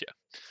was. Yeah.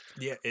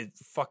 Yeah, it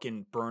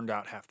fucking burned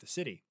out half the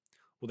city.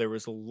 Well, there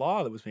was a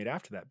law that was made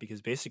after that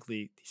because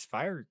basically these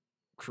fire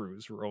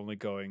crews were only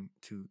going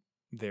to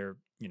their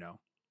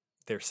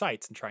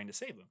sites and trying to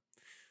save them.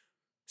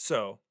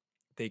 So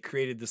they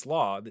created this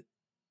law that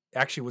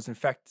actually was in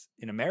effect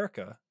in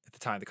America at the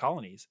time of the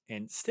colonies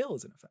and still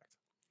is in effect.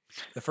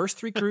 The first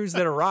 3 crews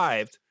that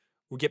arrived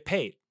would get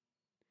paid.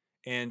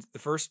 And the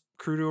first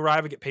crew to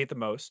arrive would get paid the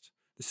most.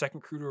 The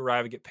second crew to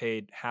arrive would get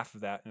paid half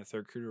of that. And the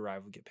third crew to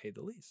arrive would get paid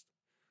the least.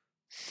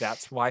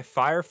 That's why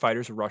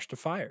firefighters rush to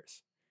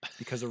fires.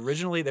 Because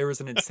originally there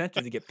was an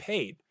incentive to get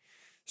paid.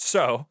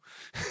 So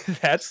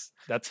that's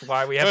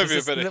why we have the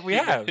system that we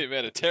have.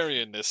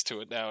 Humanitarianness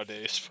to it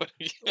nowadays, but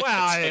it's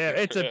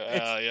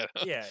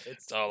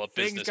all a business,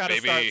 things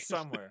gotta baby. Start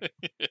somewhere.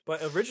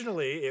 But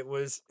originally it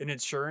was an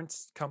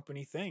insurance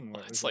company thing.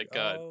 Where It's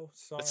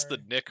that's the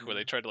Nick where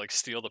they tried to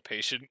steal the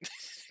patient.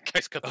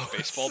 Guys got the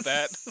baseball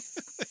bat,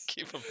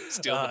 keep him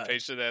stealing the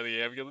patient out of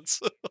the ambulance.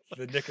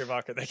 The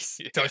Knickerbocker,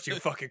 don't you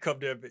fucking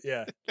come to him?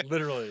 Yeah,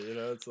 literally.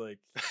 It's like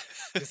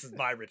this is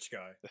my rich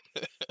guy.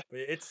 But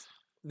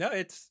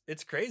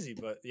it's crazy,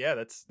 but yeah,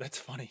 that's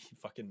funny. He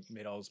fucking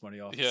made all his money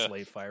off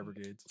slave fire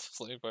brigades.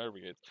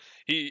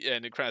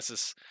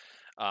 Crassus,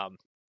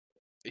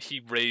 he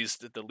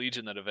raised the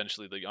legion that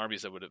eventually, the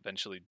armies that would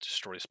eventually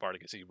destroy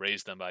Spartacus. He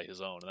raised them by his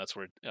own, and that's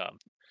where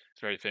he's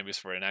very famous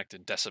for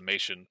enacting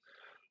decimation.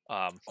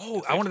 I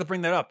wanted to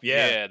bring that up.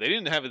 Yeah, they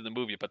didn't have it in the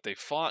movie, but they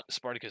fought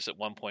Spartacus at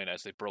one point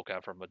as they broke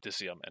out from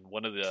Odysseum, and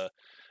one of the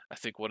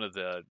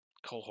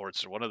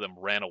cohorts or one of them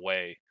ran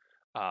away.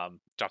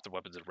 Dropped their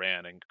weapons and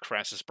ran, and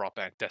Crassus brought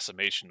back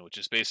decimation, which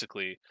is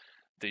basically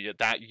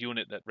that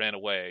unit that ran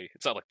away.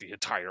 It's not like the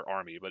entire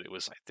army, but it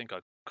was, I think,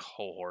 a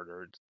cohort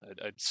or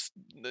a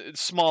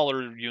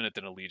smaller unit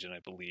than a legion, I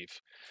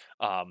believe.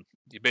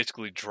 You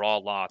basically draw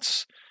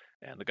lots,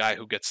 and the guy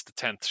who gets the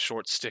 10th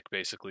short stick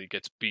basically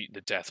gets beaten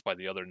to death by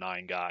the other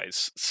 9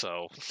 guys.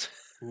 So,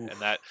 and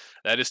that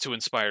is to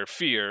inspire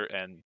fear.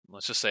 And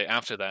let's just say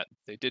after that,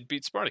 they did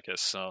beat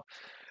Spartacus. So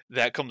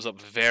that comes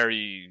up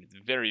very,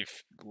 very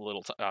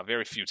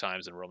very few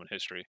times in Roman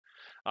history.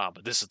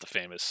 But this is the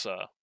famous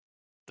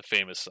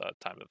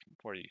time of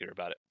where you hear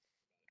about it.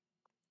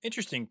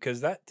 Interesting,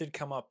 because that did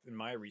come up in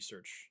my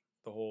research.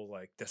 The whole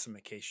like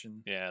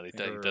decimation. Yeah, they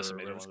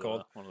decimated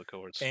one of the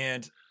cohorts.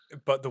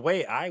 But the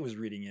way I was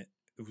reading it,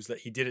 it was that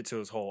he did it to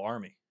his whole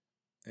army,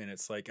 and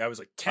it's like I was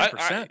like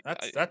 10%.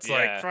 That's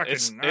like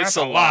fucking. It's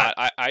a lot.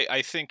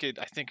 I think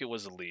it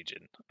was a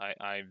legion.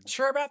 I'm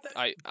sure about that.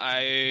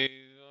 I'm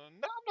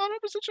not 100%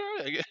 sure.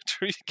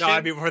 No,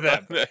 I mean for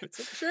that.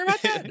 Sure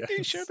about that. Are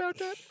you sure about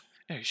that?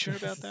 Are you sure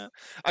about that?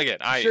 Again,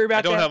 I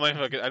don't have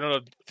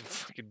the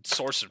fucking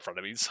source in front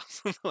of me. So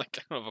like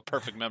I don't have a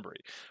perfect memory.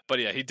 But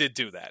yeah, he did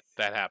do that.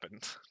 That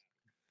happened.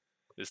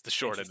 Is the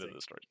short end of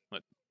the story.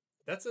 But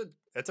that's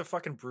a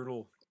fucking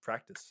brutal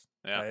practice.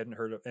 Yeah. I hadn't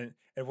heard of, and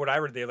what I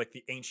read, they like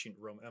the ancient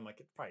Roman. I'm like,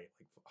 it's probably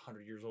like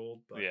 100 years old.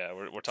 But, yeah,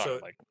 we're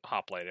talking like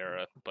hoplite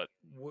era. But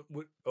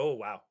oh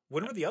wow,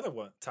 when were the other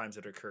times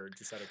that occurred?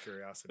 Just out of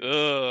curiosity.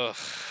 I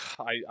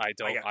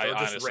don't. I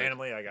just honestly,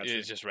 randomly. I got you.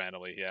 It's just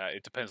randomly. Yeah,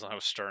 it depends on how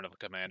stern of a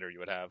commander you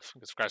would have.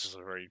 Because Crassus is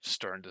a very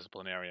stern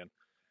disciplinarian.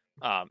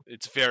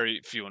 It's very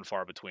few and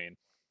far between.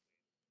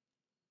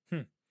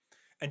 And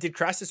did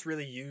Crassus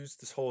really use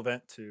this whole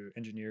event to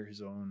engineer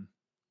his own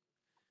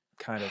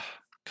kind of?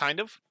 Kind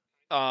of.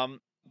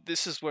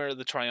 This is where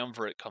the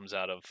triumvirate comes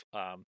out of,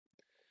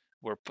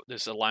 where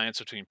this alliance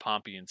between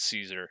Pompey and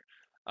Caesar,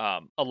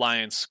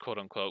 alliance quote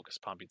unquote, because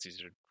Pompey and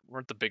Caesar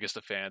weren't the biggest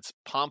of fans.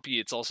 Pompey,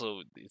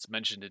 it's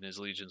mentioned in his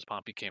legions.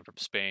 Pompey came from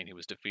Spain. He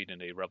was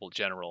defeated a rebel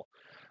general.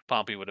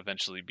 Pompey would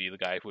eventually be the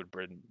guy who would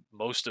bring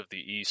most of the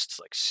East,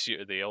 like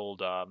the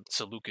old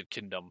Seleucid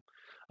kingdom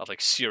of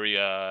like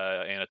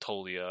Syria,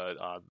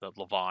 Anatolia, the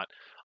Levant,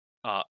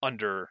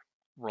 under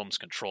Rome's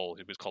control.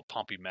 He was called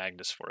Pompey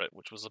Magnus for it,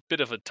 which was a bit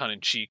of a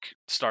tongue-in-cheek.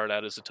 Started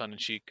out as a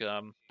tongue-in-cheek,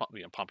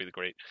 Pompey the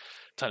Great,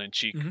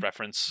 tongue-in-cheek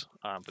reference,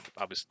 but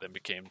obviously then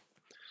became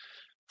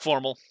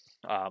formal.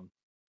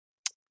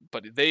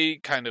 But they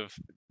kind of,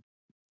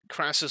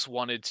 Crassus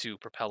wanted to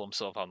propel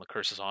himself on the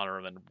cursus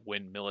honorum and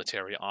win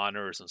military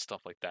honors and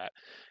stuff like that,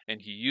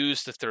 and he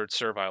used the Third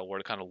Servile War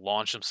to kind of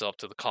launch himself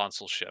to the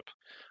consulship,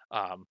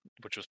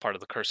 which was part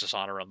of the cursus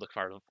honorum, the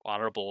part of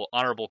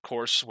honorable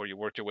course where you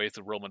work your way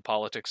through Roman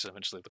politics, and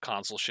eventually the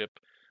consulship.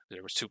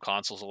 There was 2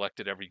 consuls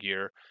elected every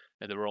year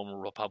in the Roman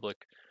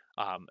Republic,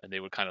 and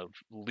they would kind of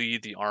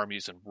lead the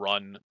armies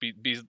and be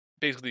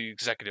basically the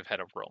executive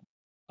head of Rome.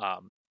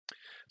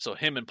 So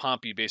him and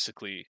Pompey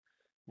basically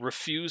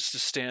refused to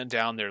stand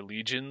down their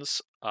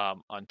legions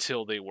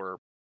until they were,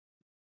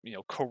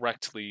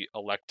 correctly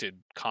elected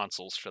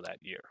consuls for that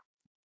year.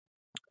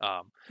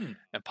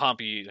 And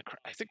Pompey,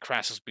 I think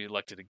Crassus will be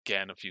elected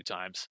again a few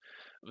times,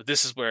 but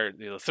this is where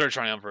the third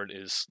triumvirate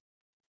is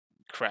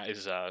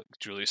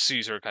Julius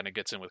Caesar kind of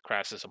gets in with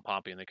Crassus and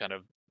Pompey, and they kind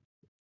of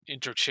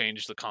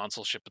interchange the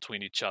consulship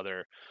between each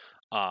other,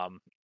 and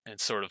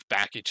sort of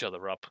back each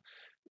other up.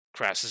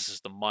 Crassus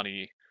is the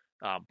money,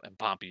 and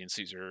Pompey and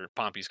Caesar.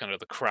 Pompey's kind of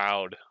the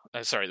crowd.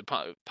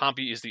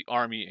 Pompey is the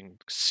army,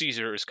 and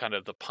Caesar is kind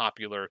of the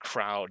popular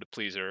crowd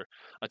pleaser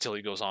until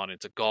he goes on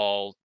into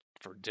Gaul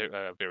for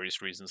various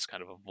reasons,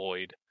 kind of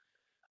avoid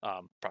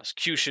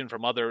prosecution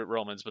from other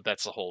Romans. But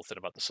that's the whole thing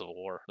about the Civil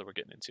War that we're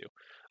getting into.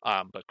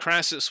 But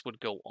Crassus would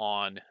go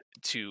on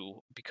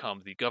to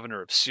become the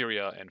governor of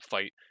Syria and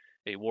fight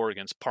a war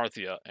against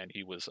Parthia, and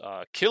he was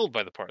killed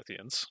by the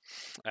Parthians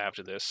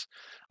after this.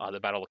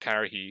 The Battle of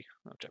Carrhae,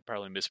 which I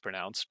probably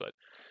mispronounced, but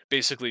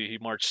basically he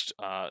marched,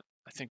 I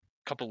think,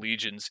 a couple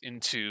legions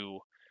into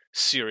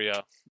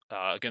Syria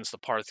against the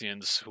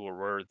Parthians, who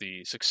were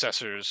the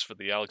successors for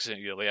the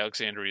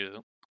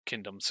Alexandria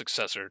kingdom,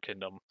 successor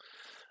kingdom,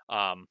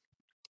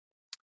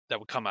 that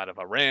would come out of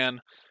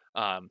Iran,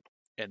 and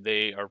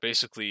they are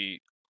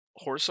basically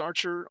horse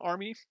archer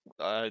army,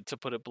 to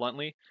put it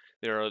bluntly.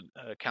 They're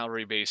a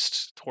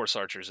cavalry-based horse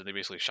archers, and they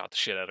basically shot the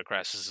shit out of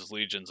Crassus's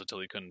legions until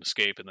he couldn't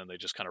escape, and then they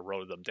just kind of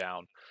rode them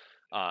down.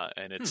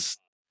 And it's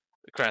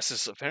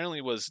Crassus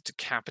apparently was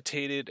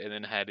decapitated and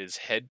then had his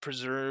head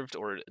preserved,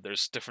 or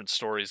there's different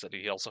stories that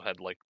he also had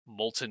like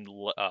molten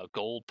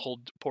gold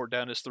poured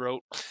down his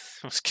throat.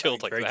 Was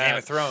killed like that. Game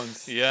of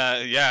Thrones. Yeah,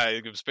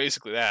 it was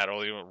basically that.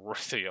 Only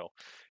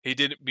he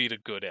didn't meet a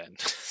good end.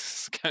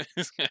 It's kind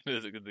of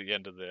the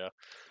end of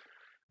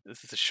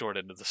this is the short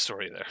end of the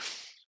story there.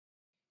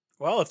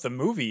 Well, if the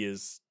movie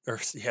is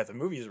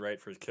right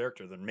for his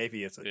character, then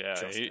maybe it's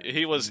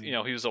he was he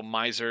was a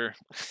miser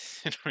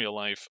in real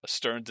life, a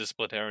stern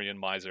disciplinarian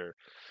miser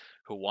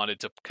who wanted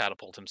to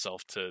catapult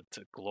himself to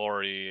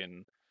glory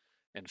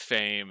and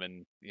fame,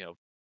 and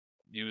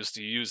used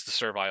the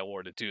Servile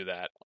War to do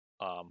that,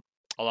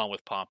 along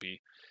with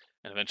Pompey,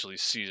 and eventually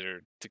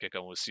Caesar. To get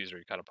going with Caesar,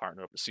 he kind of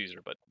partnered up with Caesar,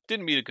 but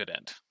didn't meet a good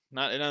end.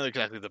 not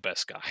exactly the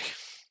best guy.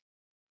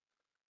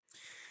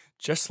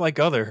 Just like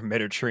other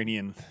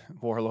Mediterranean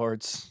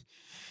warlords.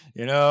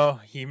 You know,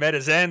 he met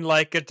his end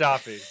like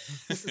Gaddafi.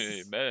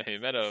 he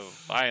met a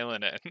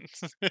violent end.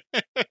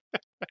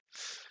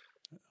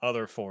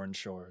 Other foreign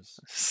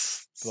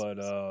shores. But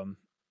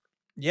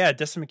yeah,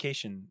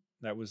 decimication.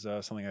 That was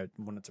something I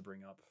wanted to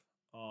bring up.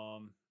 I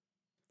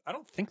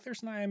don't think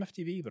there's an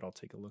IMFDB, but I'll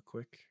take a look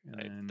quick.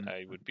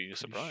 I would be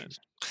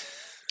surprised.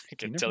 I You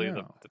can never tell you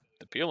know.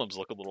 the PLMs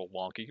look a little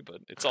wonky, but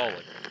it's all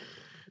like,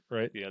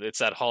 Right. yeah, it's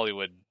that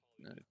Hollywood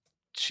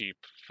cheap.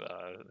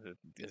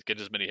 Get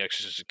as many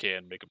extras as you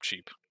can, make them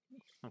cheap.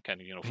 Kind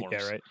of uniforms.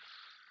 Yeah, right.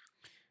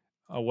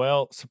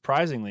 Well,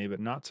 surprisingly, but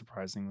not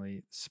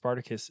surprisingly,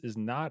 Spartacus is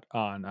not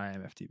on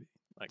IMFDB.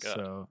 My God.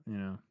 So, you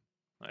know,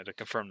 I had to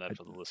confirm that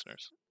for the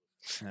listeners.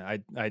 I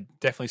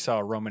definitely saw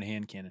a Roman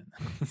hand cannon.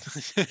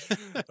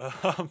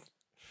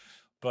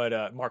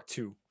 But Mark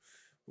II.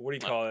 What do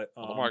you call it?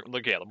 Well,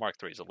 the Mark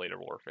III is a later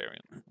war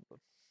variant.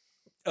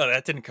 Oh,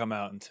 that didn't come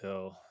out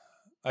until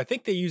I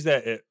think they used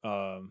that at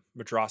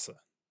Madrasa,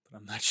 but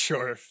I'm not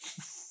sure.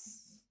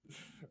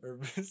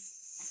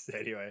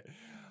 Anyway,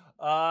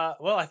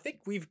 well, I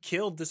think we've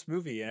killed this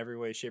movie in every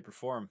way, shape, or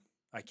form.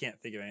 I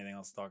can't think of anything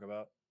else to talk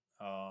about.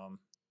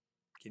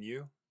 Can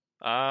you?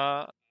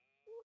 No,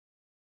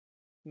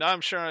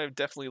 I'm sure I've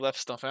definitely left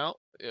stuff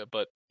out. Yeah,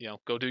 but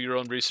go do your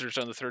own research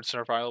on the Third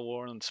Servile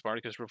War and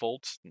Spartacus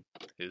revolts.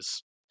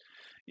 His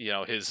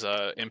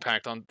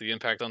impact on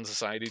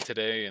society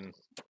today, and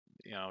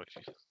if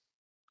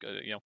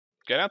you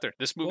get out there.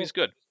 This movie's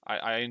good.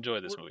 I enjoy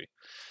this movie.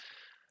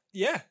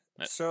 Yeah.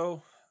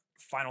 So,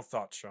 final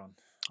thoughts, Sean.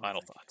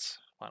 Final thoughts.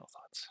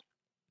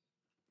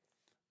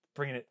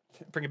 Bring it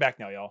back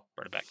now, y'all.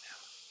 Bring it back now.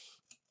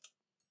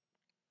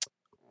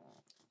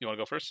 You want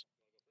to go first?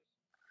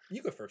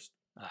 You go first.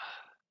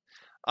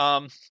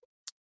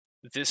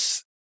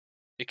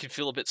 It can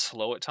feel a bit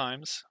slow at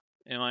times,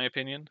 in my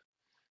opinion.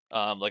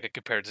 Like I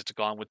compared it to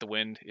Gone with the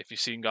Wind. If you've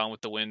seen Gone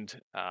with the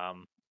Wind,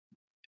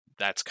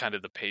 that's kind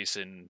of the pace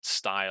and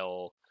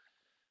style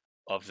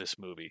of this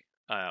movie.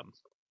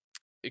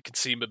 It can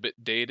seem a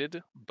bit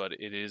dated, but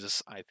it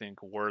is, I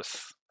think,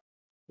 worth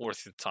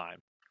the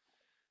time.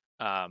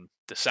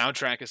 The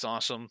soundtrack is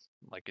awesome.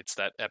 Like it's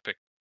that epic.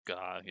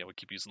 We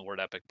keep using the word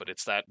epic, but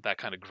it's that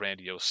kind of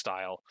grandiose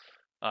style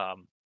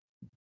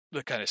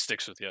that kind of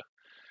sticks with you.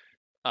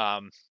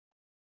 And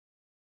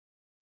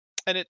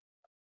it,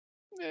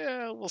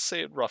 we'll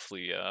say it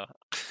roughly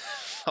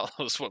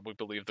follows what we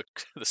believe the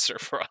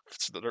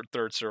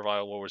Third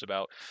Servile War was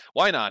about.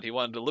 Why not? He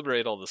wanted to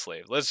liberate all the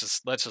slaves. Let's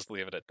just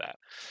leave it at that.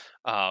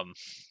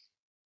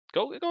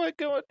 Go.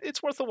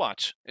 It's worth a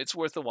watch. It's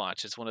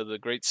one of the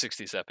great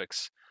 '60s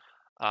epics.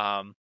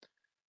 And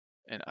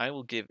I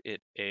will give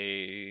it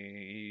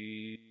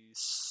a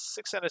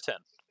 6 out of 10.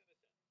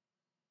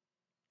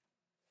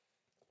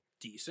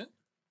 Decent.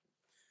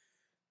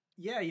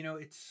 Yeah,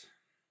 it's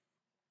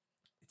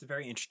a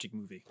very interesting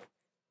movie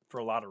for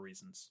a lot of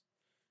reasons.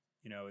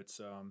 It's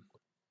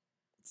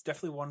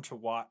definitely one to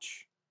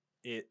watch.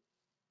 It's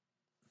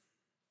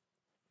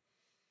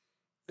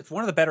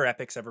one of the better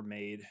epics ever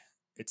made.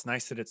 It's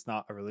nice that it's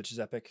not a religious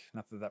epic.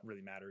 Not that that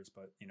really matters,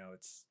 but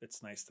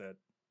it's nice that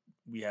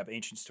we have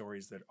ancient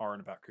stories that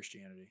aren't about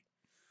Christianity.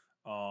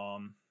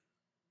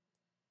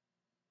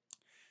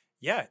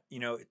 Yeah,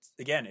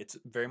 it's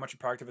very much a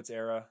product of its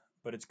era,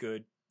 but it's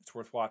good. It's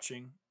worth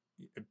watching.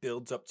 It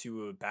builds up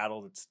to a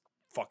battle that's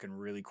fucking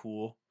really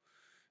cool.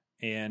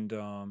 And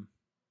no,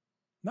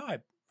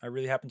 I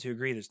really happen to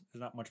agree. There's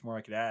not much more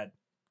I could add.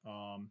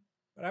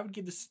 But I would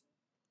give this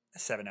a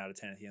 7 out of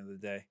 10 at the end of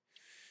the day.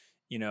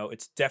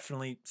 It's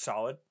definitely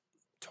solid,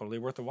 totally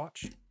worth a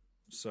watch.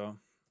 So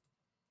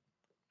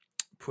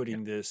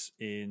putting this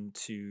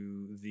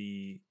into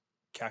the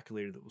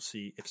calculator that we'll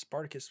see if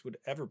Spartacus would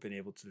ever been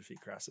able to defeat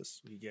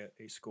Crassus, we get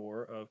a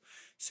score of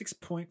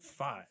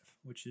 6.5,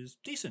 which is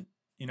decent,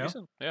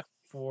 Decent, yeah.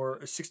 For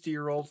a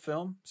 63-year-old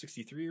film at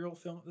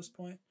this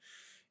point.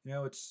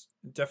 It's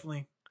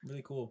definitely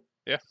really cool.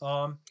 Yeah.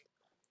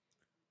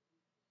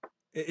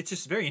 It's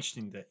just very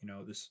interesting that,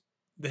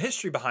 the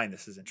history behind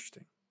this is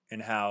interesting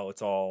and how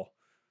it's all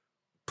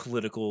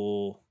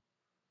political,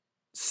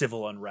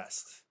 civil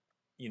unrest,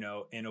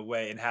 in a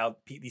way, and how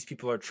these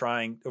people are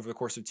trying over the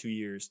course of 2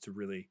 years to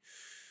really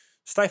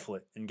stifle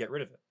it and get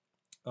rid of it.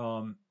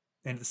 And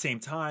at the same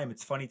time,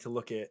 it's funny to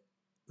look at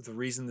the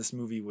reason this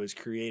movie was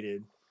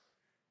created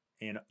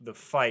and the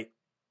fight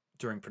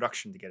during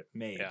production to get it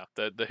made. Yeah,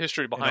 the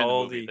history behind the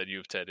movie that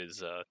you've said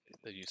is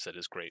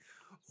great.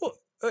 Well,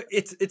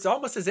 it's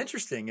almost as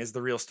interesting as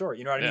the real story.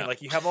 You know what I mean?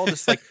 Like you have all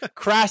this like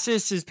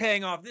Crassus is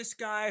paying off this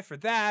guy for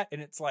that, and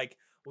it's like,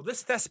 well,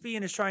 this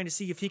thespian is trying to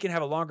see if he can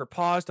have a longer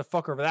pause to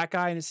fuck over that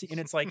guy, and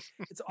it's like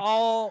it's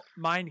all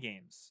mind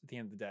games at the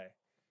end of the day,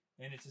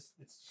 and it's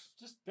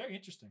just very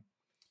interesting.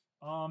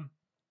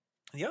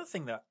 The other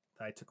thing that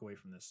I took away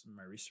from this in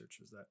my research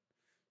was that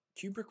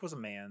Kubrick was a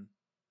man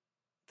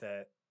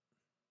that,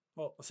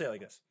 well, I'll say it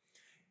like this: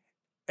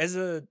 as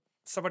a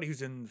somebody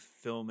who's in the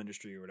film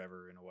industry or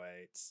whatever, in a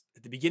way, it's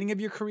at the beginning of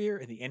your career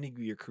and the ending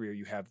of your career,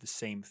 you have the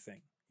same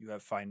thing. You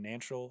have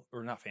financial,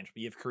 or not financial,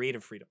 but you have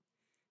creative freedom.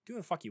 Do what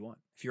the fuck you want.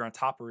 If you're on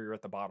top or you're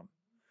at the bottom.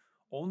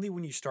 Only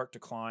when you start to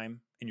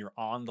climb and you're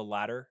on the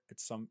ladder at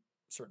some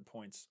certain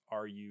points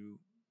are you,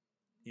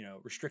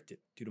 restricted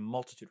due to a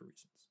multitude of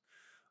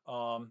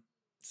reasons.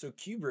 So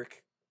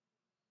Kubrick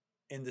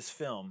in this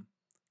film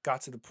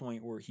got to the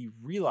point where he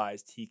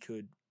realized he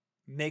could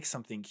make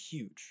something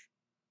huge,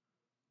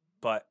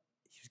 but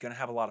he was going to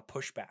have a lot of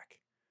pushback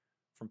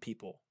from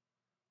people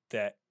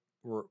that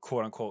were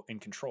quote unquote in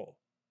control,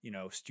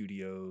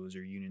 studios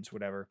or unions,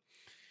 whatever.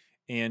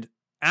 And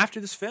after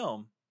this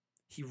film,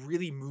 he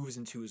really moves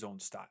into his own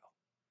style.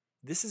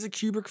 This is a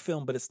Kubrick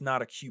film, but it's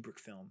not a Kubrick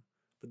film.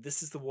 But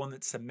this is the one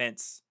that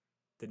cements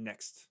the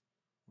next,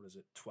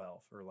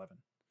 12 or 11.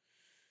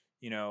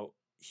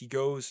 He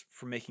goes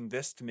from making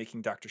this to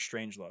making Dr.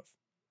 Strangelove.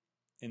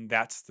 And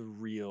that's the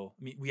real,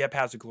 we have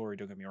Paths of Glory,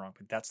 don't get me wrong,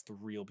 but that's the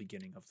real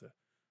beginning of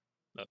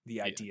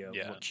the idea of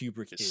what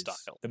Kubrick is.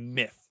 Style. The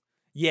myth.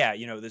 Yeah,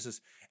 this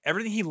is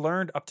everything he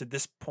learned up to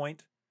this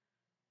point.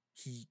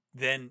 He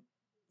then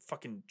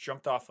fucking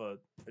jumped off a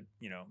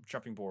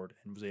jumping board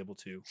and was able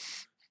to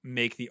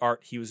make the art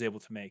he was able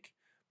to make.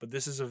 But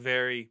this is a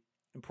very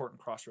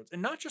important crossroads,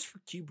 and not just for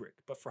Kubrick,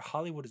 but for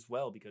Hollywood as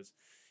well, because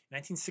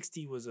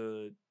 1960 was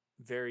a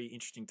very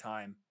interesting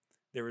time.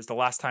 There was the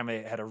last time I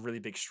had a really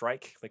big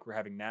strike like we're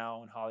having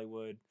now in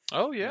Hollywood.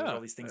 Oh yeah,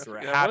 all these things that were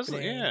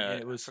happening.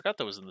 And I forgot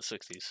that was in the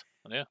 60s.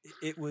 Yeah,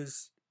 it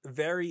was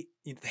very.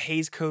 The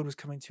Hays Code was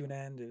coming to an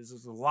end. There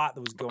was a lot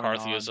that was going on.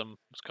 McCarthyism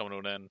was coming to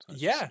an end.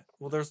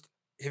 Well,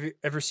 have you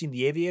ever seen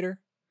The Aviator?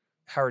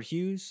 Howard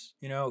Hughes,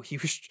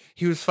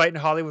 he was fighting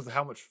Hollywood with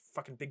how much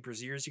fucking big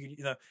brassieres you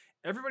could,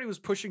 everybody was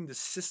pushing the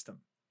system.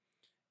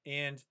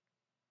 And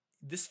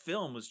this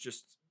film was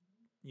just,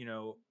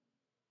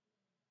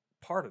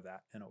 part of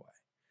that in a way.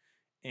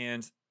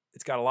 And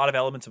it's got a lot of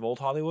elements of old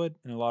Hollywood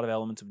and a lot of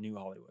elements of new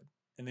Hollywood.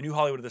 And the new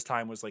Hollywood at this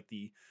time was like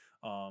the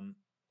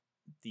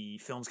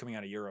films coming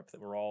out of Europe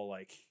that were all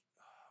like,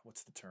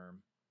 what's the term?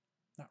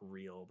 Not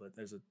real, but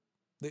there's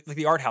like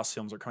the art house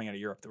films are coming out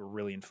of Europe that were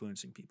really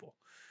influencing people.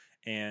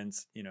 And,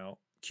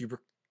 Kubrick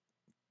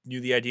knew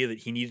the idea that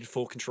he needed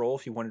full control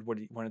if he wanted what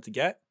he wanted to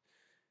get.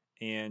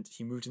 And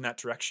he moved in that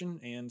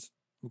direction, and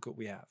look what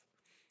we have.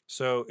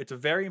 So it's a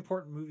very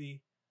important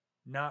movie,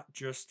 not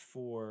just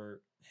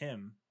for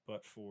him,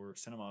 but for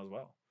cinema as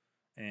well.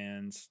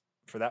 And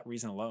for that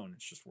reason alone,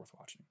 it's just worth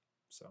watching.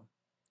 So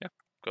yeah,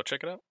 go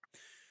check it out.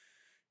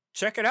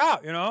 Check it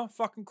out,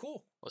 fucking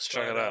cool. Let's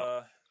check it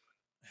out.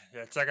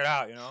 Yeah, check it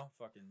out,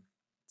 fucking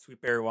sweet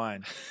berry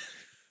wine.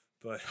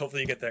 But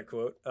hopefully you get that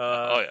quote.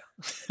 Oh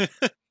yeah.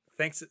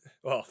 Thanks.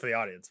 Well, for the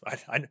audience,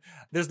 I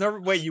there's no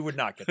way you would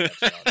not get that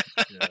shot.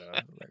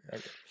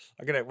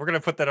 We're gonna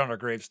put that on our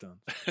gravestone.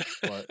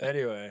 But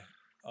anyway,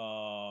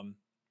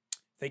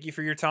 thank you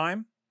for your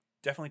time.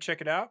 Definitely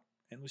check it out,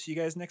 and we'll see you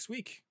guys next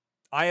week.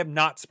 I am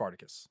not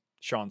Spartacus.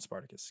 Sean's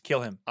Spartacus.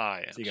 Kill him.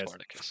 I am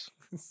Spartacus.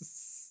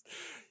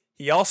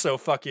 He also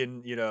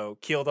fucking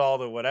killed all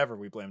the whatever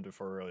we blamed him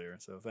for earlier.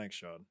 So thanks,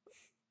 Sean.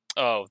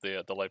 Oh,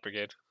 the Light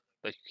Brigade.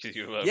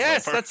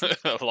 Yes, that's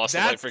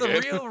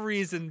the real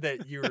reason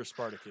that you were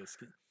Spartacus.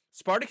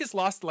 Spartacus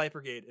lost the Light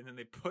Brigade, and then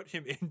they put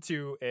him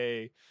into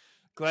a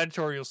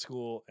gladiatorial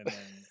school, and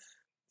then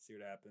see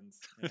what happens.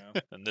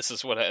 And this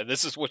is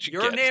what you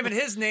Your get. name and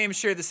his name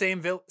share the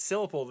same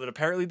syllable that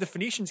apparently the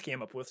Phoenicians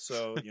came up with.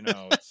 So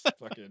it's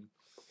fucking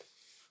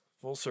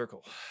full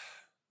circle.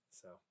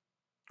 So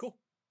cool.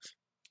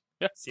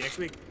 Yeah. See you next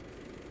week.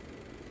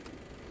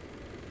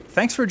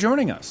 Thanks for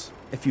joining us.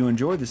 If you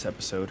enjoyed this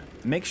episode,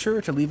 make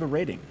sure to leave a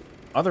rating.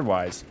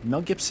 Otherwise,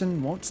 Mel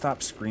Gibson won't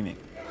stop screaming.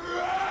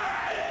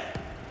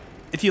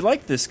 If you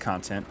like this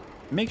content,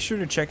 make sure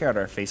to check out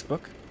our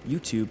Facebook,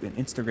 YouTube, and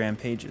Instagram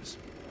pages.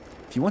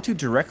 If you want to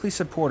directly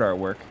support our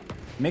work,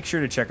 make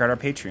sure to check out our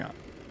Patreon.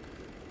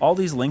 All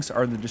these links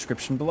are in the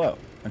description below.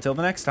 Until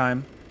the next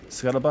time,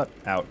 Scuttlebutt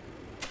out.